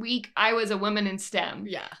this week I was a woman in STEM.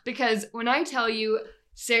 Yeah. Because when I tell you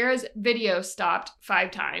Sarah's video stopped 5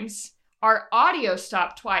 times, our audio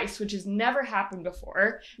stopped twice, which has never happened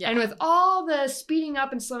before. Yeah. And with all the speeding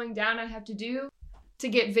up and slowing down I have to do to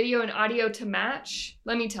get video and audio to match,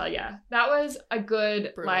 let me tell you, that was a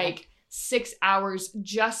good, brutal. 6 hours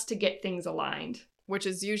just to get things aligned. Which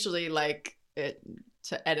is usually, like,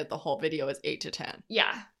 to edit the whole video is 8 to 10.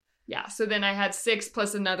 Yeah. Yeah. So then I had 6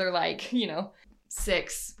 plus another,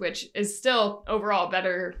 6, which is still overall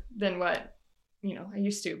better than what, I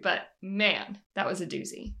used to. But man, that was a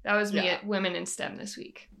doozy. That was me at Women in STEM this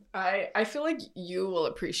week. I feel like you will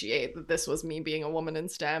appreciate that this was me being a woman in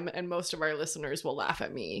STEM, and most of our listeners will laugh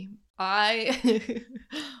at me. I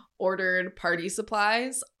ordered party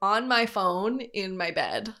supplies on my phone in my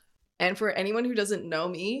bed. And for anyone who doesn't know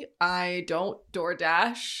me, I don't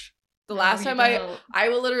DoorDash. The last time I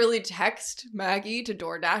will literally text Maggie to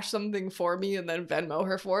DoorDash something for me and then Venmo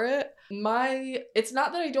her for it. It's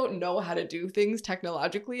not that I don't know how to do things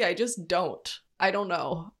technologically. I just don't. I don't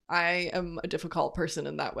know. I am a difficult person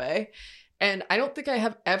in that way. And I don't think I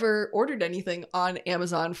have ever ordered anything on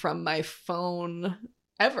Amazon from my phone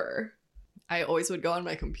ever. I always would go on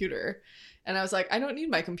my computer. And I was like, I don't need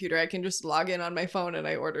my computer. I can just log in on my phone, and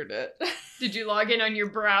I ordered it. Did you log in on your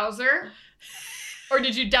browser? Or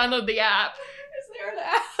did you download the app? Is there an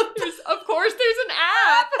app? Of course there's an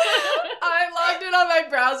app. I logged in on my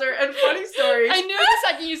browser, and funny story. I knew the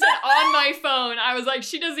second you said on my phone, I was like,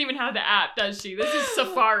 she doesn't even have the app, does she? This is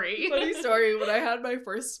Safari. Funny story, when I had my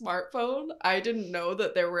first smartphone, I didn't know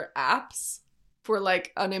that there were apps for,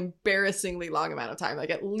 like, an embarrassingly long amount of time, like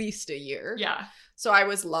at least a year. Yeah. So I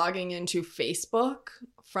was logging into Facebook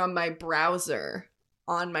from my browser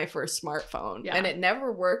on my first smartphone. Yeah. And it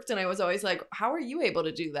never worked. And I was always like, how are you able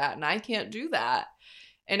to do that? And I can't do that.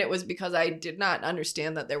 And it was because I did not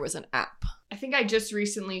understand that there was an app. I think I just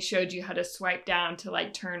recently showed you how to swipe down to,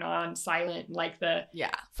 like, turn on silent, like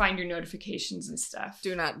find your notifications and stuff.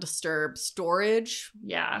 Do not disturb storage.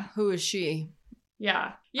 Yeah. Who is she?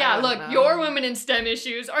 Yeah. Yeah, look, your women in STEM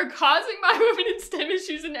issues are causing my women in STEM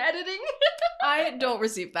issues in editing. I don't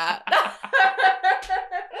receive that.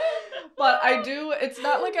 But I do, it's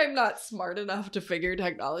not like I'm not smart enough to figure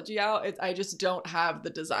technology out. I just don't have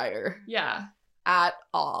the desire. Yeah. At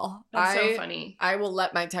all. That's so funny. I will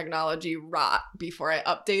let my technology rot before I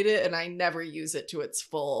update it, and I never use it to its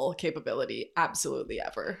full capability. Absolutely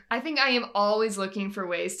ever. I think I am always looking for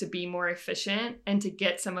ways to be more efficient and to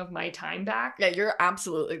get some of my time back. Yeah, you're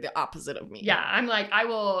absolutely the opposite of me. Yeah, I'm like, I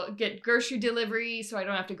will get grocery delivery so I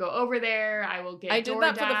don't have to go over there. I will get I did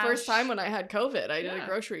that for the first time when I had COVID. I did a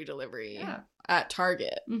grocery delivery at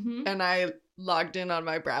Target, and I logged in on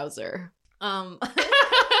my browser.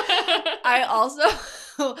 I also,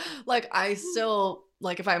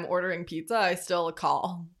 if I'm ordering pizza, I still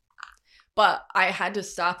call. But I had to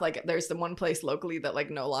stop. Like, there's the one place locally that like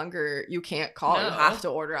no longer you can't call. No. You have to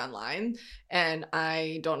order online. And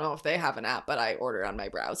I don't know if they have an app, but I order on my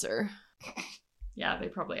browser. Yeah, they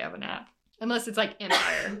probably have an app. Unless it's like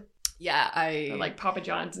Empire. Yeah, or like Papa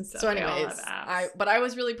John's and stuff. So They all anyways, have apps. but I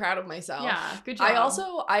was really proud of myself. Yeah, good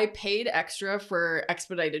job. I paid extra for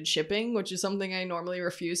expedited shipping, which is something I normally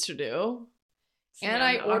refuse to do. See, And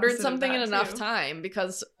I'm I the ordered opposite of something in that, enough too. time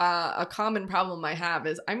because a common problem I have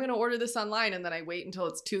is I'm going to order this online and then I wait until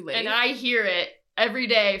it's too late. And I hear it every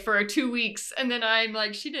day for 2 weeks, and then I'm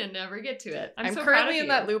like, she didn't ever get to it. I'm so currently proud of in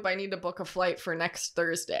that loop. I need to book a flight for next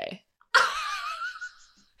Thursday.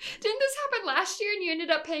 Didn't this happen last year and you ended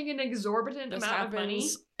up paying an exorbitant This amount of money?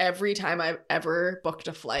 happens every time I've ever booked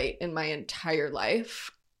a flight in my entire life.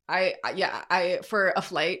 I for a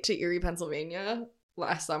flight to Erie, Pennsylvania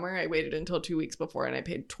last summer, I waited until 2 weeks before and I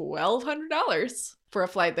paid $1,200 for a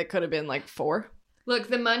flight that could have been like $4. Look,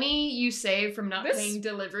 the money you save from not This paying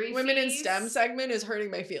delivery Women in fees- STEM segment is hurting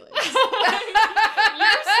my feelings.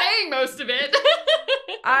 You're saying most of it.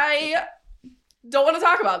 I don't want to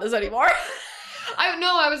talk about this anymore.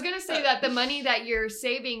 I was going to say that the money that you're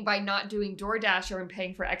saving by not doing DoorDash or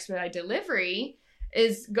paying for expedite delivery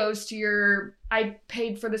goes to your I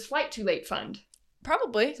paid for this flight too late fund.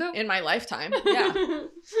 Probably So- in my lifetime. Yeah.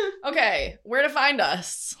 Okay, where to find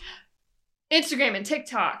us? Instagram and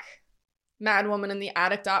TikTok.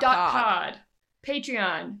 Madwomanintheattic.pod. .pod.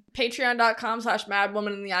 Patreon.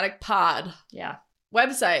 Patreon.com/madwomanintheatticpod. Yeah.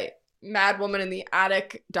 Website,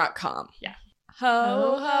 madwomanintheattic.com. Yeah.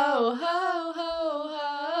 Ho, ho, ho, ho,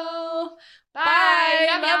 ho. Bye. Bye.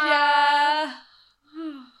 Love Love ya.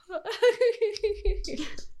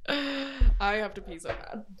 I have to pee so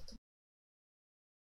bad.